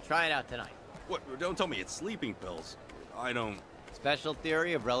 so try it out tonight. What? Don't tell me it's sleeping pills. I don't... Special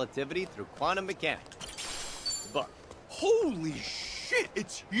Theory of Relativity through Quantum Mechanics. The book. Holy shit,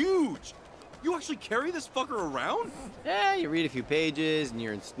 it's huge! You actually carry this fucker around? Yeah, you read a few pages and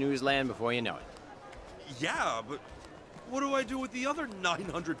you're in snooze land before you know it. Yeah, but what do I do with the other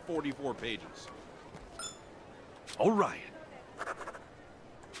 944 pages? All right.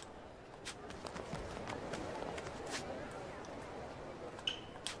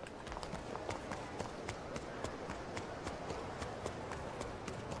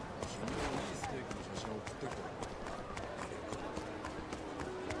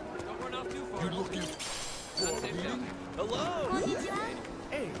 Hello!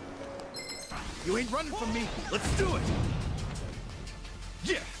 Hey! You ain't running from me! Let's do it!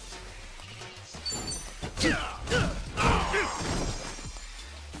 Yeah!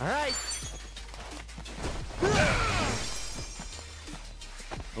 Alright.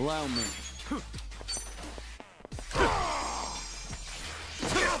 Allow me.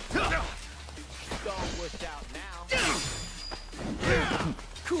 All worked out now.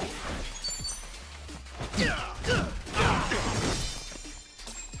 Cool.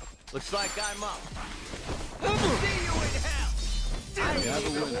 Looks like I'm up. See you in hell! I have a ain't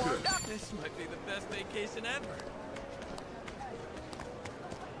even winner. warmed up. This might be the best vacation ever.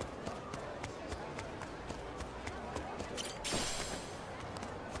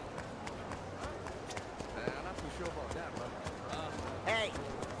 I'm not too sure about that, bro. Hey,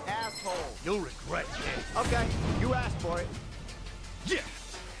 asshole. You'll regret it. Okay, you asked for it. Yeah!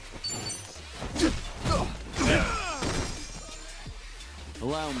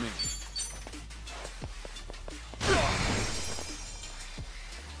 Allow me.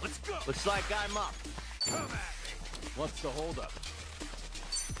 Let's go! Looks like I'm up. Come at me! What's the holdup?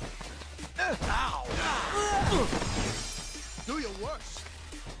 Ow! Do your worst.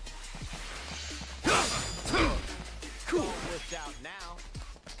 Cool. All worked out now.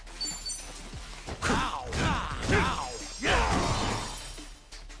 Ow! Ow! Yeah!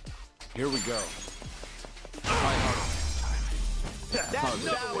 Here we go. Try harder. That's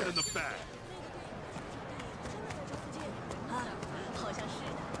Another one in the bag.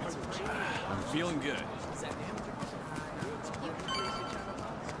 I'm feeling good.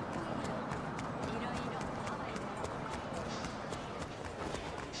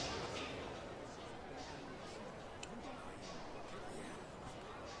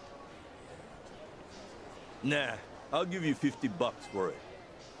 Nah, I'll give you $50 for it.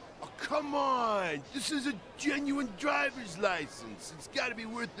 Oh, come on! This is a genuine driver's license. It's gotta be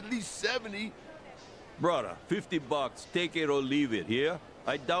worth at least 70. Brother, $50, take it or leave it, here?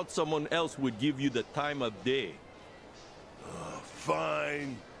 I doubt someone else would give you the time of day. Oh,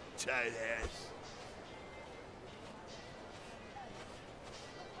 fine, tight ass.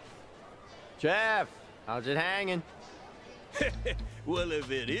 Jeff, how's it hanging? Well,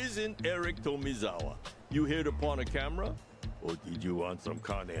 if it isn't Eric Tomizawa, you hit upon a camera? Or did you want some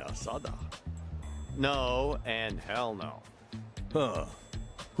carne asada? No, and hell no. Huh.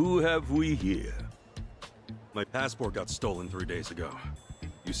 Who have we here? My passport got stolen 3 days ago.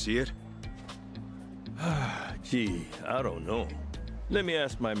 You see it? Gee, I don't know. Let me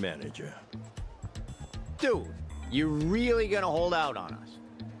ask my manager. Dude, you really gonna hold out on us?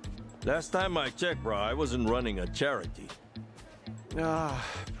 Last time I checked, bro, I wasn't running a charity.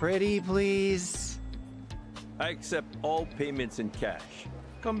 Pretty please? I accept all payments in cash.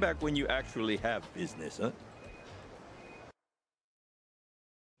 Come back when you actually have business, huh?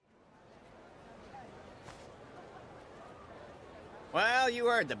 Well, you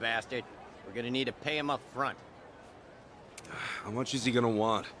heard the bastard. We're gonna need to pay him up front. How much is he gonna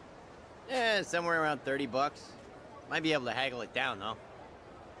want? Somewhere around 30 bucks. Might be able to haggle it down, though.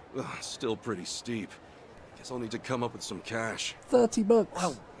 Ugh, still pretty steep. Guess I'll need to come up with some cash. 30 bucks.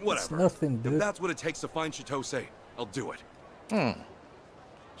 Well, whatever. It's nothing, dude. If that's what it takes to find Chitose, I'll do it.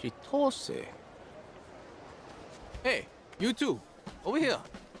 Chitose. Hey, you two. Over here.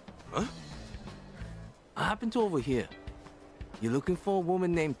 Huh? I happen to overhear. You looking for a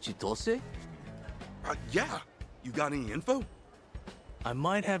woman named Chitose? Yeah. You got any info? I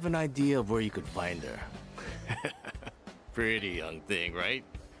might have an idea of where you could find her. Pretty young thing, right?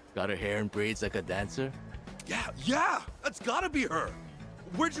 Got her hair in braids like a dancer? Yeah! That's gotta be her!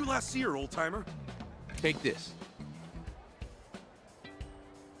 Where'd you last see her, old-timer? Take this.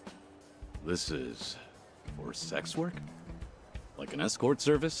 This is for sex work? Like an escort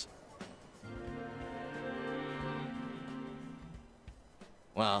service?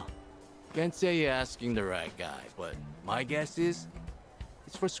 Well, can't say you're asking the right guy, but my guess is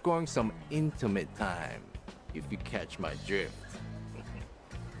it's for scoring some intimate time, if you catch my drift.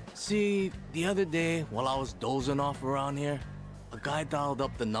 See, the other day, while I was dozing off around here, a guy dialed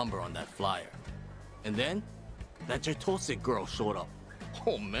up the number on that flyer. And then, that Chitose girl showed up.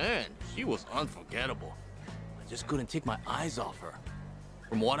 Oh man, she was unforgettable. I just couldn't take my eyes off her.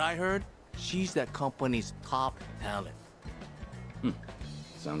 From what I heard, she's that company's top talent.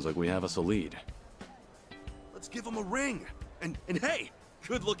 Sounds like we have us a lead. Let's give him a ring! And hey,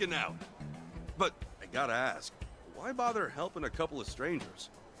 good looking out! But I gotta ask, why bother helping a couple of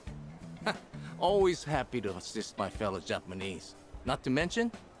strangers? Always happy to assist my fellow Japanese. Not to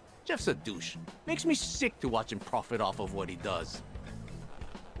mention, Jeff's a douche. Makes me sick to watch him profit off of what he does.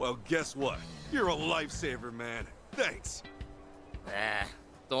 Well, guess what? You're a lifesaver, man. Thanks.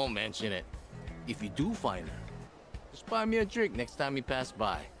 Don't mention it. If you do find her, just buy me a drink next time you pass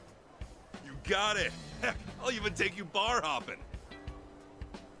by. You got it. Heck, I'll even take you bar hopping.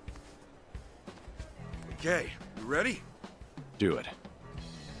 Okay, you ready? Do it.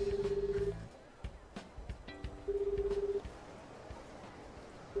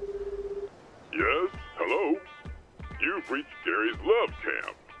 Yes, hello? You've reached Gary's Love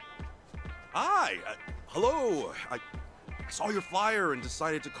Camp. Hi. Hello. I saw your flyer and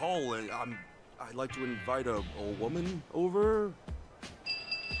decided to call, and I'd like to invite a woman over.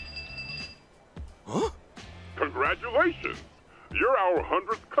 Huh? Congratulations! You're our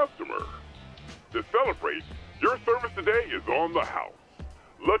 100th customer. To celebrate, your service today is on the house.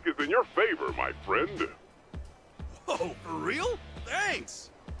 Luck is in your favor, my friend. Oh, for real? Thanks!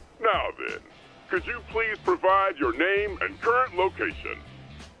 Now then, could you please provide your name and current location?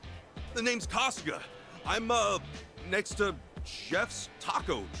 The name's Kasuga. I'm, next to Jeff's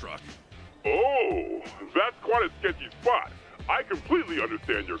taco truck. Oh, that's quite a sketchy spot. I completely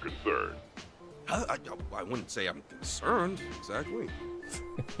understand your concern. I wouldn't say I'm concerned, exactly.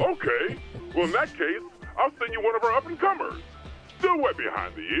 Okay, well in that case, I'll send you one of our up-and-comers. Still wet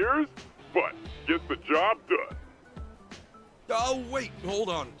behind the ears, but gets the job done. Oh, wait, hold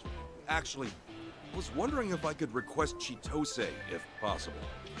on. Actually, I was wondering if I could request Chitose, if possible.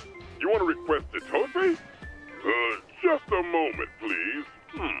 You want to request Chitose? Just a moment, please.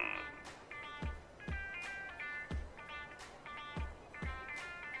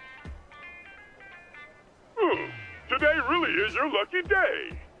 Today really is your lucky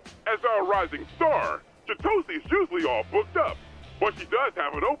day. As our rising star, Chitose's usually all booked up, but she does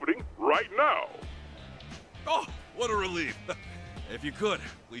have an opening right now. Oh, what a relief. If you could,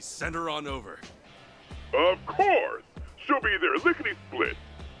 please send her on over. Of course. She'll be there lickety-split.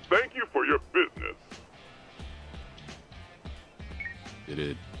 Thank you for your business. Did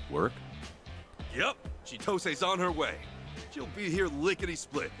it work? Yep, Chitose's on her way. She'll be here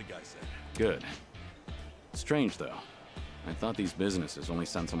lickety-split, the guy said. Good. Strange, though. I thought these businesses only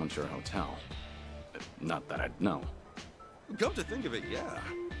sent someone to your hotel. Not that I'd know. Come to think of it, yeah.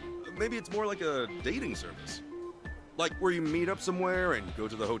 Maybe it's more like a dating service. Like where you meet up somewhere and go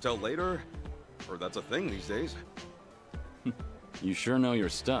to the hotel later. Or that's a thing these days. You sure know your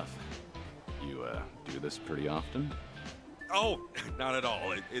stuff. You, do this pretty often? Oh, not at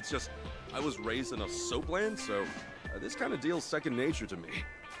all. It's just, I was raised in a soapland, so this kind of deal's second nature to me.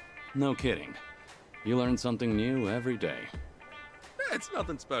 No kidding. You learn something new every day. It's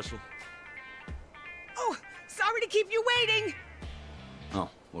nothing special. Oh, sorry to keep you waiting! Oh,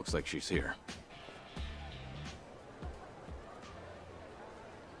 looks like she's here.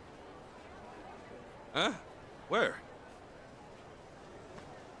 Huh? Where?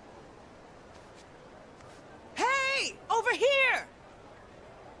 Hey! Over here!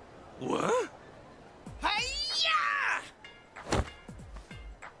 What? Hi-ya!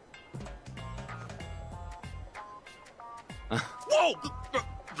 Whoa!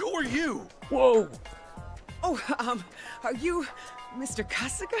 Who are you? Whoa! Oh, are you Mr.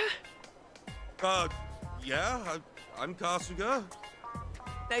 Kasuga? Yeah, I'm Kasuga.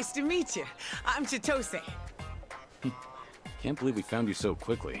 Nice to meet you. I'm Chitose. Can't believe we found you so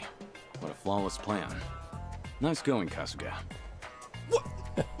quickly. What a flawless plan. Nice going, Kasuga.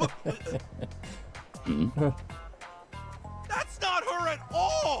 That's not her at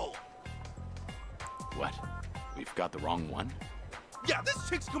all! What? We've got the wrong one? Yeah, this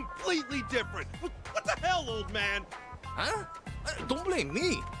chick's completely different. What the hell, old man? Huh? Don't blame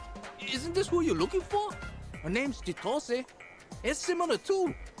me. Isn't this who you're looking for? Her name's Chitose. It's similar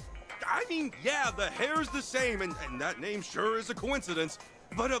too. I mean, yeah, the hair's the same, and that name sure is a coincidence.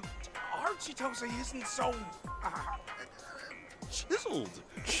 But our Chitose isn't so chiseled.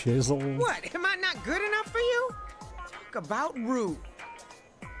 Chiseled? What? Am I not good enough for you? Talk about rude.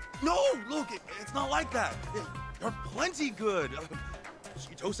 No, look, it's not like that. You're plenty good.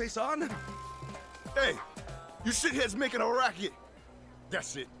 Chitose-san? Hey, you shitheads making a racket.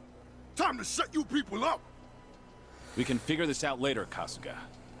 That's it. Time to shut you people up. We can figure this out later, Kasuga.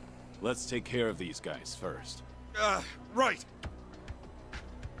 Let's take care of these guys first. Right.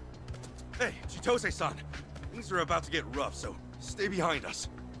 Hey, Chitose-san, things are about to get rough, so stay behind us.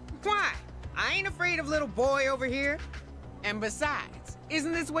 Why? I ain't afraid of little boy over here. And besides,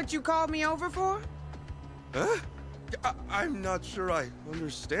 isn't this what you called me over for? Huh? I'm not sure I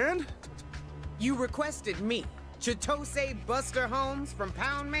understand. You requested me, Chitose Buster Holmes from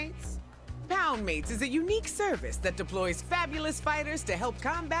Poundmates? Poundmates is a unique service that deploys fabulous fighters to help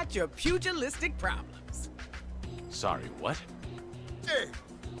combat your pugilistic problems. Sorry, what? Hey,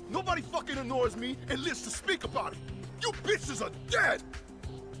 nobody fucking annoys me and lives to speak about it. You bitches are dead.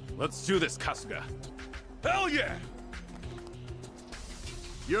 Let's do this, Kasuga. Hell yeah!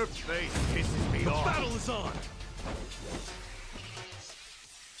 Your face pisses me off. The battle is on!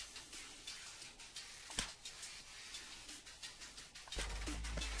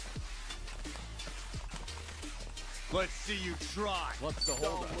 Let's see you try. What's the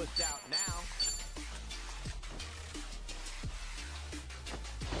hold up? What's out now?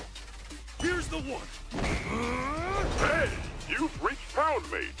 Here's the one! Hey, you've reached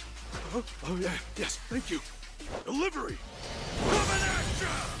Poundmate. Huh? Oh, yeah. Yes, thank you. Delivery! Coming at ya!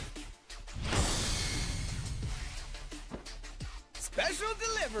 Special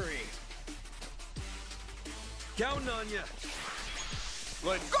delivery. Counting on ya.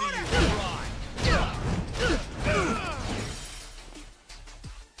 Let's see you try. Yeah!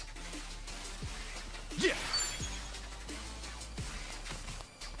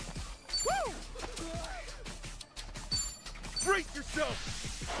 Woo! Brace yourself.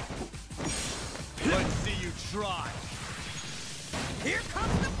 Let's see you try. Here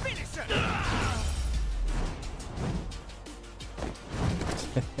comes the finisher.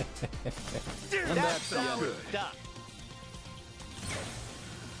 And that's good.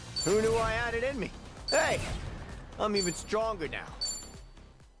 Who knew I had it in me? Hey, I'm even stronger now.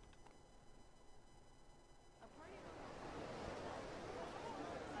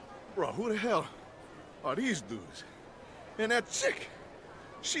 Bro, who the hell are these dudes? And that chick,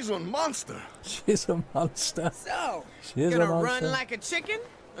 she's a monster. She's a monster. So, She's gonna a monster. run like a chicken?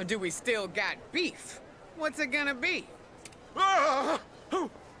 Or do we still got beef? What's it gonna be? Ah! Oh,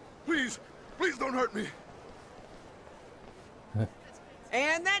 please don't hurt me.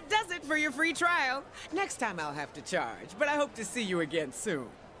 And that does it for your free trial. Next time I'll have to charge, but I hope to see you again soon.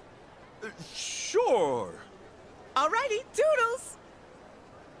 Sure. Alrighty, toodles!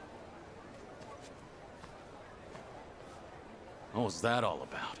 What was that all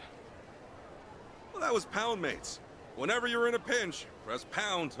about? Well, that was Poundmates. Whenever you're in a pinch, press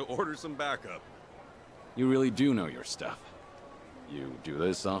pound to order some backup. You really do know your stuff. You do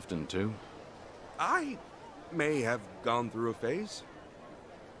this often, too? I may have gone through a phase.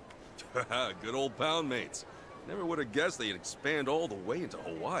 Good old Poundmates. Never would have guessed they'd expand all the way into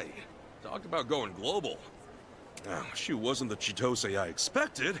Hawaii. Talk about going global. Now, she wasn't the Chitose I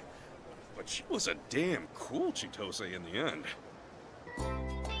expected, but she was a damn cool Chitose in the end.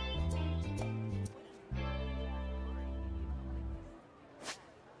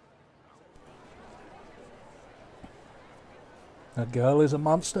 That girl is a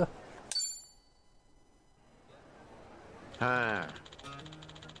monster. Ah.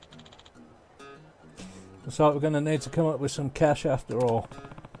 Looks like we're going to need to come up with some cash after all.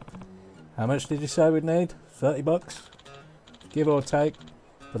 How much did you say we'd need? 30 bucks? Give or take.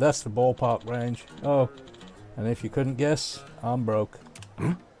 But that's the ballpark range. Oh, and if you couldn't guess, I'm broke.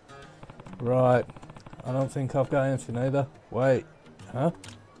 Right. I don't think I've got anything either. Wait. Huh?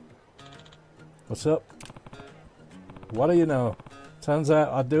 What's up? What do you know? Turns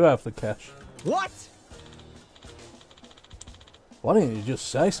out I do have the cash. What? Why didn't you just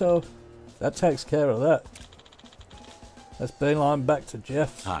say so? That takes care of that. Let's beeline back to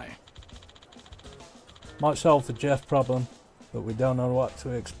Jeff's. Hi. Might solve the Jeff problem, but we don't know what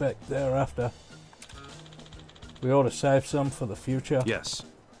to expect thereafter. We ought to save some for the future. Yes.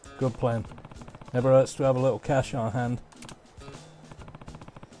 Good plan. Never hurts to have a little cash on hand.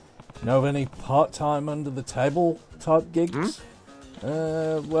 Know of any part-time under-the-table type gigs?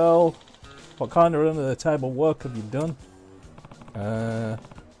 Well, what kind of under-the-table work have you done?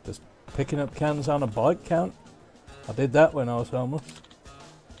 Does picking up cans on a bike count? I did that when I was homeless.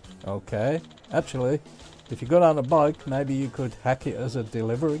 Okay. Actually, if you got on a bike, maybe you could hack it as a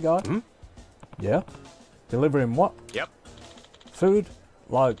delivery guy? Yeah? Delivering what? Yep. Food?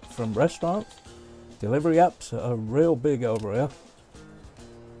 Like from restaurants? Delivery apps are real big over here.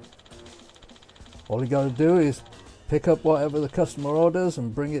 All you gotta do is pick up whatever the customer orders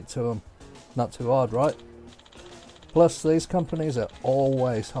and bring it to them. Not too hard, right? Plus, these companies are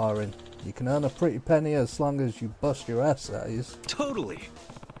always hiring. You can earn a pretty penny as long as you bust your ass, that is. Totally.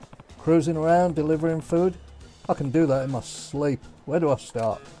 Cruising around, delivering food? I can do that in my sleep. Where do I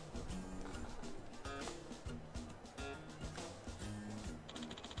start?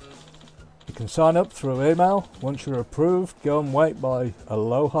 You can sign up through email. Once you're approved, go and wait by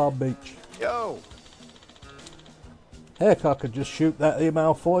Aloha Beach. Yo! Heck, I could just shoot that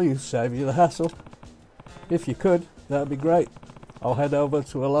email for you, save you the hassle. If you could, that'd be great. I'll head over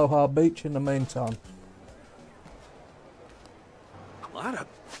to Aloha Beach in the meantime. A lot of...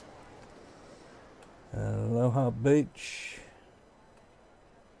 Aloha Beach.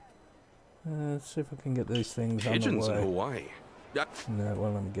 Let's see if I can get these things Pigeons on the way. in Hawaii. Yeah. No,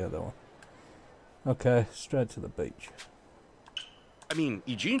 well, let me get that one. Okay, straight to the beach. I mean,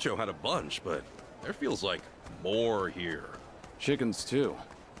 Ijincho had a bunch, but there feels like more here. Chickens too.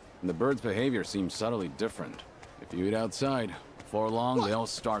 And the birds' behavior seems subtly different. If you eat outside, before long they all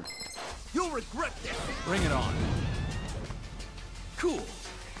start. You'll regret this. Bring it on. Cool.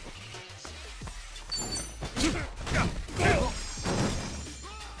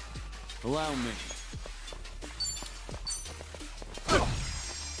 Allow me.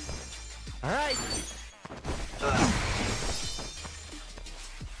 All right.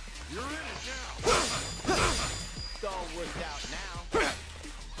 You're in it now. It's all worked out now.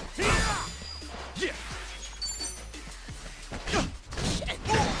 Yeah.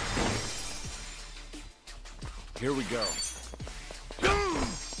 Here we go.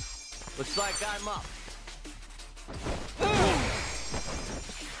 Looks like I'm up.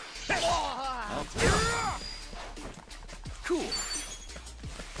 Cool.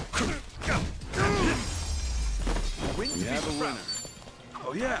 We have a winner.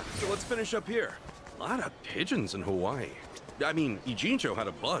 Oh yeah, so let's finish up here. A lot of pigeons in Hawaii. I mean, Ijincho had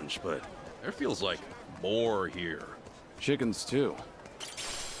a bunch, but there feels like more here. Chickens too.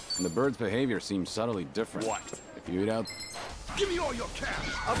 And the birds' behavior seems subtly different. What? If you eat out... Give me all your cash.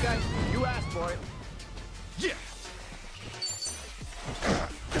 Okay, you asked for it. Yeah.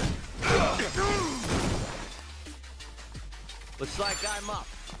 Looks like I'm up.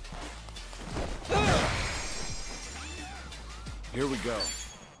 Here we go.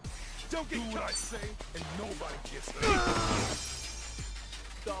 Don't get what I say, and nobody gets hurt.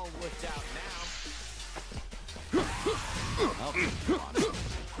 It's all worked out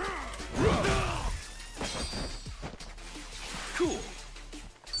Cool.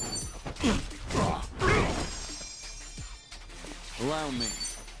 Allow me.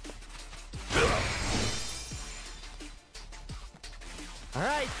 All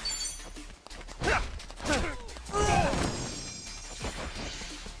right. Yeah.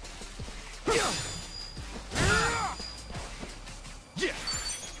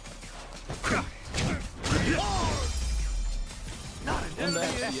 Not an enemy.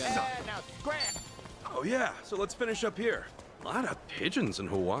 Now scram. Oh yeah, so let's finish up here. A lot of pigeons in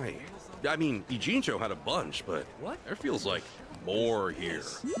Hawaii. I mean, Ijincho had a bunch, but there feels like more here.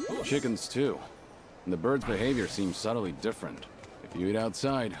 Chickens too. And the birds' behavior seems subtly different. If you eat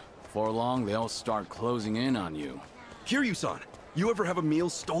outside, before long they all start closing in on you. Kiryu-san, you ever have a meal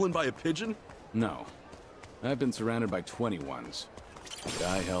stolen by a pigeon? No. I've been surrounded by 21s. But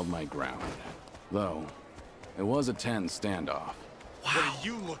I held my ground. Though, it was a tense standoff. What are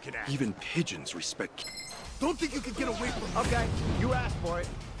you looking at? Even pigeons respect... Don't think you can get away from me. Okay, you asked for it.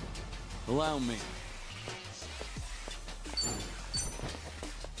 Allow me.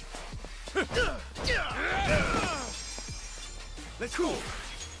 Let's go.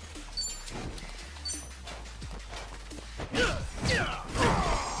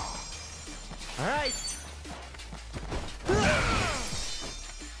 All right.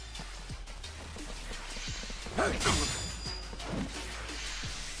 Let's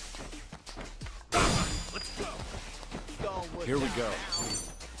go. Here we go.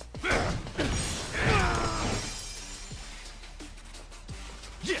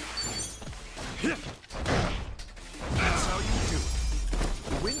 Yeah. That's how you do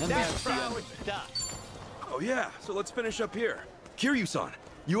it. Win that proud stuff. Oh yeah, so let's finish up here. Kiryu-san,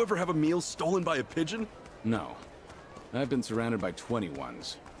 you ever have a meal stolen by a pigeon? No. I've been surrounded by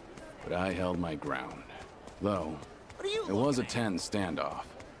 21s, but I held my ground. Though, it was a tense standoff.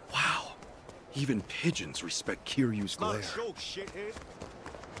 Wow. Even pigeons respect Kiryu's glare. Go, shithead.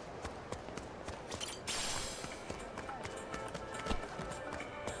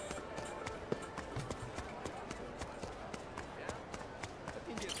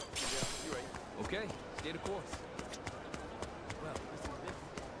 Okay, stay the course.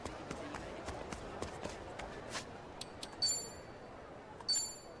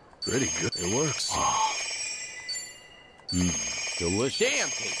 Pretty good. It works. Delicious. Damn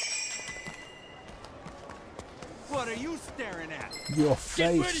taste. What are you staring at? Your Get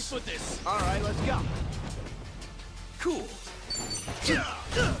ready face. for this. All right, let's go. Cool.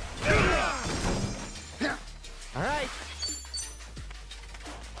 All right.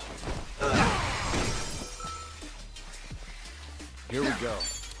 Here we go.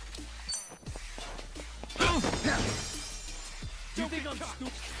 You think I'm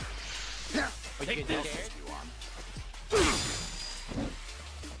stupid? Take this.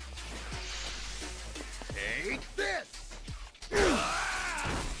 Take this.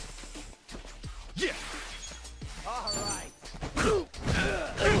 Yeah. All right.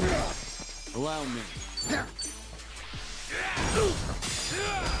 Allow me.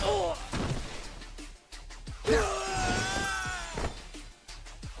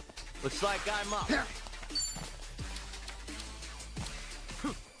 Looks like I'm up.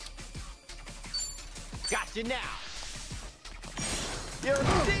 Gotcha now. You'll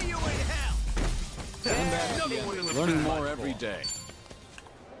see you in hell. Learning more every day.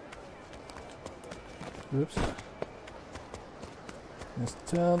 Oops. Let's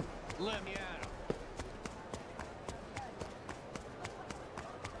turn. Let me at him.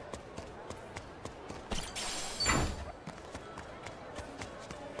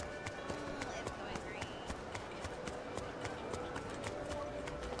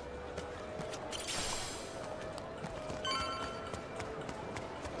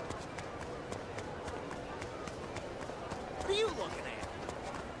 What are you looking at?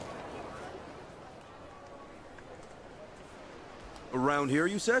 Around here,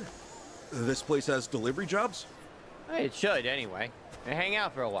 you said? This place has delivery jobs? It should, anyway. Hang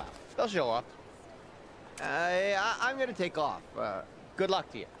out for a while. They'll show up. I'm gonna take off. Good luck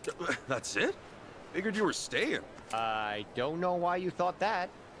to you. That's it? Figured you were staying. I don't know why you thought that.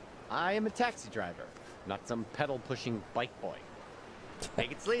 I am a taxi driver, not some pedal-pushing bike boy.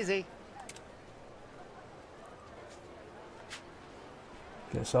 Take it sleazy.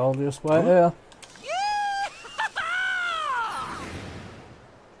 Guess I'll just wait here.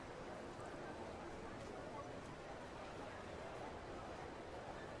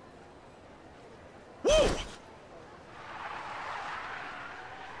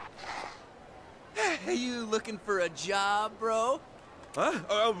 Are you looking for a job, bro?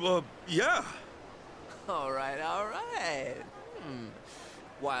 Huh? Yeah. All right, all right.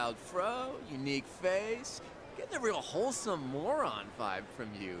 Wild fro, unique face. Getting a real wholesome moron vibe from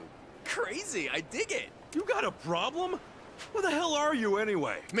you. Crazy, I dig it. You got a problem? Who the hell are you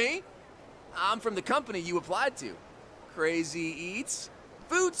anyway? Me? I'm from the company you applied to. Crazy Eats.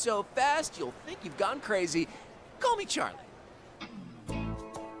 Food so fast you'll think you've gone crazy. Call me Charlie.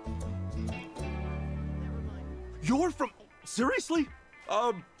 You're from... Seriously?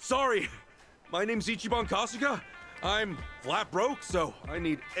 Sorry. My name's Ichiban Kasuga. I'm flat broke, so I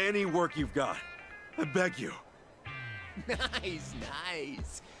need any work you've got. I beg you. Nice,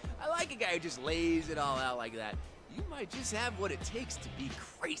 nice. I like a guy who just lays it all out like that. You might just have what it takes to be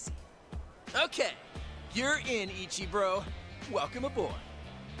crazy. Okay, you're in, Ichi bro. Welcome aboard.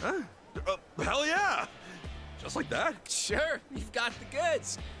 Huh? Hell yeah! Just like that? Sure, you've got the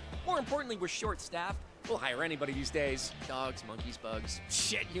goods. More importantly, we're short-staffed. We'll hire anybody these days. Dogs, monkeys, bugs,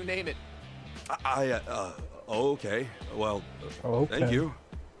 shit, you name it. Okay. Well, okay. Thank you.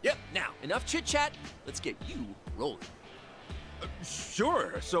 Yep, now, enough chit-chat. Let's get you rolling.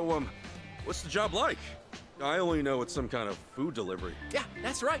 Sure. So, what's the job like? I only know it's some kind of food delivery. Yeah,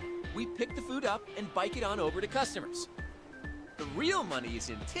 that's right. We pick the food up and bike it on over to customers. The real money is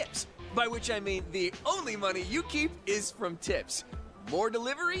in tips, by which I mean the only money you keep is from tips. More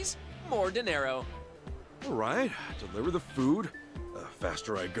deliveries, more dinero. All right. Deliver the food. The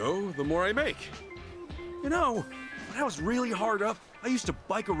faster I go, the more I make. You know, when I was really hard up, I used to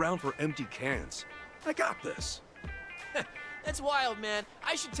bike around for empty cans. I got this. That's wild, man.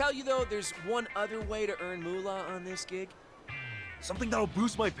 I should tell you, though, there's one other way to earn moolah on this gig. Something that'll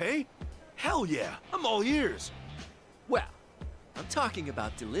boost my pay? Hell yeah, I'm all ears. Well, I'm talking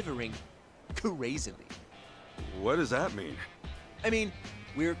about delivering crazily. What does that mean? I mean,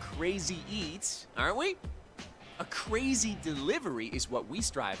 we're crazy eats, aren't we? A crazy delivery is what we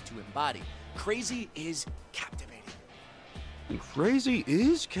strive to embody. Crazy is captivating. Crazy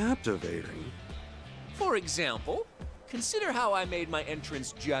is captivating. For example, consider how I made my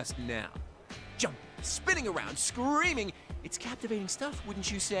entrance just now. Jumping, spinning around, screaming. It's captivating stuff,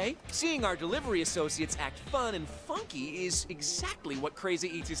 wouldn't you say? Seeing our delivery associates act fun and funky is exactly what Crazy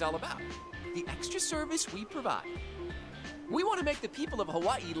Eats is all about. The extra service we provide. We want to make the people of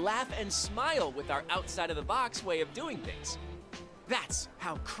Hawaii laugh and smile with our outside-of-the-box way of doing things. That's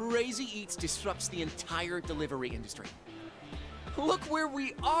how Crazy Eats disrupts the entire delivery industry. Look where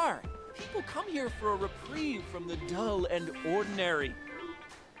we are. People come here for a reprieve from the dull and ordinary.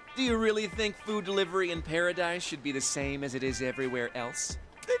 Do you really think food delivery in paradise should be the same as it is everywhere else?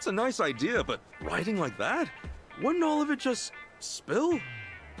 It's a nice idea, but writing like that? Wouldn't all of it just spill?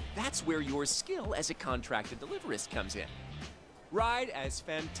 That's where your skill as a contracted deliverist comes in. Ride as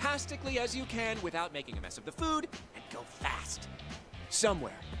fantastically as you can without making a mess of the food, and go fast.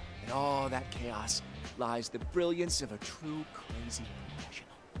 Somewhere in all that chaos lies the brilliance of a true crazy professional.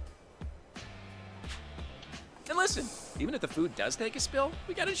 And listen, even if the food does take a spill,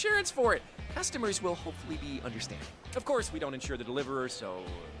 we got insurance for it. Customers will hopefully be understanding. Of course, we don't insure the deliverer, so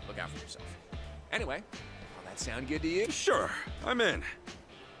look out for yourself. Anyway, all that sound good to you? Sure, I'm in.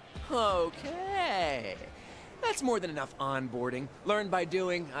 Okay. That's more than enough onboarding. Learn by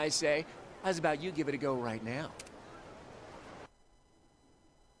doing, I say. How's about you give it a go right now?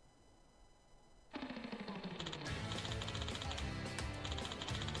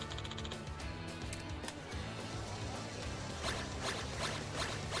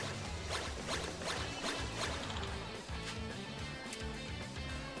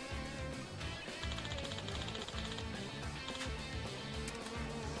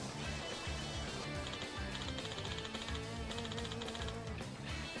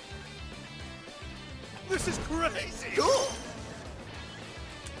 This is crazy! Cool!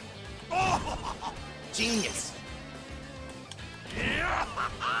 Oh! Genius! Yeah!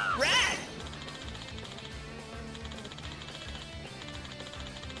 Rad!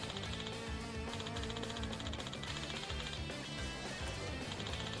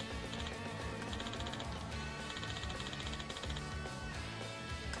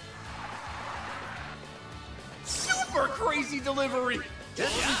 Super crazy delivery!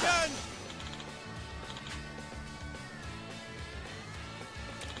 Just done!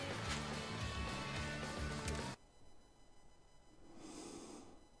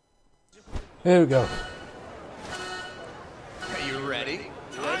 Here we go. Are you ready?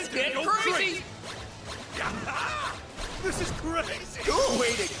 Let's get crazy! This is crazy! Cool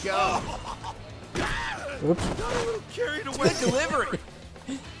way to go! Oops. Got a little carried away. Good delivery!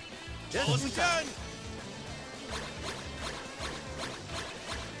 Just done!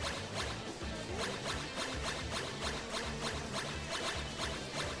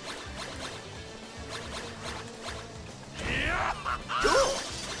 Cool!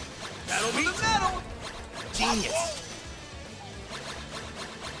 That'll be the metal! Genius!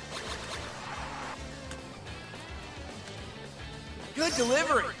 Good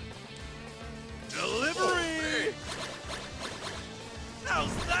delivery! Delivery!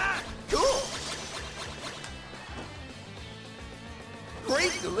 How's that? Cool!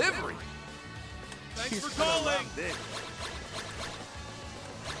 Great delivery! Thanks for calling!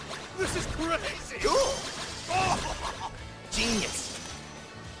 This is crazy! Cool! Oh! Genius!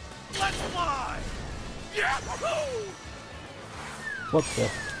 Let's fly! Yahoo! What the?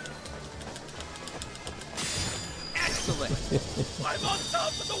 Excellent! I'm on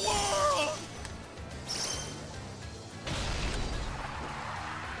top of the world!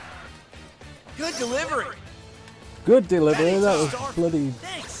 Good delivery! Good delivery. That was bloody.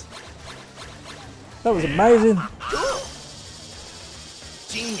 Thanks! That was amazing. Cool!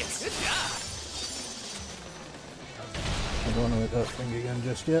 Genius! Good job! I don't want to hit that thing again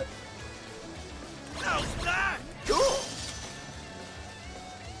just yet. How's that? Cool!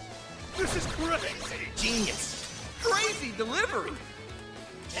 This is crazy! Genius! Crazy delivery!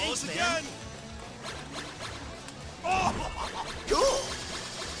 Thanks, man. again! Oh! Cool!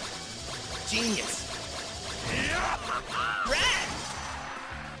 Genius! Yeah! Rad!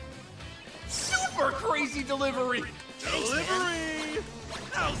 Super crazy delivery! Delivery!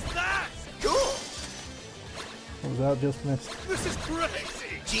 How's that? Cool! was that just missed? This is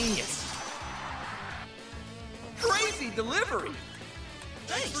crazy! Genius! Crazy delivery!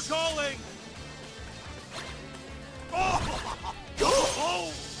 Thanks for calling! Oh!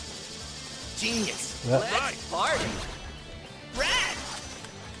 Oh! Genius! Yeah. Let's party! Rad!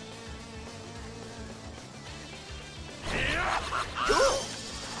 Cool!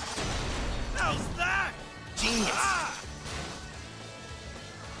 How's that? Genius! Ah!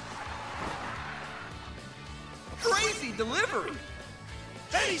 Crazy delivery!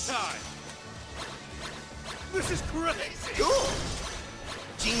 Anytime! This is crazy! Cool!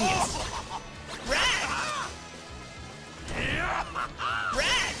 Genius! Rad!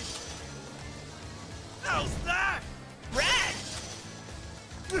 Rad! How's that? Rad!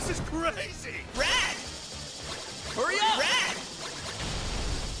 This is crazy! Rad! Hurry up! Rad!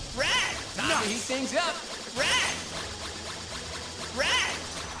 Rad! Time to heat things up! Rad! Rad!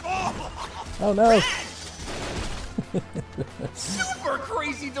 Oh no! Super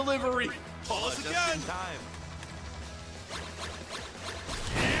crazy delivery! Call us again! Time.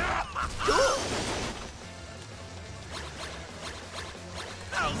 Cool!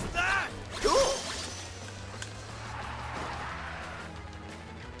 How's that? Cool!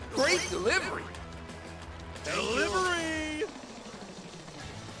 Great delivery! Delivery!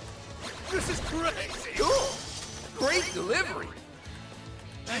 This is crazy! Cool! Great delivery!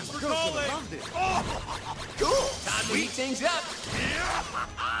 Thanks for calling! Oh! Cool! Time to heat things up!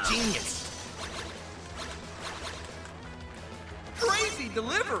 Genius! Crazy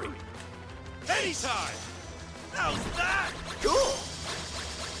delivery! Anytime! How's that? Cool!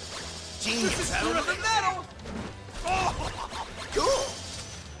 Genius! Pedal to the metal! Oh! Cool!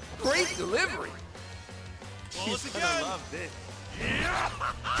 Great delivery! Call us again! Love this.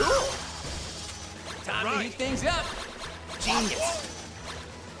 Cool! Time to heat things up! Genius!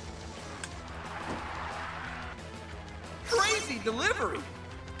 Crazy delivery!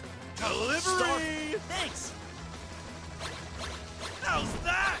 Delivery! Thanks! How's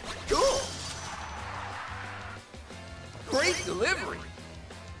that? Cool! Great delivery!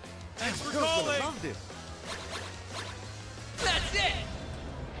 Thanks for calling! That's it!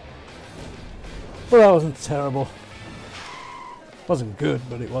 Well, that wasn't terrible. Wasn't good,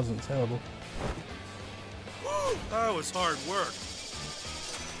 but it wasn't terrible. Woo, that was hard work.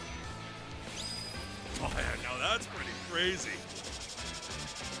 Oh yeah, now that's pretty crazy.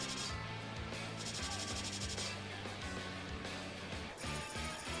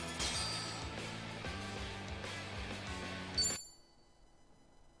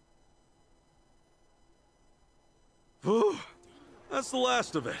 Whew, that's the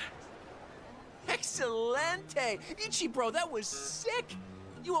last of it. Excelente! Ichi, bro, that was sick!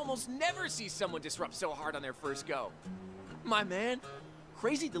 You almost never see someone disrupt so hard on their first go. My man,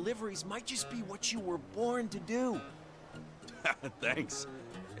 crazy deliveries might just be what you were born to do. Thanks.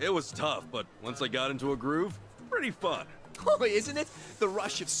 It was tough, but once I got into a groove, pretty fun. Oh, isn't it? The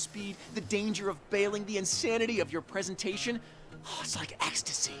rush of speed, the danger of bailing, the insanity of your presentation. Oh, it's like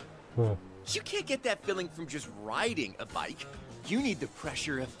ecstasy. Huh. You can't get that feeling from just riding a bike. You need the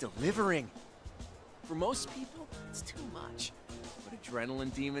pressure of delivering. For most people, it's too much. But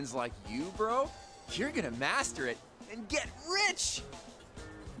adrenaline demons like you, bro, you're gonna master it and get rich.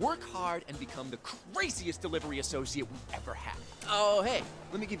 Work hard and become the craziest delivery associate we ever had. Oh, hey,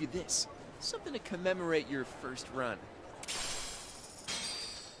 let me give you this. Something to commemorate your first run.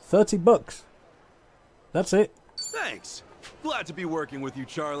 $30. That's it. Thanks. Glad to be working with you,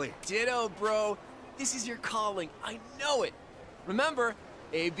 Charlie. Ditto, bro. This is your calling. I know it. Remember,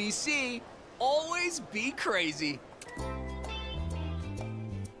 ABC, always be crazy.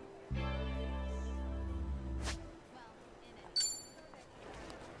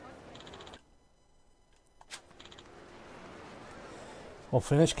 All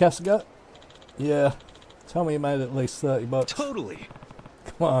finished, Casagat? Yeah. Tell me you made at least $30. Totally.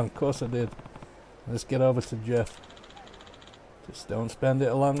 Come on, of course I did. Let's get over to Jeff. Just don't spend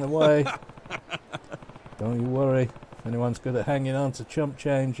it along the way. Don't you worry. If anyone's good at hanging on to chump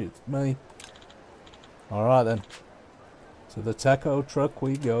change, it's me. Alright then. To the taco truck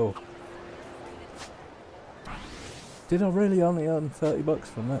we go. Did I really only earn $30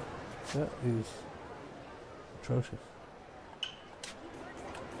 from that? That is atrocious.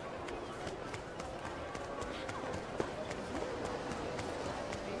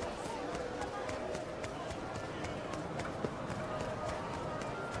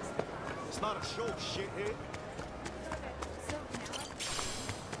 It's not a show, shithead.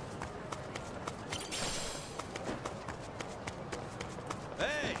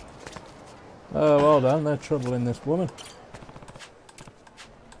 Hey! Oh, well done. They're troubling this woman.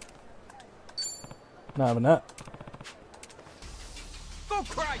 Not having that. Go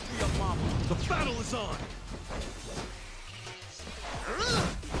cry to your mama. The battle is on.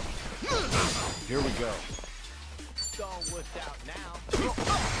 Here we go. It's all worked out now.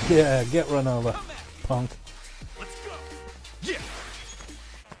 Yeah, get run over, punk. Let's go. Yeah.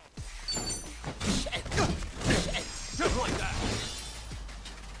 Just like that.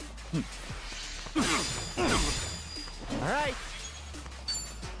 All right.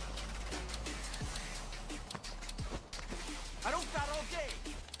 I don't got all day.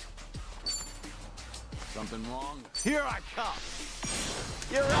 Something wrong? Here I come.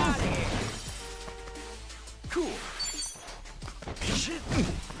 You're out of here. Cool. Shit.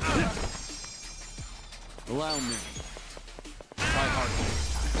 Allow me. Try harder.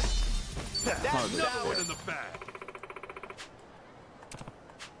 That's another one in the bag.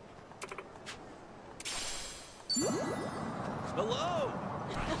 Hello.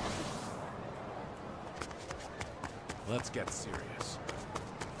 Let's get serious.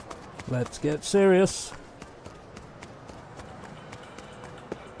 Let's get serious.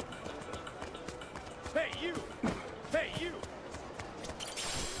 Hey, you. Hey, you.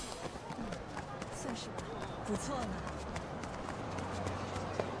 算是吧，不错呢。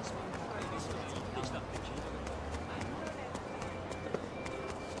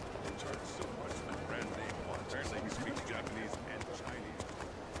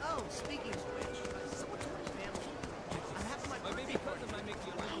 Oh, speaking of which, someone told my family. I'm having my baby cousin might make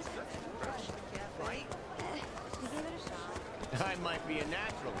you a little right? We gave it a shot. I might be a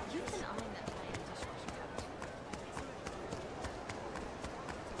natural. You've been eyeing that tiny dishwasher cabinet.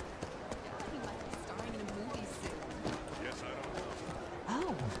 He might be starring in a movie soon. Yes, I don't know.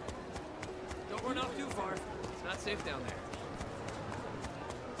 Oh. Don't run off too far. It's not safe down there.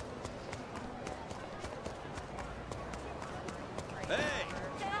 Hey.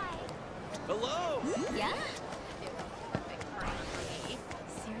 Hello. Yeah? Perfect party.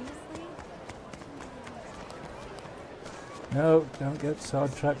 Seriously? No, don't get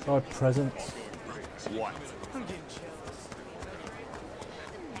sidetracked by presents. What? I'm getting jealous.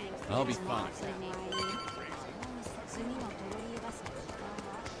 I'll be fine.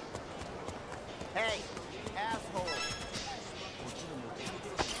 Hey, asshole.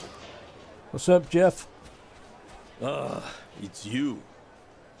 What's up, Jeff? It's you.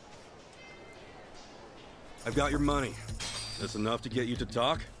 I've got your money. That's enough to get you to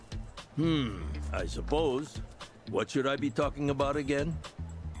talk? I suppose. What should I be talking about again?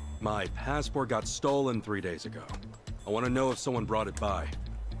 My passport got stolen 3 days ago. I want to know if someone brought it by.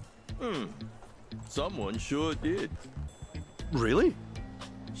 Someone sure did. Really?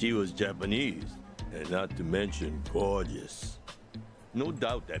 She was Japanese, and not to mention gorgeous. No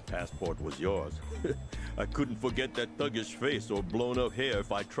doubt that passport was yours. I couldn't forget that thuggish face or blown up hair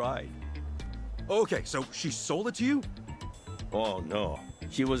if I tried. Okay, so she sold it to you? Oh no,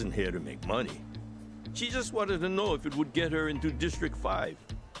 she wasn't here to make money. She just wanted to know if it would get her into District 5.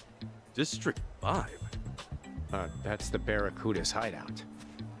 District 5? That's the Barracuda's hideout.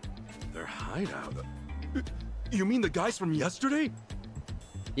 Their hideout? You mean the guys from yesterday?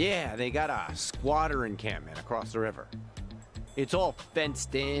 Yeah, they got a squatter encampment across the river. It's all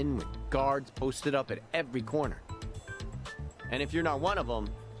fenced in with guards posted up at every corner. And if you're not one of them,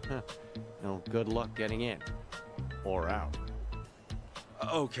 no good luck getting in or out.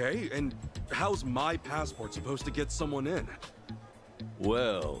 Okay, and how's my passport supposed to get someone in?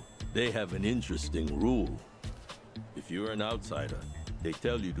 Well, they have an interesting rule. If you're an outsider, they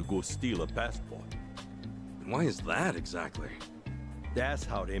tell you to go steal a passport. And why is that exactly? That's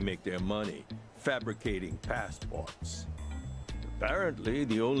how they make their money, fabricating passports. Apparently,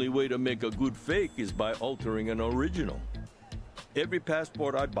 the only way to make a good fake is by altering an original. Every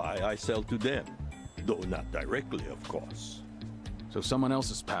passport I buy, I sell to them. Though not directly, of course. So someone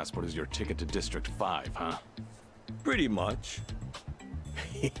else's passport is your ticket to District 5, huh? Pretty much.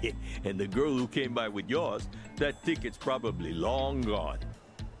 And the girl who came by with yours, that ticket's probably long gone.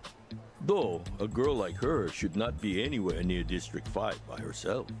 Though, a girl like her should not be anywhere near District 5 by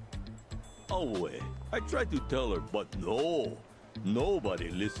herself. Oh, I tried to tell her, but no. Nobody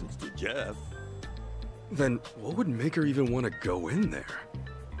listens to Jeff. Then what would make her even want to go in there?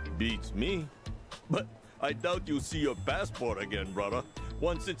 Beats me. But I doubt you'll see your passport again, brother.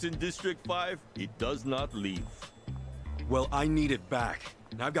 Once it's in District 5, it does not leave. Well, I need it back.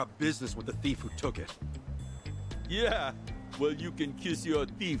 And I've got business with the thief who took it. Yeah, well, you can kiss your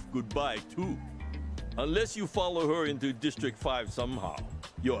thief goodbye, too. Unless you follow her into District 5 somehow.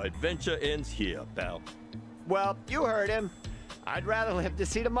 Your adventure ends here, pal. Well, you heard him. I'd rather live to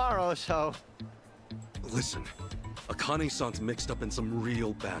see tomorrow, so... Listen, Akane-san's mixed up in some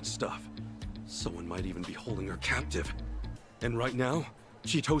real bad stuff. Someone might even be holding her captive. And right now,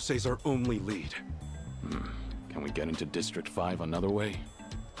 Chitose's our only lead. Can we get into District 5 another way?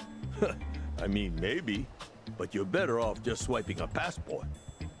 I mean, maybe. But you're better off just swiping a passport.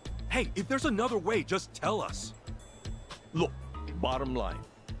 Hey, if there's another way, just tell us. Look, bottom line.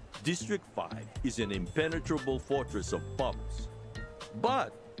 District 5 is an impenetrable fortress of bums.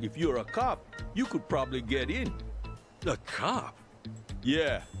 But if you're a cop, you could probably get in. A cop?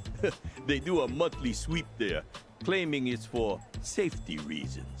 Yeah. They do a monthly sweep there, claiming it's for safety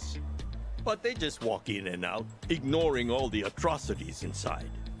reasons. But they just walk in and out, ignoring all the atrocities inside.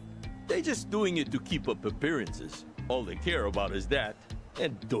 They're just doing it to keep up appearances. All they care about is that,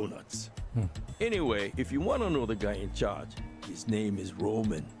 and donuts. Anyway, if you want to know the guy in charge, his name is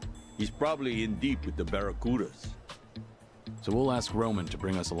Roman. He's probably in deep with the Barracudas. So we'll ask Roman to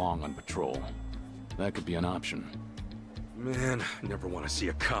bring us along on patrol. That could be an option. Man, I never want to see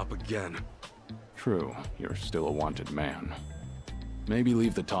a cop again. True, you're still a wanted man. Maybe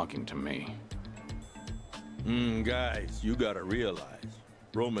leave the talking to me. Guys, you gotta realize,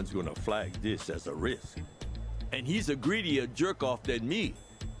 Roman's gonna flag this as a risk. And he's a greedier jerk-off than me.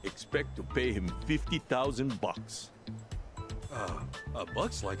 Expect to pay him 50,000 bucks. A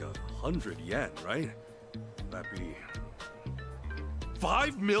buck's like 100 yen, right? That'd be...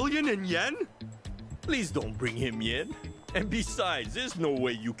 5 million in yen? Please don't bring him yen. And besides, there's no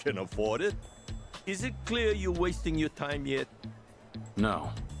way you can afford it. Is it clear you're wasting your time yet?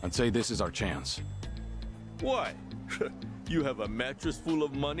 No, I'd say this is our chance. Why? You have a mattress full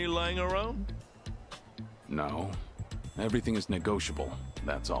of money lying around? No, everything is negotiable,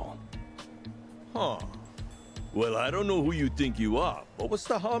 that's all. Huh. Well, I don't know who you think you are, but what's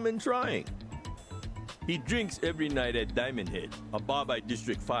the harm in trying? He drinks every night at Diamond Head, a bar by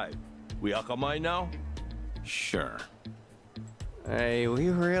District 5. We akamai now? Sure. Hey, we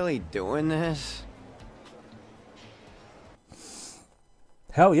really doing this?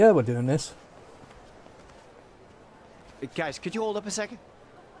 Hell yeah, we're doing this. Guys, could you hold up a second?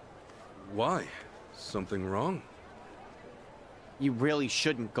 Why? Something wrong? You really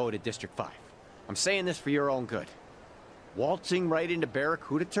shouldn't go to District 5. I'm saying this for your own good. Waltzing right into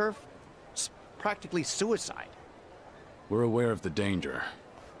Barracuda turf? It's practically suicide. We're aware of the danger,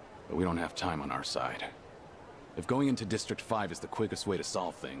 but we don't have time on our side. If going into District 5 is the quickest way to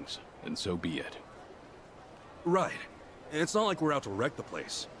solve things, then so be it. Right. It's not like we're out to wreck the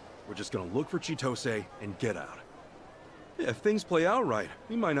place. We're just gonna look for Chitose and get out. If things play out right,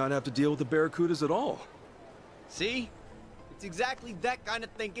 we might not have to deal with the Barracudas at all. See? It's exactly that kind of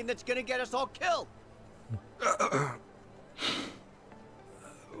thinking that's gonna get us all killed.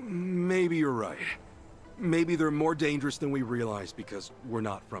 Maybe you're right. Maybe they're more dangerous than we realize because we're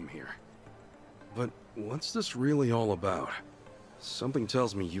not from here. But what's this really all about? Something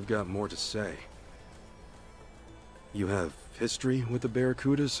tells me you've got more to say. You have history with the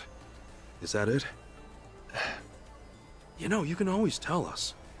Barracudas? Is that it? You know, you can always tell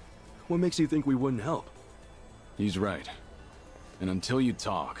us. What makes you think we wouldn't help? He's right. And until you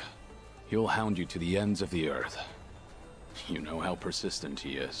talk, he'll hound you to the ends of the earth. You know how persistent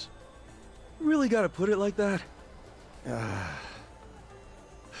he is. You really gotta put it like that?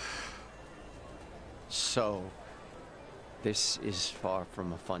 So, this is far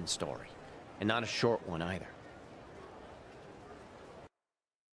from a fun story. And not a short one either.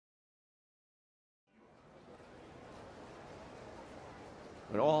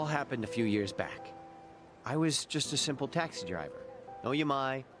 It all happened a few years back. I was just a simple taxi driver. No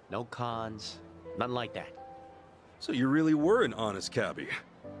yamai, no cons, nothing like that. So you really were an honest cabbie.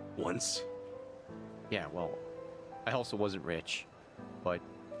 Once. Yeah, well, I also wasn't rich, but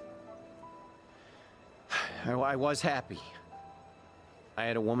I was happy. I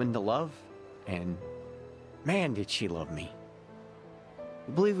had a woman to love, and man, did she love me.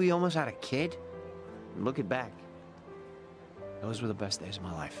 You believe we almost had a kid? And looking back, those were the best days of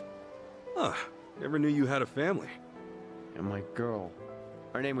my life. Huh, never knew you had a family. And my girl,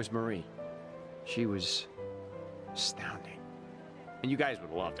 her name was Marie. She was astounding. And you guys would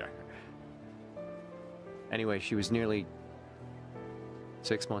have loved her. Anyway, she was nearly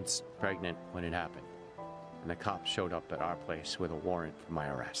 6 months pregnant when it happened. And the cops showed up at our place with a warrant for my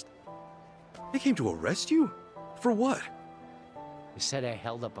arrest. They came to arrest you? For what? They said I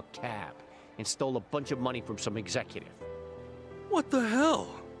held up a cab and stole a bunch of money from some executive. What the hell?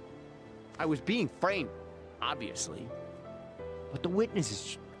 I was being framed, obviously. But the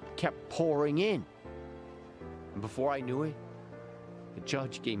witnesses kept pouring in. And before I knew it, the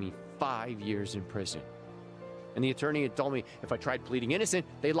judge gave me 5 years in prison. And the attorney had told me if I tried pleading innocent,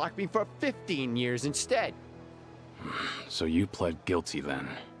 they'd lock me for 15 years instead. So you pled guilty then?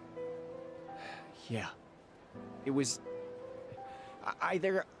 Yeah. It was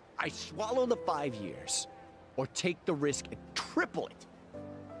Either I swallow the 5 years, or take the risk and triple it.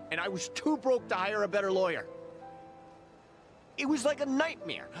 And I was too broke to hire a better lawyer. It was like a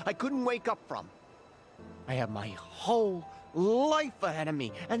nightmare I couldn't wake up from. I had my whole life ahead of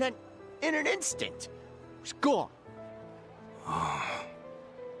me, and then, in an instant, it was gone.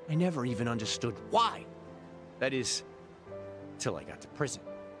 I never even understood why. That is, till I got to prison.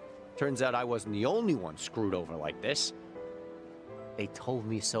 Turns out I wasn't the only one screwed over like this. They told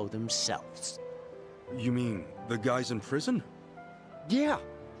me so themselves. You mean the guys in prison? Yeah.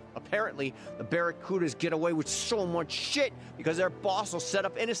 Apparently, the Barracudas get away with so much shit because their boss will set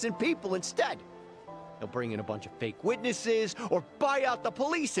up innocent people instead. He'll bring in a bunch of fake witnesses or buy out the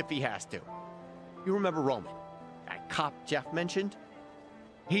police if he has to. You remember Roman, that cop Jeff mentioned?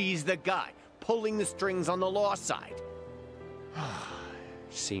 He's the guy pulling the strings on the law side.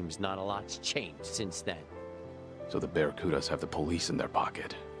 Seems not a lot's changed since then. So the Barracudas have the police in their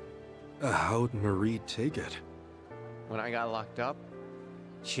pocket. How'd Marie take it? When I got locked up,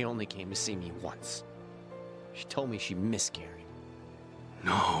 she only came to see me once. She told me she miscarried.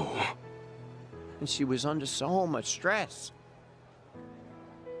 No. And she was under so much stress.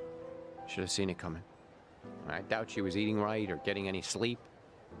 Should have seen it coming. I doubt she was eating right or getting any sleep.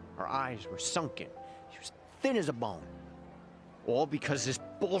 Her eyes were sunken. She was thin as a bone. All because of this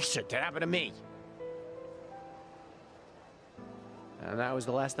bullshit that happened to me. And that was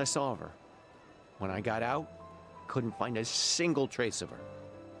the last I saw of her. When I got out, couldn't find a single trace of her.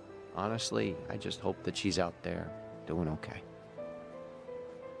 Honestly, I just hope that she's out there doing okay.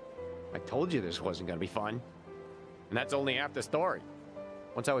 I told you this wasn't gonna be fun. And that's only half the story.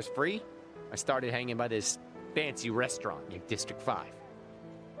 Once I was free, I started hanging by this fancy restaurant in District 5.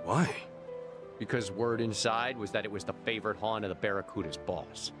 Why? Because word inside was that it was the favorite haunt of the Barracuda's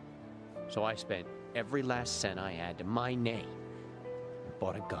boss. So I spent every last cent I had to my name and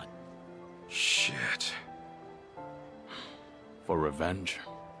bought a gun. Shit. For revenge?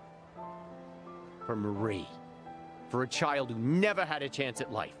 For Marie. For a child who never had a chance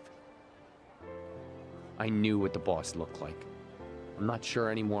at life. I knew what the boss looked like. I'm not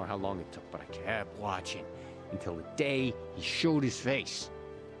sure anymore how long it took, but I kept watching until the day he showed his face.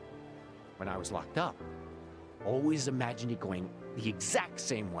 When I was locked up, always imagined it going the exact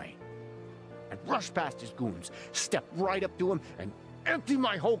same way. I'd rush past his goons, step right up to him, and empty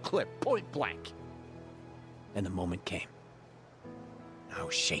my whole clip, point blank. And the moment came. I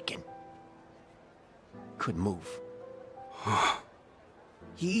was shaking. Couldn't move.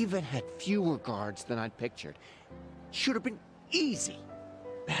 He even had fewer guards than I'd pictured. Should have been easy.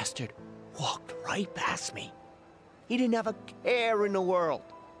 Bastard walked right past me. He didn't have a care in the world.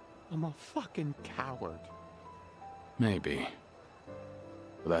 I'm a fucking coward. Maybe.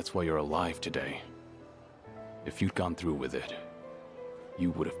 But that's why you're alive today. If you'd gone through with it,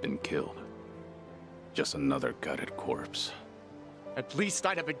 you would have been killed. Just another gutted corpse. At least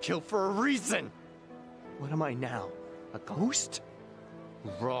I'd have been killed for a reason. What am I now? A ghost?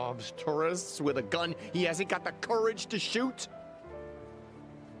 Who robs tourists with a gun he hasn't got the courage to shoot?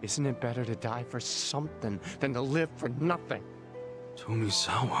 Isn't it better to die for something than to live for nothing?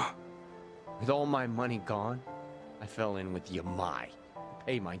 Tomizawa. With all my money gone, I fell in with Yamai to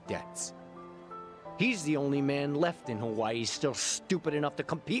pay my debts. He's the only man left in Hawaii still stupid enough to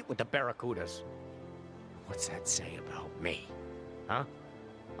compete with the Barracudas. What's that say about me? Huh?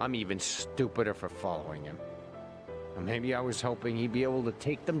 I'm even stupider for following him. Or maybe I was hoping he'd be able to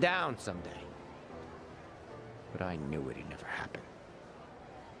take them down someday. But I knew it'd never happen.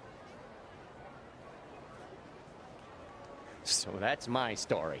 So that's my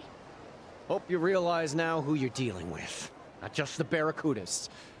story. Hope you realize now who you're dealing with. Not just the Barracudas.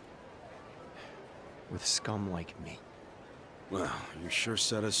 With scum like me. Well, you sure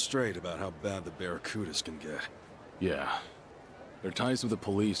set us straight about how bad the Barracudas can get. Yeah. Their ties with the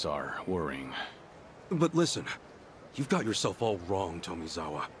police are worrying. But listen, you've got yourself all wrong,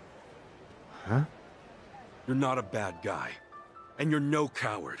 Tomizawa. Huh? You're not a bad guy. And you're no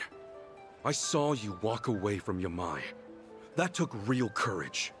coward. I saw you walk away from Yamai. That took real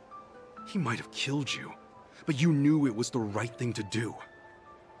courage. He might have killed you, but you knew it was the right thing to do.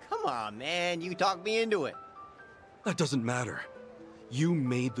 Come on, man. You talked me into it. That doesn't matter. You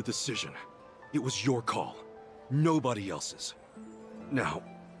made the decision. It was your call. Nobody else's. Now,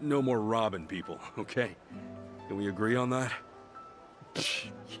 no more robbing people, okay? Can we agree on that?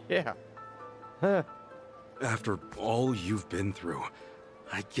 Yeah. Huh. After all you've been through,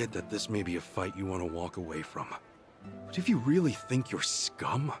 I get that this may be a fight you want to walk away from. But if you really think you're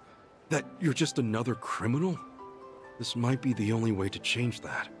scum, that you're just another criminal, this might be the only way to change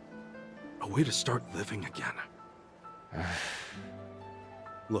that. A way to start living again.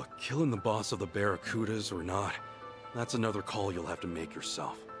 Look, killing the boss of the Barracudas or not, that's another call you'll have to make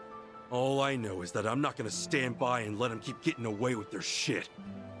yourself. All I know is that I'm not gonna stand by and let them keep getting away with their shit.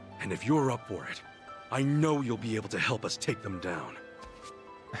 And if you're up for it, I know you'll be able to help us take them down.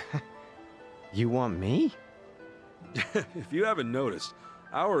 You want me? If you haven't noticed,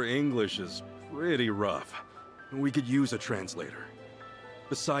 our English is pretty rough. We could use a translator.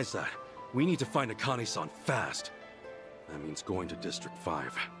 Besides that, we need to find Akane-san fast. That means going to District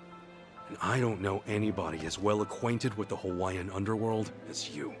 5. And I don't know anybody as well acquainted with the Hawaiian underworld as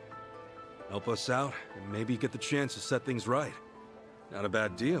you. Help us out, and maybe get the chance to set things right. Not a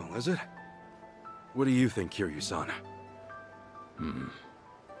bad deal, is it? What do you think, Kiryu-san?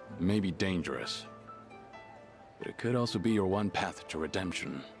 Maybe dangerous. But it could also be your one path to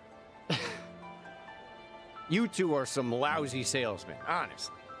redemption. You two are some lousy salesmen,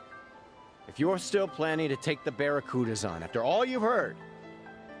 honestly. If you're still planning to take the Barracudas on after all you've heard...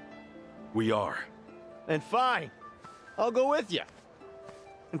 We are. Then fine. I'll go with you.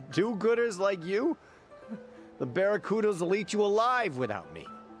 Do-gooders like you? The Barracudas will eat you alive without me.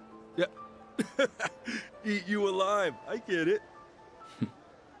 Yeah. Eat you alive. I get it.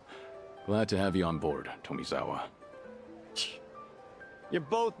 Glad to have you on board, Tomizawa. You're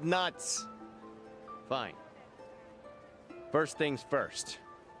both nuts. Fine. First things first.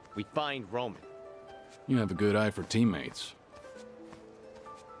 We find Roman. You have a good eye for teammates.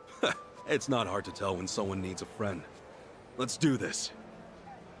 It's not hard to tell when someone needs a friend. Let's do this.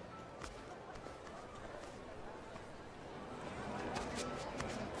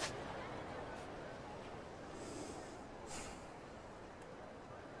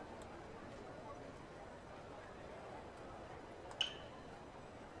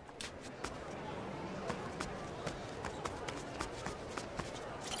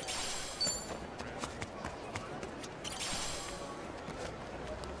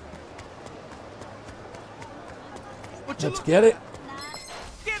 Let's get it.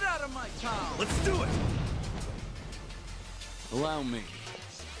 Get out of my town. Let's do it. Allow me.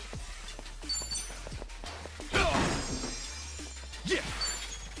 Yeah.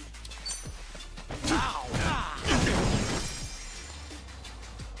 Ow.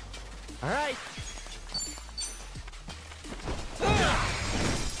 All right.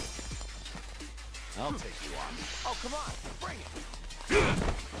 I'll take you on. Oh, come on. Bring it.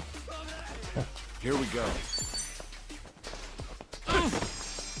 Here we go.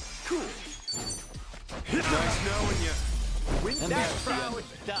 Cool. Nice knowing you. Win And that that's the end proud of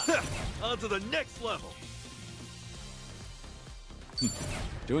stuff. On to the next level.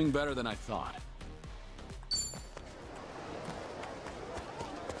 Doing better than I thought.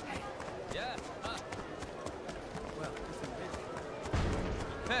 Yeah. Well,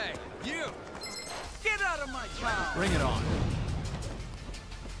 hey, you! Get out of my town! Bring it on.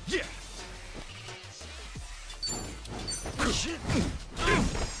 Yeah!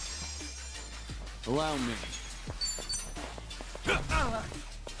 Allow me.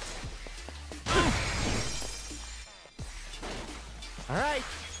 All right.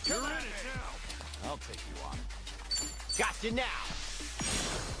 You're in it now. I'll take you on. Got you now.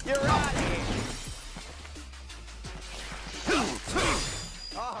 You're out of here.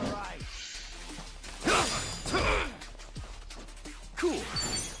 All right. Cool.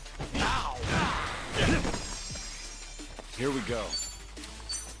 Ow. Here we go.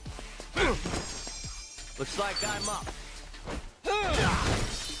 Looks like I'm up.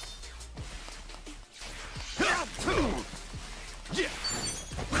 Yeah.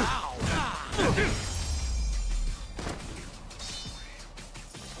 Ow.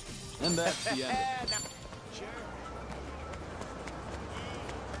 And that's the end of it.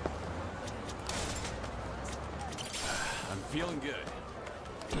 I'm feeling good.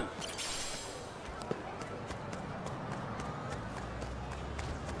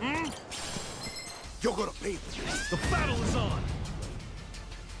 You're gonna pay for this. The battle is on.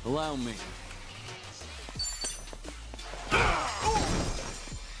 Allow me.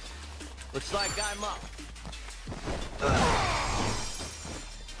 Looks like I'm up.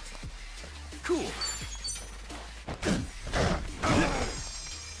 Cool.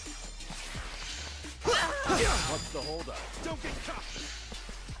 What's the holdup? Don't get caught.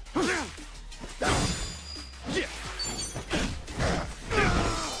 Yeah.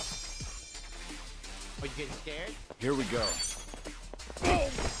 Are you getting scared? Here we go.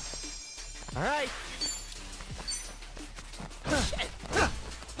 All right.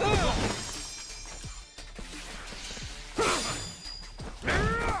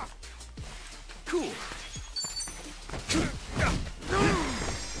 Cool.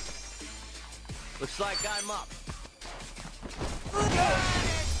 Looks like I'm up.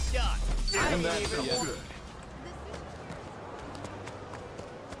 shot. I And ain't that's even the one. end.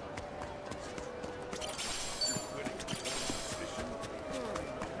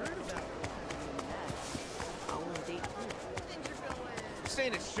 This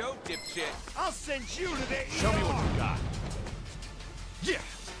ain't a show, dipshit. I'll send you to the Show me what you got. Yeah.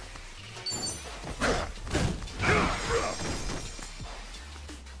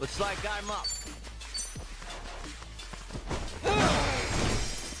 Looks like I'm up.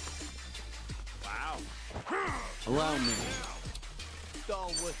 Wow. Allow me. It's all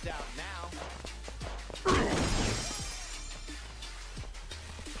wussed out now.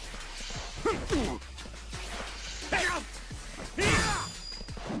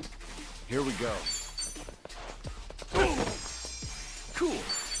 Here we go. Cool.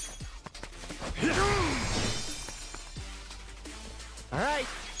 All right.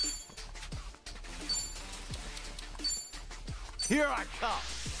 Here I come.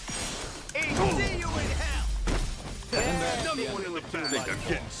 Hey, see you in hell. And that's another one in the back. I think I'm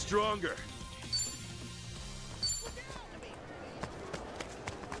getting stronger.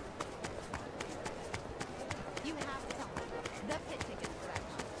 You have to tell me. The pit ticket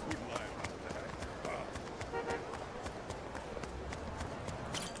fraction.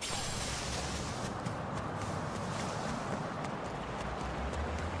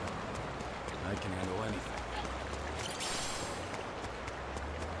 I can handle anything.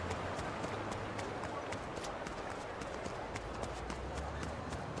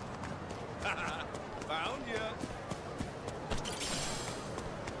 Found ya.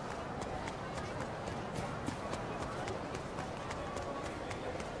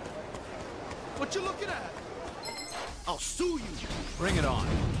 What you looking at? I'll sue you. Bring it on.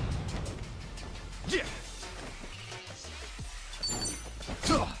 Yeah.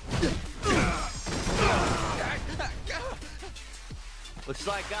 Looks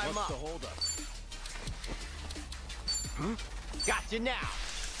like I'm What's up. the holdup? Got you now.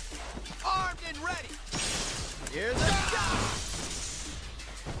 Armed and ready. Here's the shot.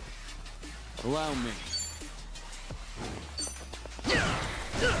 Allow me.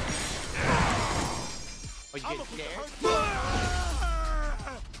 Are you getting scared?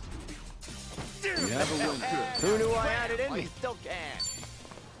 We have a winner. Who knew I had it in me? Still can.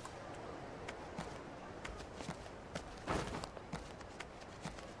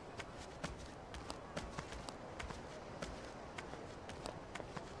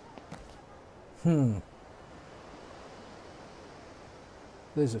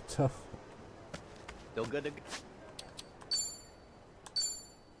 These are tough. Still good to go.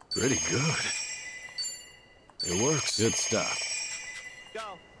 Pretty good. It works. Good stuff.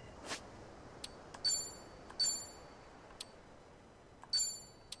 Go.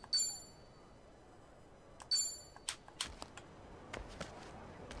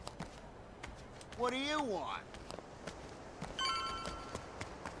 What do you want?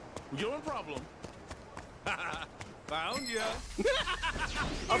 You got a problem? Found ya.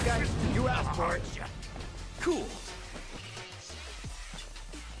 Okay, you asked for it. Cool.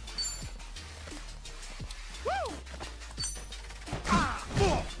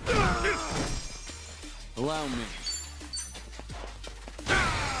 Allow me.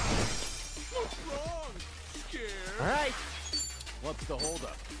 What's wrong? Scared? All right. What's the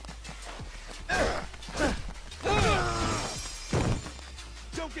holdup?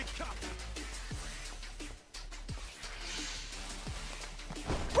 Don't get caught.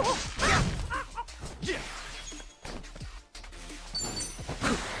 Yeah.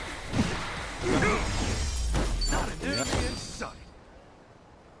 Not an enemy in sight.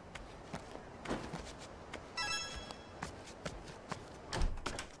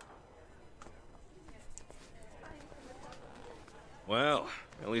 Well,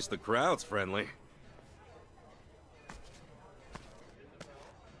 at least the crowd's friendly.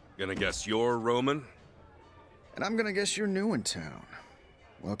 Gonna guess you're Roman? And I'm gonna guess you're new in town.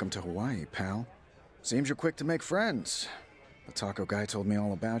 Welcome to Hawaii, pal. Seems you're quick to make friends. The taco guy told me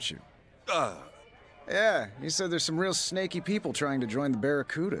all about you. Yeah, he said there's some real snaky people trying to join the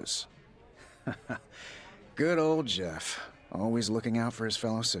Barracudas. Good old Jeff. Always looking out for his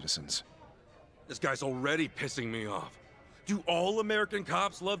fellow citizens. This guy's already pissing me off. Do all American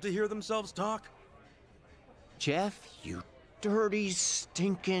cops love to hear themselves talk? Jeff, you dirty,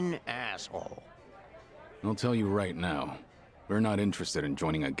 stinking asshole. I'll tell you right now, we're not interested in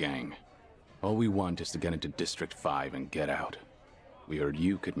joining a gang. All we want is to get into District 5 and get out. We heard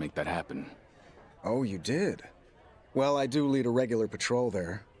you could make that happen. Oh, you did? Well, I do lead a regular patrol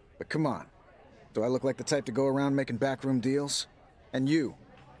there. But come on. Do I look like the type to go around making backroom deals? And you're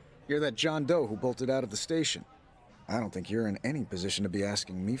that John Doe who bolted out of the station. I don't think you're in any position to be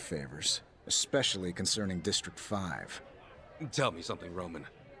asking me favors, especially concerning District 5. Tell me something, Roman.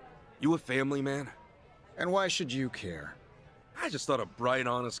 You a family man? And why should you care? I just thought a bright,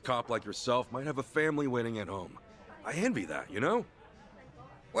 honest cop like yourself might have a family waiting at home. I envy that, you know?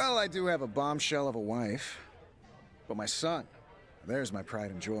 Well, I do have a bombshell of a wife. But my son, there's my pride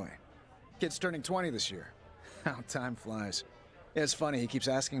and joy. Kid's turning 20 this year. How time flies. Yeah, it's funny, he keeps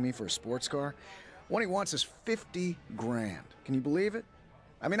asking me for a sports car. One he wants is 50 grand. Can you believe it?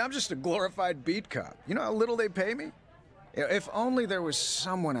 I mean, I'm just a glorified beat cop. You know how little they pay me? If only there was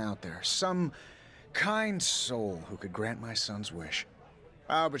someone out there, some kind soul who could grant my son's wish.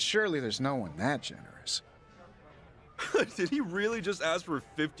 But surely there's no one that generous. Did he really just ask for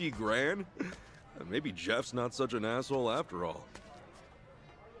 50 grand? Maybe Jeff's not such an asshole after all.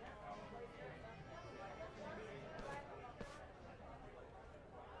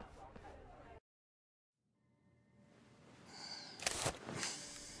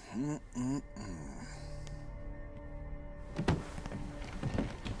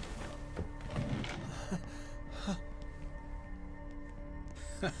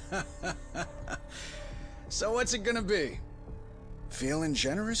 So what's it gonna be? Feeling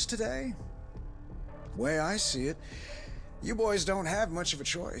generous today? Way I see it, you boys don't have much of a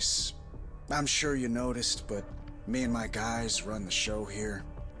choice. I'm sure you noticed, but me and my guys run the show here.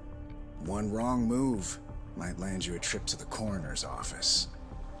 One wrong move might land you a trip to the coroner's office.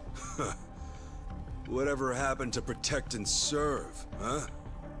 Whatever happened to protect and serve, huh?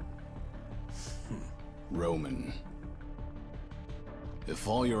 Roman. If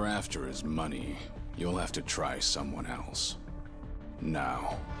all you're after is money, you'll have to try someone else.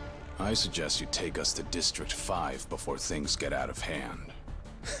 Now, I suggest you take us to District 5 before things get out of hand.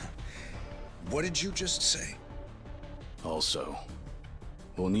 What did you just say? Also,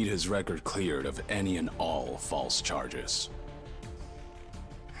 we'll need his record cleared of any and all false charges.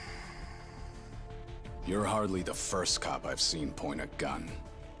 You're hardly the first cop I've seen point a gun.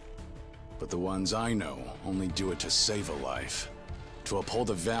 But the ones I know only do it to save a life, to uphold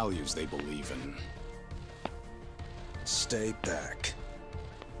the values they believe in. Stay back.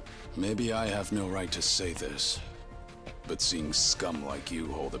 Maybe I have no right to say this, but seeing scum like you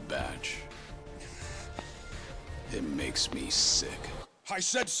hold a badge, it makes me sick. I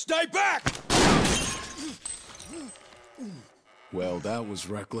said stay back! Well, that was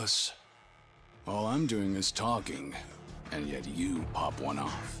reckless. All I'm doing is talking, and yet you pop one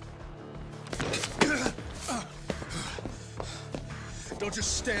off. Don't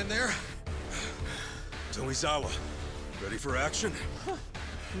just stand there. Tomizawa, ready for action?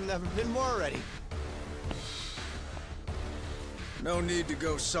 Never been more ready. No need to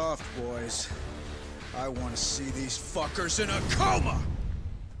go soft, boys. I want to see these fuckers in a coma!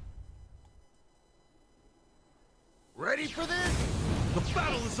 Ready for this? The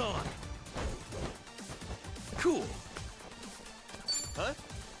battle is on! Cool. Huh?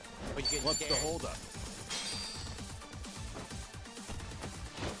 What's the holdup?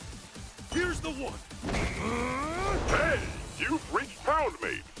 Here's the one! Hey! You've reached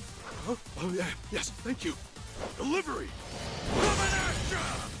Poundmate! Huh? Oh, yeah. Yes, thank you. Delivery! Coming at ya!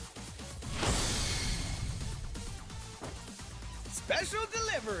 Special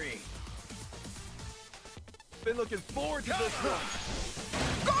delivery! Been looking forward to this one!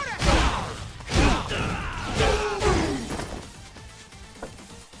 Go to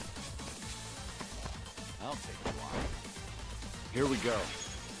I'll take a while. Here we go.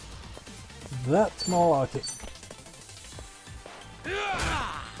 That's more like it.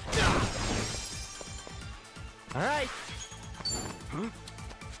 All right. Huh?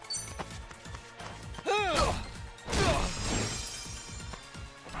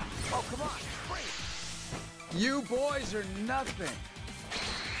 Oh, come on. You boys are nothing.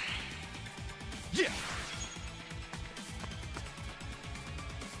 Yeah!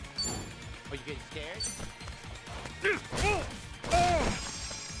 Are you getting scared?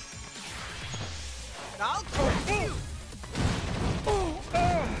 I'll cook you!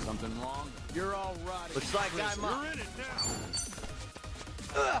 Something wrong? You're all right. Looks like I'm up. You're in it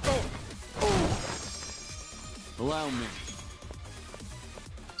now! Allow me.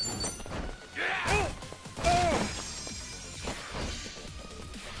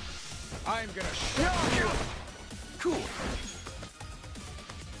 I'm gonna show you! Cool.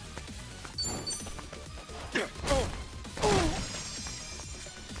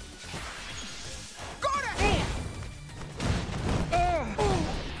 Go to hell!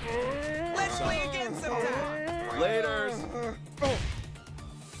 Let's play again sometime! Laters.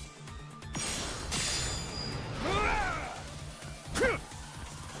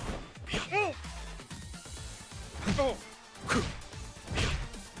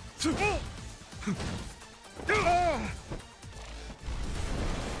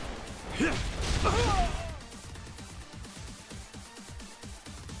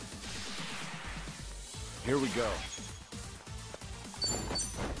 Here we go.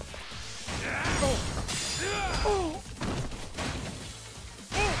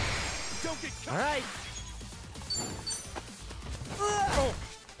 Don't get caught. All right.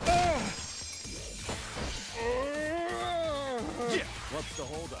 Yeah. What's the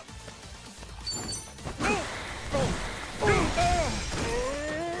holdup?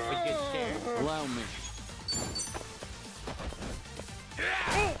 Allow me.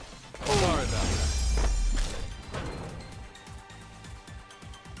 Sorry about that.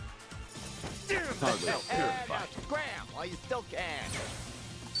 Cargo purified. Scram while you still can.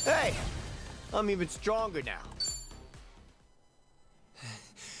 Hey, I'm even stronger now.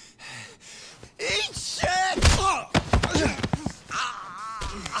 Eat shit!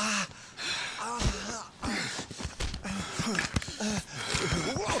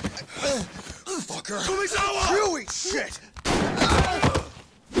 Fucker! You eat shit!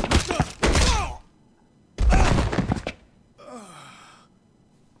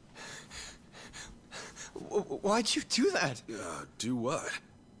 Why'd you do that? Do what?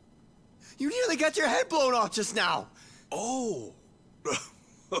 You nearly got your head blown off just now. Oh.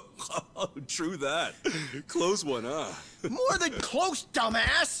 True that. Close one, huh? More than close,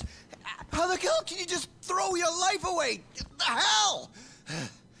 dumbass! How the hell can you just throw your life away? The hell?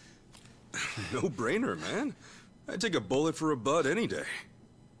 No brainer, man. I'd take a bullet for a bud any day.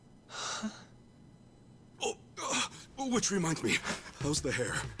 Which reminds me, how's the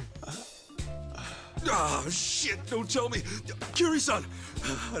hair? Ah, shit, don't tell me. Kiri-san,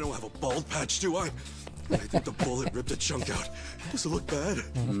 I don't have a bald patch, do I? I think the bullet ripped a chunk out. Does it look bad?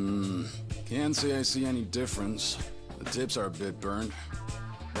 Can't say I see any difference. The tips are a bit burned.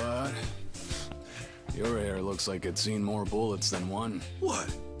 But your hair looks like it's seen more bullets than one.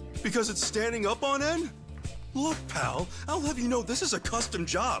 What? Because it's standing up on end? Look, pal, I'll have you know this is a custom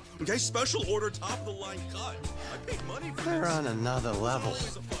job, okay? Special order, top-of-the-line cut. I paid money for They're this. on another level.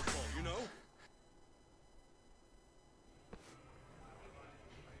 Always a fuckball, you know?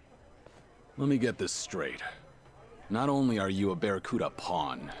 Let me get this straight. Not only are you a Barracuda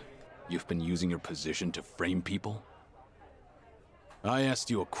pawn, you've been using your position to frame people? I asked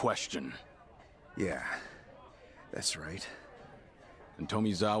you a question. Yeah, that's right. And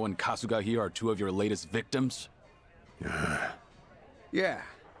Tomizawa and Kasuga here are two of your latest victims? Yeah.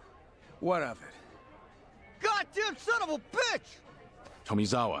 What of it? Goddamn son of a bitch!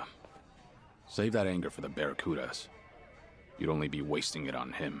 Tomizawa, save that anger for the Barracudas. You'd only be wasting it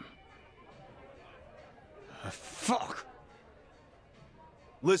on him. Fuck!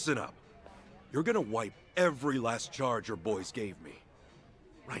 Listen up. You're gonna wipe every last charge your boys gave me.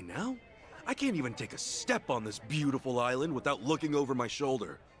 Right now, I can't even take a step on this beautiful island without looking over my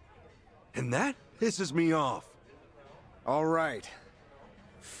shoulder. And that pisses me off. All right.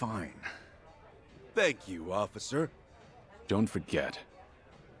 Fine. Thank you, officer. Don't forget,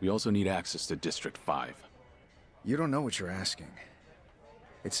 we also need access to District 5. You don't know what you're asking.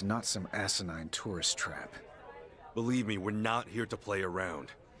 It's not some asinine tourist trap. Believe me, we're not here to play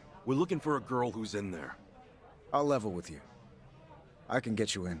around. We're looking for a girl who's in there. I'll level with you. I can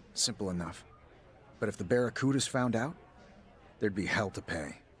get you in, simple enough. But if the Barracudas found out, there'd be hell to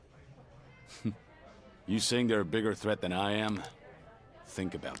pay. You saying they're a bigger threat than I am?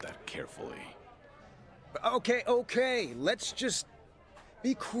 Think about that carefully. Okay, let's just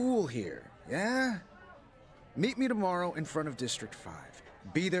be cool here, yeah? Meet me tomorrow in front of District 5.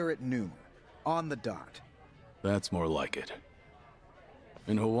 Be there at noon, on the dot. That's more like it.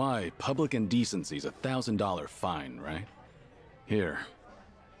 In Hawaii, public indecency's a $1,000 fine, right? Here.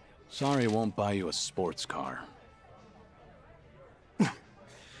 Sorry it won't buy you a sports car.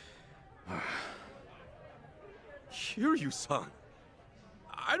 Kiryu-san.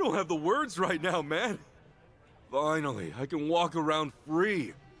 I don't have the words right now, man. Finally, I can walk around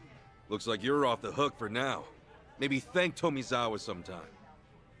free. Looks like you're off the hook for now. Maybe thank Tomizawa sometime.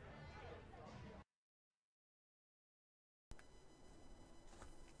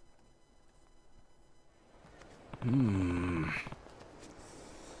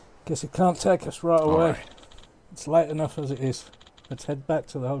 Guess it can't take us right away. right. It's late enough as it is. Let's head back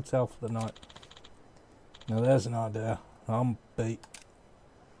to the hotel for the night. Now there's an idea. I'm beat.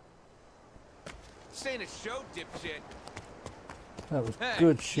 This ain't a show, dipshit. That was Hey,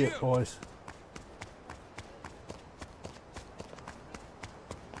 good shit, you. boys.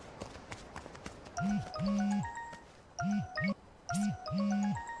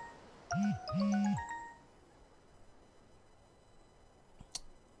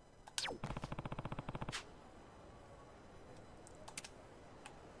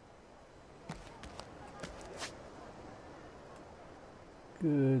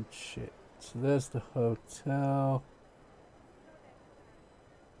 Good shit. So there's the hotel.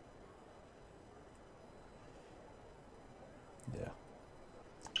 Yeah.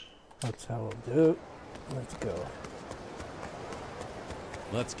 Hotel will do. Let's go.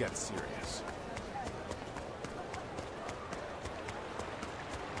 Let's get serious.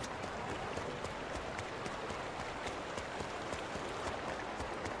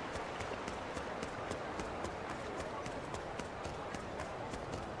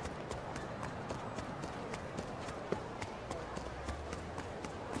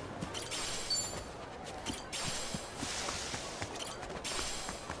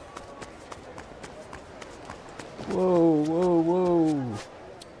 Whoa, whoa, whoa.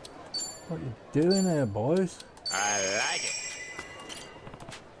 What you doing there, boys? I like it.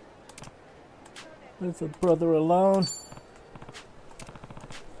 Leave the brother alone.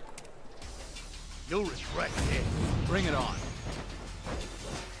 You'll regret this. Bring it on.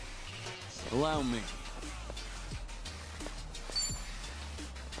 Allow me.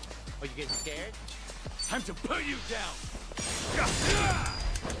 Are you getting scared? Time to put you down.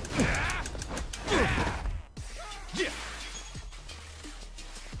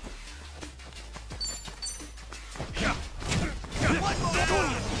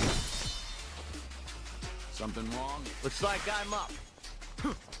 Something wrong? Looks like I'm up.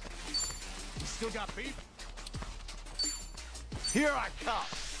 You still got beef? Here I come.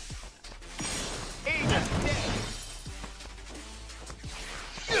 Eat dead.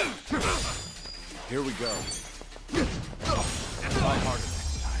 Here we go. Try harder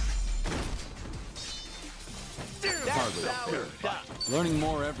next time. Hardly a fair fight. Learning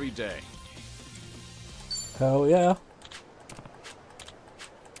more every day. Hell yeah.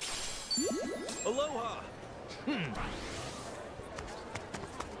 Aloha!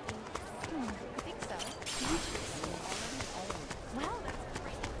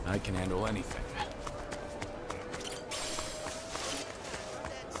 I can handle anything.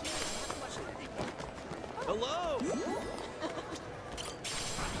 Hello!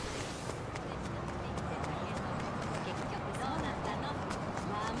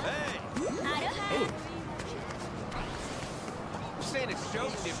 Hey! This ain't a show,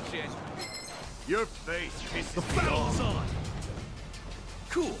 dipshit. Your face pisses The me battle's off. on!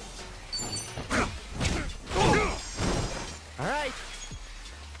 Cool. All right.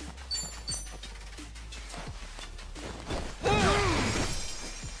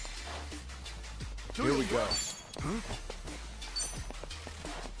 Here we go.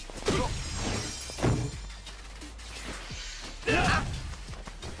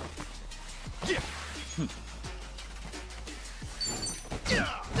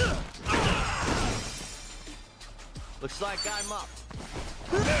 Looks like I'm up.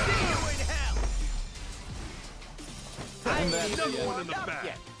 See you in hell! I And ain't that's even the end. warmed up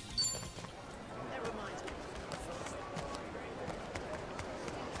yet.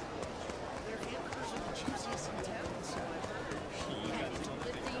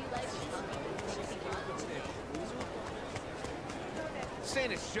 This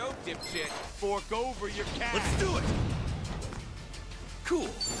ain't a show, dipshit. Fork over your cash. Let's do it. Cool.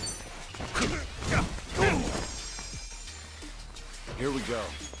 Here we go.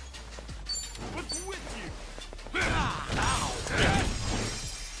 What's with you?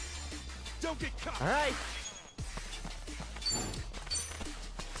 Don't get caught! All right.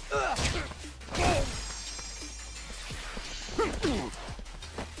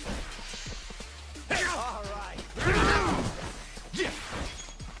 All right.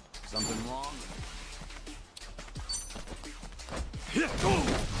 Something wrong?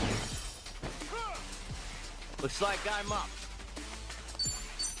 Looks like I'm up.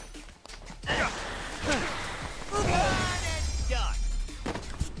 Done.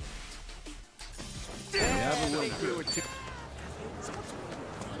 Never will do.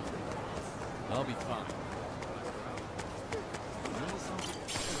 I'll be fine.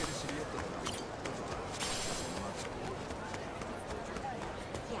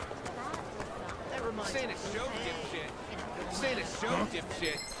 This ain't a show, dipshit. This ain't a show,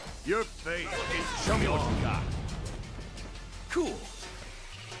 dipshit. Your face is Show me what you got. Cool.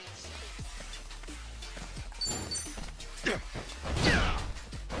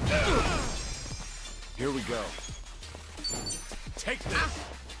 Here we go. Take this.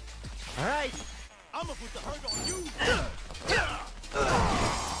 All right. I'm gonna put the hurt on you.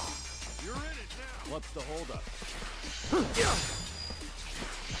 You're in it now. What's the holdup?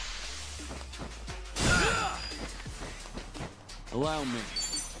 Allow me.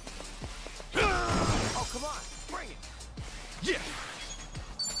 Oh, come on. Bring it. Yeah.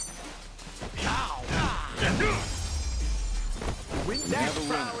 Ow. Win Never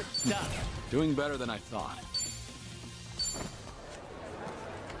win. Doing better than I thought.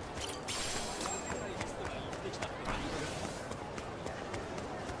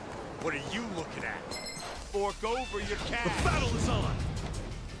 What are you looking at? Fork over your cash. The battle is on.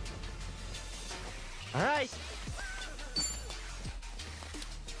 All right.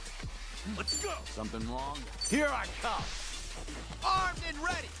 Let's go. Something wrong? Here I come. Armed and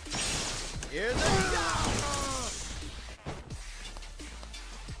ready. Here they go.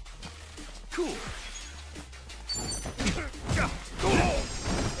 Cool.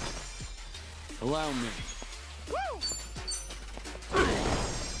 Allow me.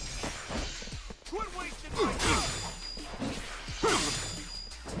 Quit wasting my time.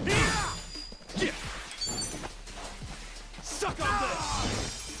 Suck on this.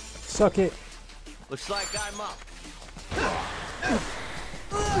 Suck it. Looks like I'm up.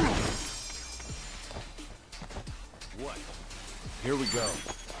 What? Here we go.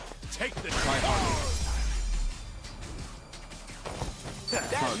 Take this. Try harder.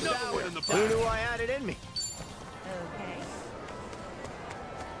 That's another one in the Who back. knew I had it in me? Okay.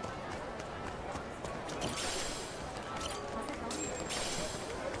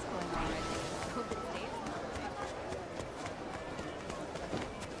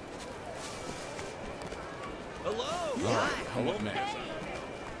 Hello. Hi. Hello, man.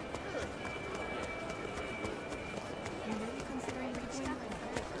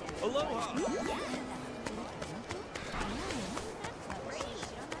 Aloha.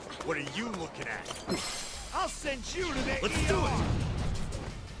 What are you looking at? I'll send you to the Let's do it.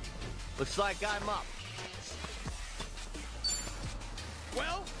 Looks like I'm up.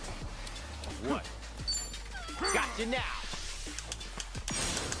 Well, what? Got you now.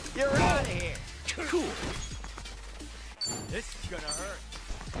 You're out of here. Cool. This is gonna hurt.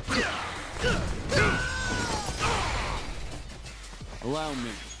 Allow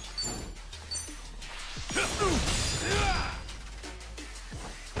me.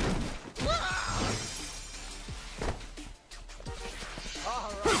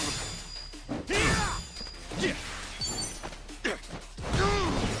 All right.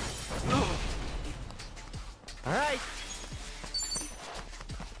 All right.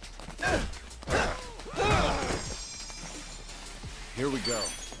 Here we go.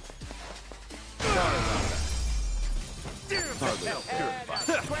 Hardly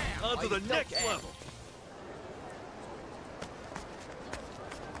purified. On to the next level.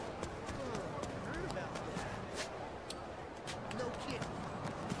 No kidding.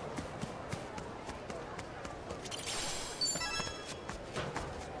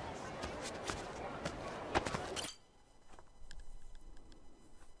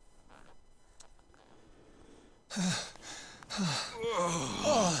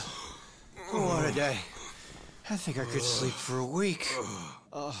 What a day. I think I could sleep for a week.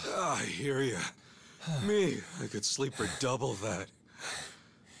 I hear you. Me, I could sleep for double that.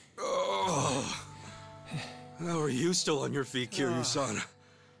 Oh. How are you still on your feet, Kiryu-san?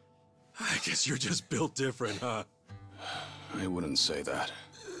 I guess you're just built different, huh? I wouldn't say that.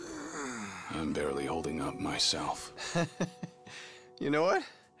 I'm barely holding up myself. You know what?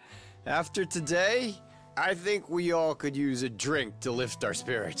 After today, I think we all could use a drink to lift our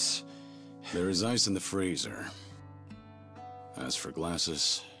spirits. There is ice in the freezer. As for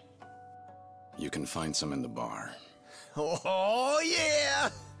glasses, you can find some in the bar. Oh, yeah!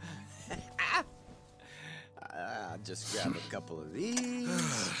 I'll just grab a couple of these.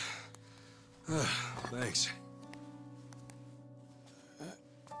 Thanks.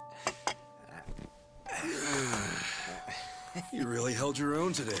 You really held your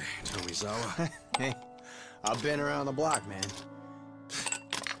own today, Tomizawa. Hey, I've been around the block, man.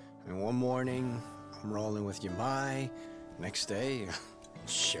 And one morning, I'm rolling with Yamai. Next day,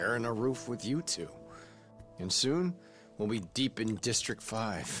 sharing a roof with you two. And soon, we'll be deep in District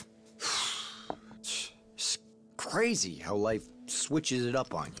 5. It's crazy how life switches it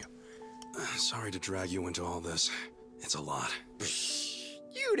up on you. Sorry to drag you into all this. It's a lot.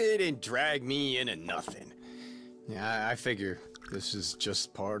 You didn't drag me into nothing. Yeah, I figure this is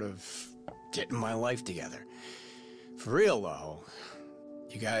just part of getting my life together. For real, though,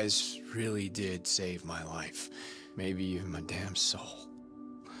 you guys really did save my life. Maybe even my damn soul.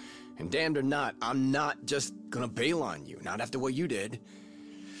 And damned or not, I'm not just gonna bail on you. Not after what you did.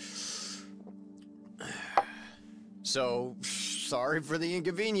 So, sorry for the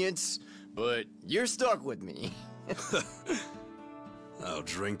inconvenience, but you're stuck with me. I'll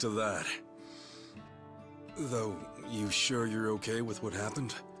drink to that. Though, you sure you're okay with what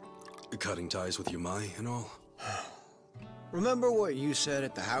happened? Cutting ties with Yamai and all? Remember what you said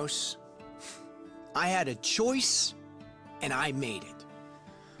at the house? I had a choice, and I made it.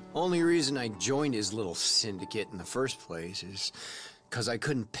 Only reason I joined his little syndicate in the first place is because I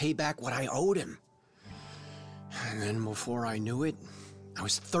couldn't pay back what I owed him. And then before I knew it, I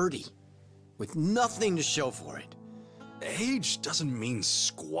was 30, with nothing to show for it. Age doesn't mean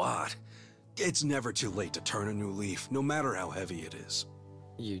squat. It's never too late to turn a new leaf, no matter how heavy it is.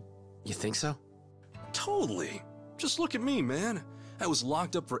 You think so? Totally. Just look at me, man. I was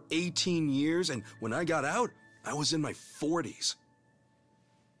locked up for 18 years, and when I got out, I was in my 40s.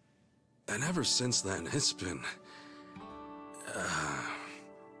 And ever since then, it's been...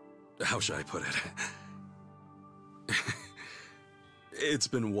 how should I put it? It's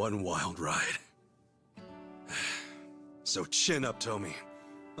been one wild ride. So chin up, Tommy.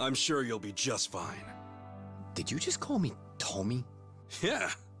 I'm sure you'll be just fine. Did you just call me Tommy?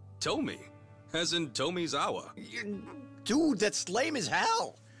 Yeah, Tommy. As in Tomizawa. Dude, that's lame as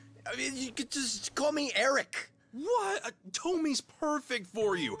hell. I mean, you could just call me Eric. What? Tommy's perfect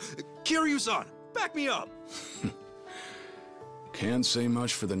for you. Kiryu-san, back me up. Can't say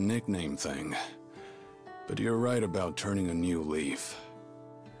much for the nickname thing, but you're right about turning a new leaf.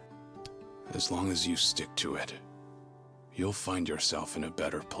 As long as you stick to it, you'll find yourself in a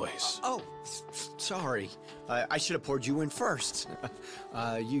better place. Sorry. I should have poured you in first.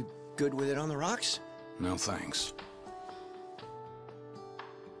 You good with it on the rocks? No thanks.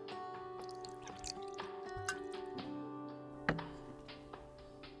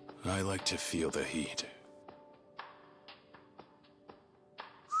 I like to feel the heat.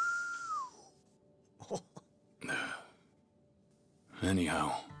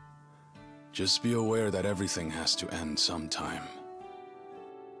 Anyhow, just be aware that everything has to end sometime.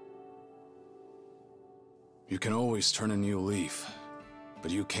 You can always turn a new leaf,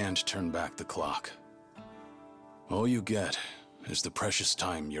 but you can't turn back the clock. All you get is the precious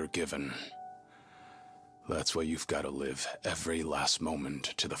time you're given. That's why you've got to live every last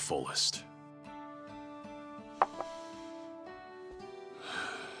moment to the fullest.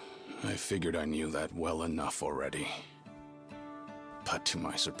 I figured I knew that well enough already. But to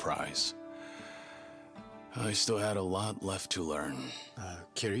my surprise, I still had a lot left to learn.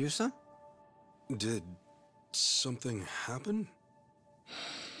 Kiryu-san? Did something happen?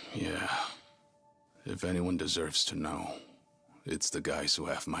 Yeah. If anyone deserves to know, it's the guys who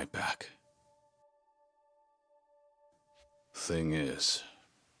have my back. Thing is,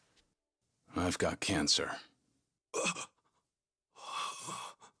 I've got cancer.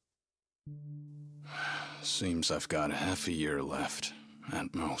 Seems I've got half a year left,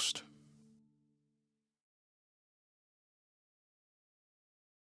 at most.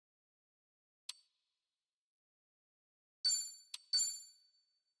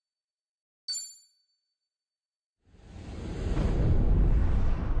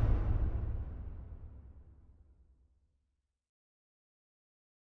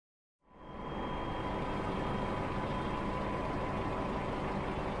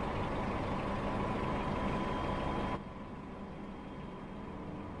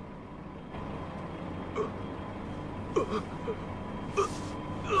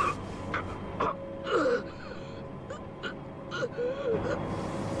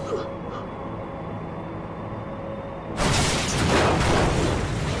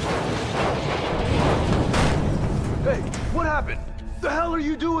 Hey, what happened? The hell are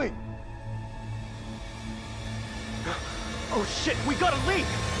you doing? Oh shit, we got a leak!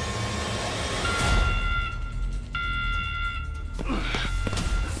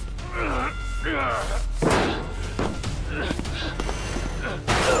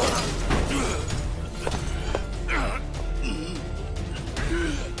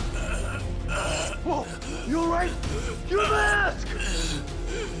 Whoa, you alright? Your mask!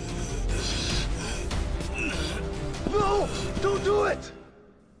 No! Don't do it!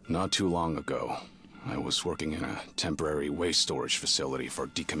 Not too long ago, I was working in a temporary waste storage facility for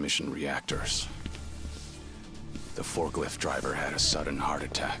decommissioned reactors. The forklift driver had a sudden heart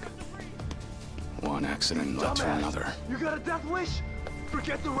attack. One accident led to another. You got a death wish?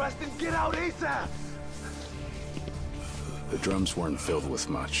 Forget the rest and get out ASAP! The drums weren't filled with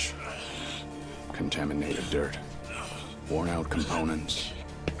much. Contaminated dirt, worn-out components,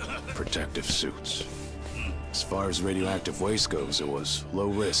 protective suits. As far as radioactive waste goes, it was low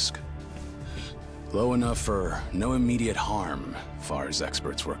risk. Low enough for no immediate harm, far as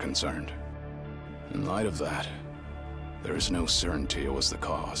experts were concerned. In light of that, there is no certainty it was the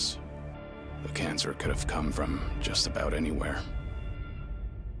cause. The cancer could have come from just about anywhere.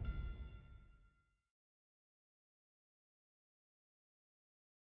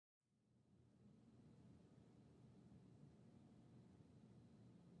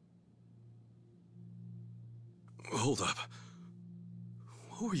 Hold up.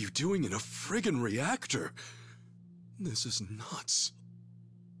 are you doing in a friggin' reactor? This is nuts.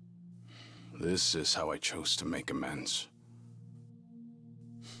 This is how I chose to make amends.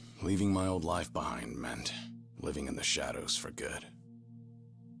 Leaving my old life behind meant living in the shadows for good.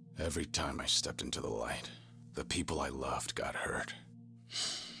 Every time I stepped into the light, the people I loved got hurt.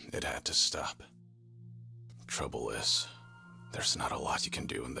 It had to stop. Trouble is, there's not a lot you can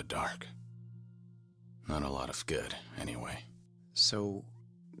do in the dark. Not a lot of good, anyway. So,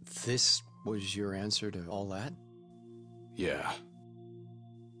 this was your answer to all that? Yeah.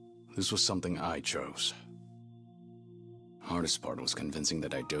 This was something I chose. Hardest part was convincing the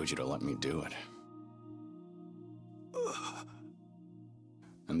Daidoji to let me do it.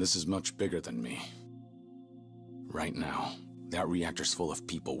 And this is much bigger than me. Right now, that reactor's full of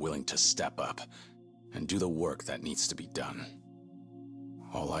people willing to step up and do the work that needs to be done.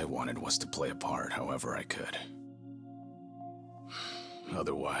 All I wanted was to play a part however I could.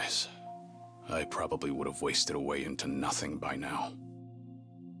 Otherwise, I probably would have wasted away into nothing by now.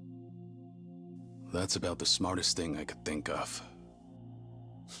 That's about the smartest thing I could think of.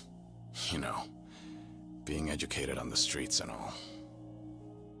 You know, being educated on the streets and all.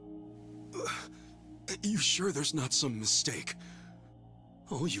 You sure there's not some mistake?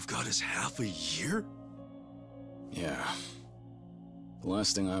 All you've got is half a year? Yeah. The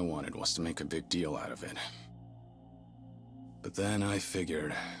last thing I wanted was to make a big deal out of it. But then I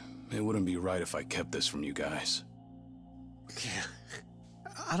figured it wouldn't be right if I kept this from you guys.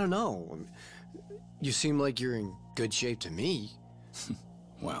 I don't know. You seem like you're in good shape to me.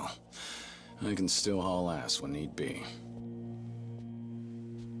 Well, I can still haul ass when need be.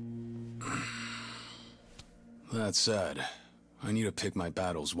 That said, I need to pick my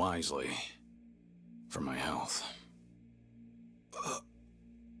battles wisely. For my health.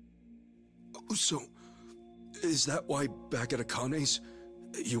 So, is that why back at Akane's,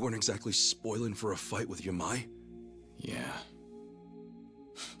 you weren't exactly spoiling for a fight with Yamai? Yeah.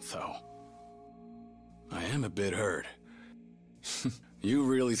 Though, I am a bit hurt. You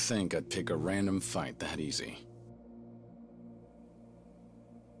really think I'd pick a random fight that easy?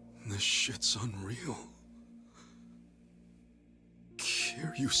 This shit's unreal.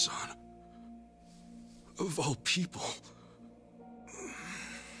 Kiryu-san. Of all people.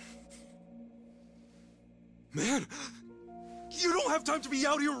 Man, you don't have time to be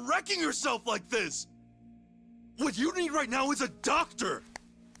out here wrecking yourself like this! What you need right now is a doctor!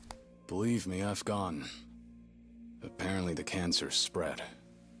 Believe me, I've gone. Apparently the cancer's spread.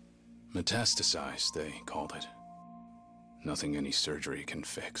 Metastasized, they called it. Nothing any surgery can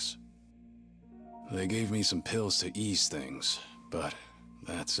fix. They gave me some pills to ease things, but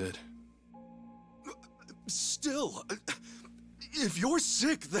that's it. Still, if you're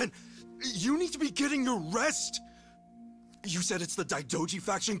sick, then you need to be getting your rest. You said it's the Daidoji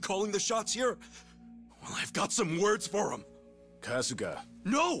faction calling the shots here? Well, I've got some words for them. Kasuga.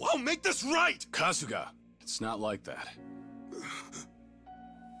 No, I'll make this right! Kasuga, it's not like that.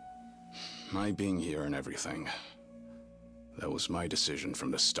 My being here and everything, that was my decision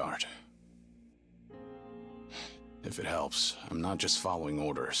from the start. If it helps, I'm not just following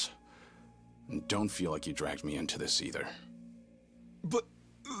orders. And don't feel like you dragged me into this either. But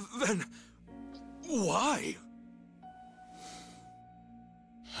then, why?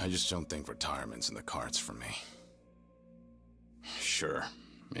 I just don't think retirement's in the cards for me. Sure,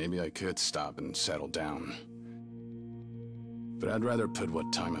 maybe I could stop and settle down. But I'd rather put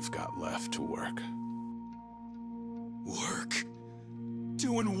what time I've got left to work. Work?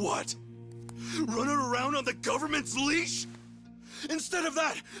 Doing what? Running around on the government's leash? Instead of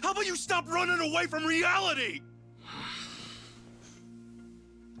that, how about you stop running away from reality?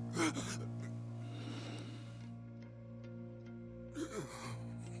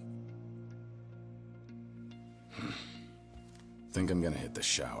 Think I'm gonna hit the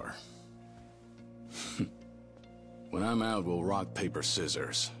shower. When I'm out, we'll rock, paper,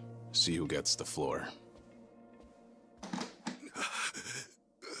 scissors. See who gets the floor.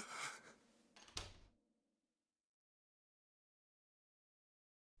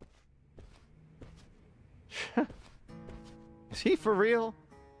 Is he for real?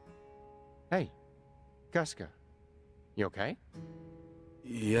 Hey, Kasuga, you okay?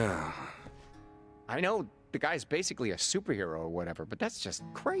 Yeah. I know the guy's basically a superhero or whatever, but that's just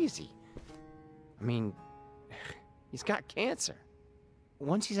crazy. I mean, he's got cancer.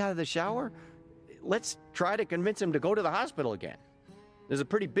 Once he's out of the shower, let's try to convince him to go to the hospital again. There's a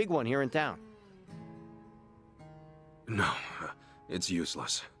pretty big one here in town. No, it's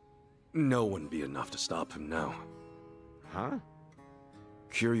useless. No one be enough to stop him now. Huh?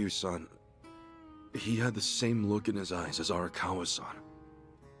 Kiryu-san, he had the same look in his eyes as Arakawa-san.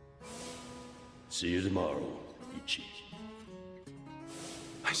 See you tomorrow, Ichi.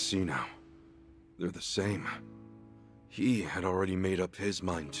 I see now. They're the same. He had already made up his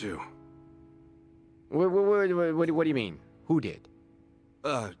mind, too. What do you mean? Who did?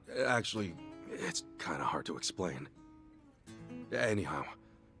 Actually, it's kind of hard to explain. Anyhow,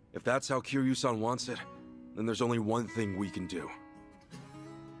 if that's how Kiryu-san wants it, then there's only one thing we can do.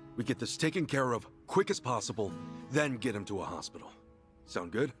 We get this taken care of quick as possible, then get him to a hospital.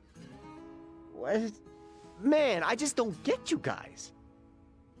 Sound good? What? Man, I just don't get you guys.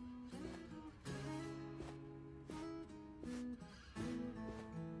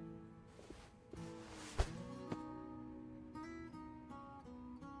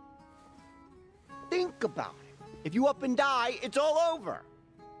 Think about it. If you up and die, it's all over.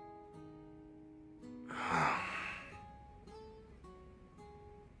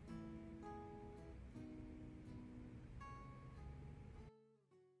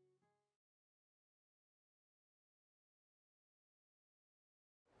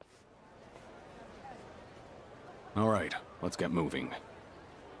 All right, let's get moving.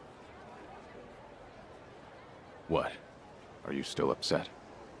 What? Are you still upset?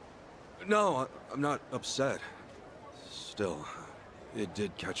 No, I'm not upset. Still, it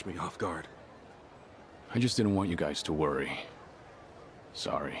did catch me off guard. I just didn't want you guys to worry.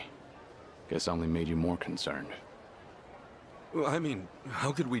 Sorry. Guess I only made you more concerned. Well, I mean,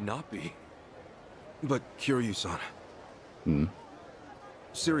 how could we not be? But Kiryu-san. Hmm?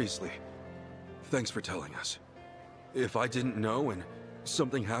 Seriously, thanks for telling us. If I didn't know and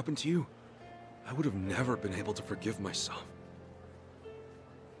something happened to you, I would have never been able to forgive myself.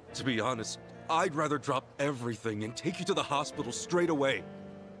 To be honest, I'd rather drop everything and take you to the hospital straight away.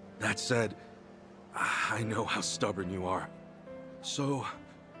 That said, I know how stubborn you are. So,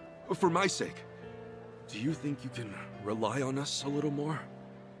 for my sake, do you think you can rely on us a little more?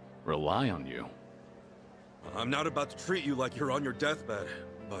 Rely on you? I'm not about to treat you like you're on your deathbed,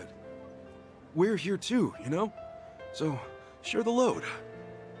 but we're here too, you know? So, share the load.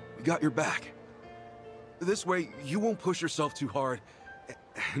 We got your back. This way, you won't push yourself too hard,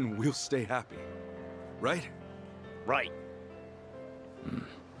 and we'll stay happy. Right? Right.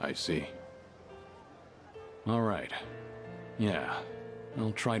 I see. All right. Yeah,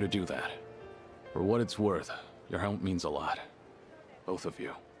 I'll try to do that. For what it's worth, your help means a lot. Both of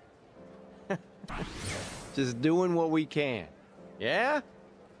you. Just doing what we can. Yeah?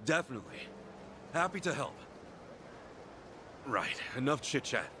 Definitely. Happy to help. Right, enough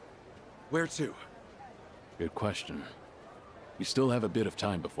chit-chat. Where to? Good question. We still have a bit of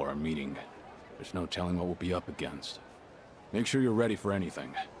time before our meeting. There's no telling what we'll be up against. Make sure you're ready for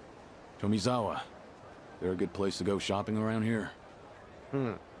anything. Tomizawa, there a good place to go shopping around here?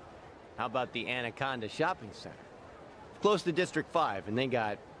 How about the Anaconda Shopping Center? Close to District 5, and they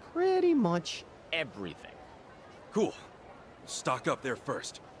got pretty much everything. Cool. Stock up there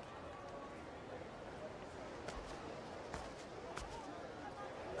first.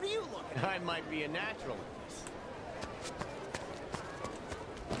 What are you looking at? I might be a natural at this.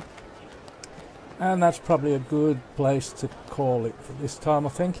 And that's probably a good place to call it for this time, I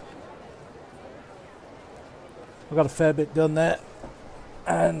think. I've got a fair bit done there,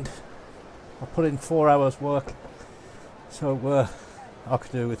 and I put in 4 hours work, so I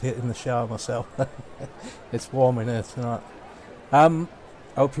could do with hitting the shower myself. It's warm in here tonight.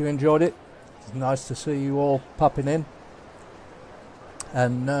 Hope you enjoyed it. It's nice to see you all popping in,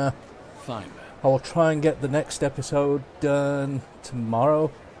 and fine, man. I will try and get the next episode done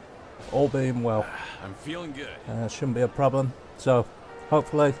tomorrow, all being well. I'm feeling good. Shouldn't be a problem. So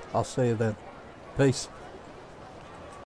hopefully I'll see you then. Peace.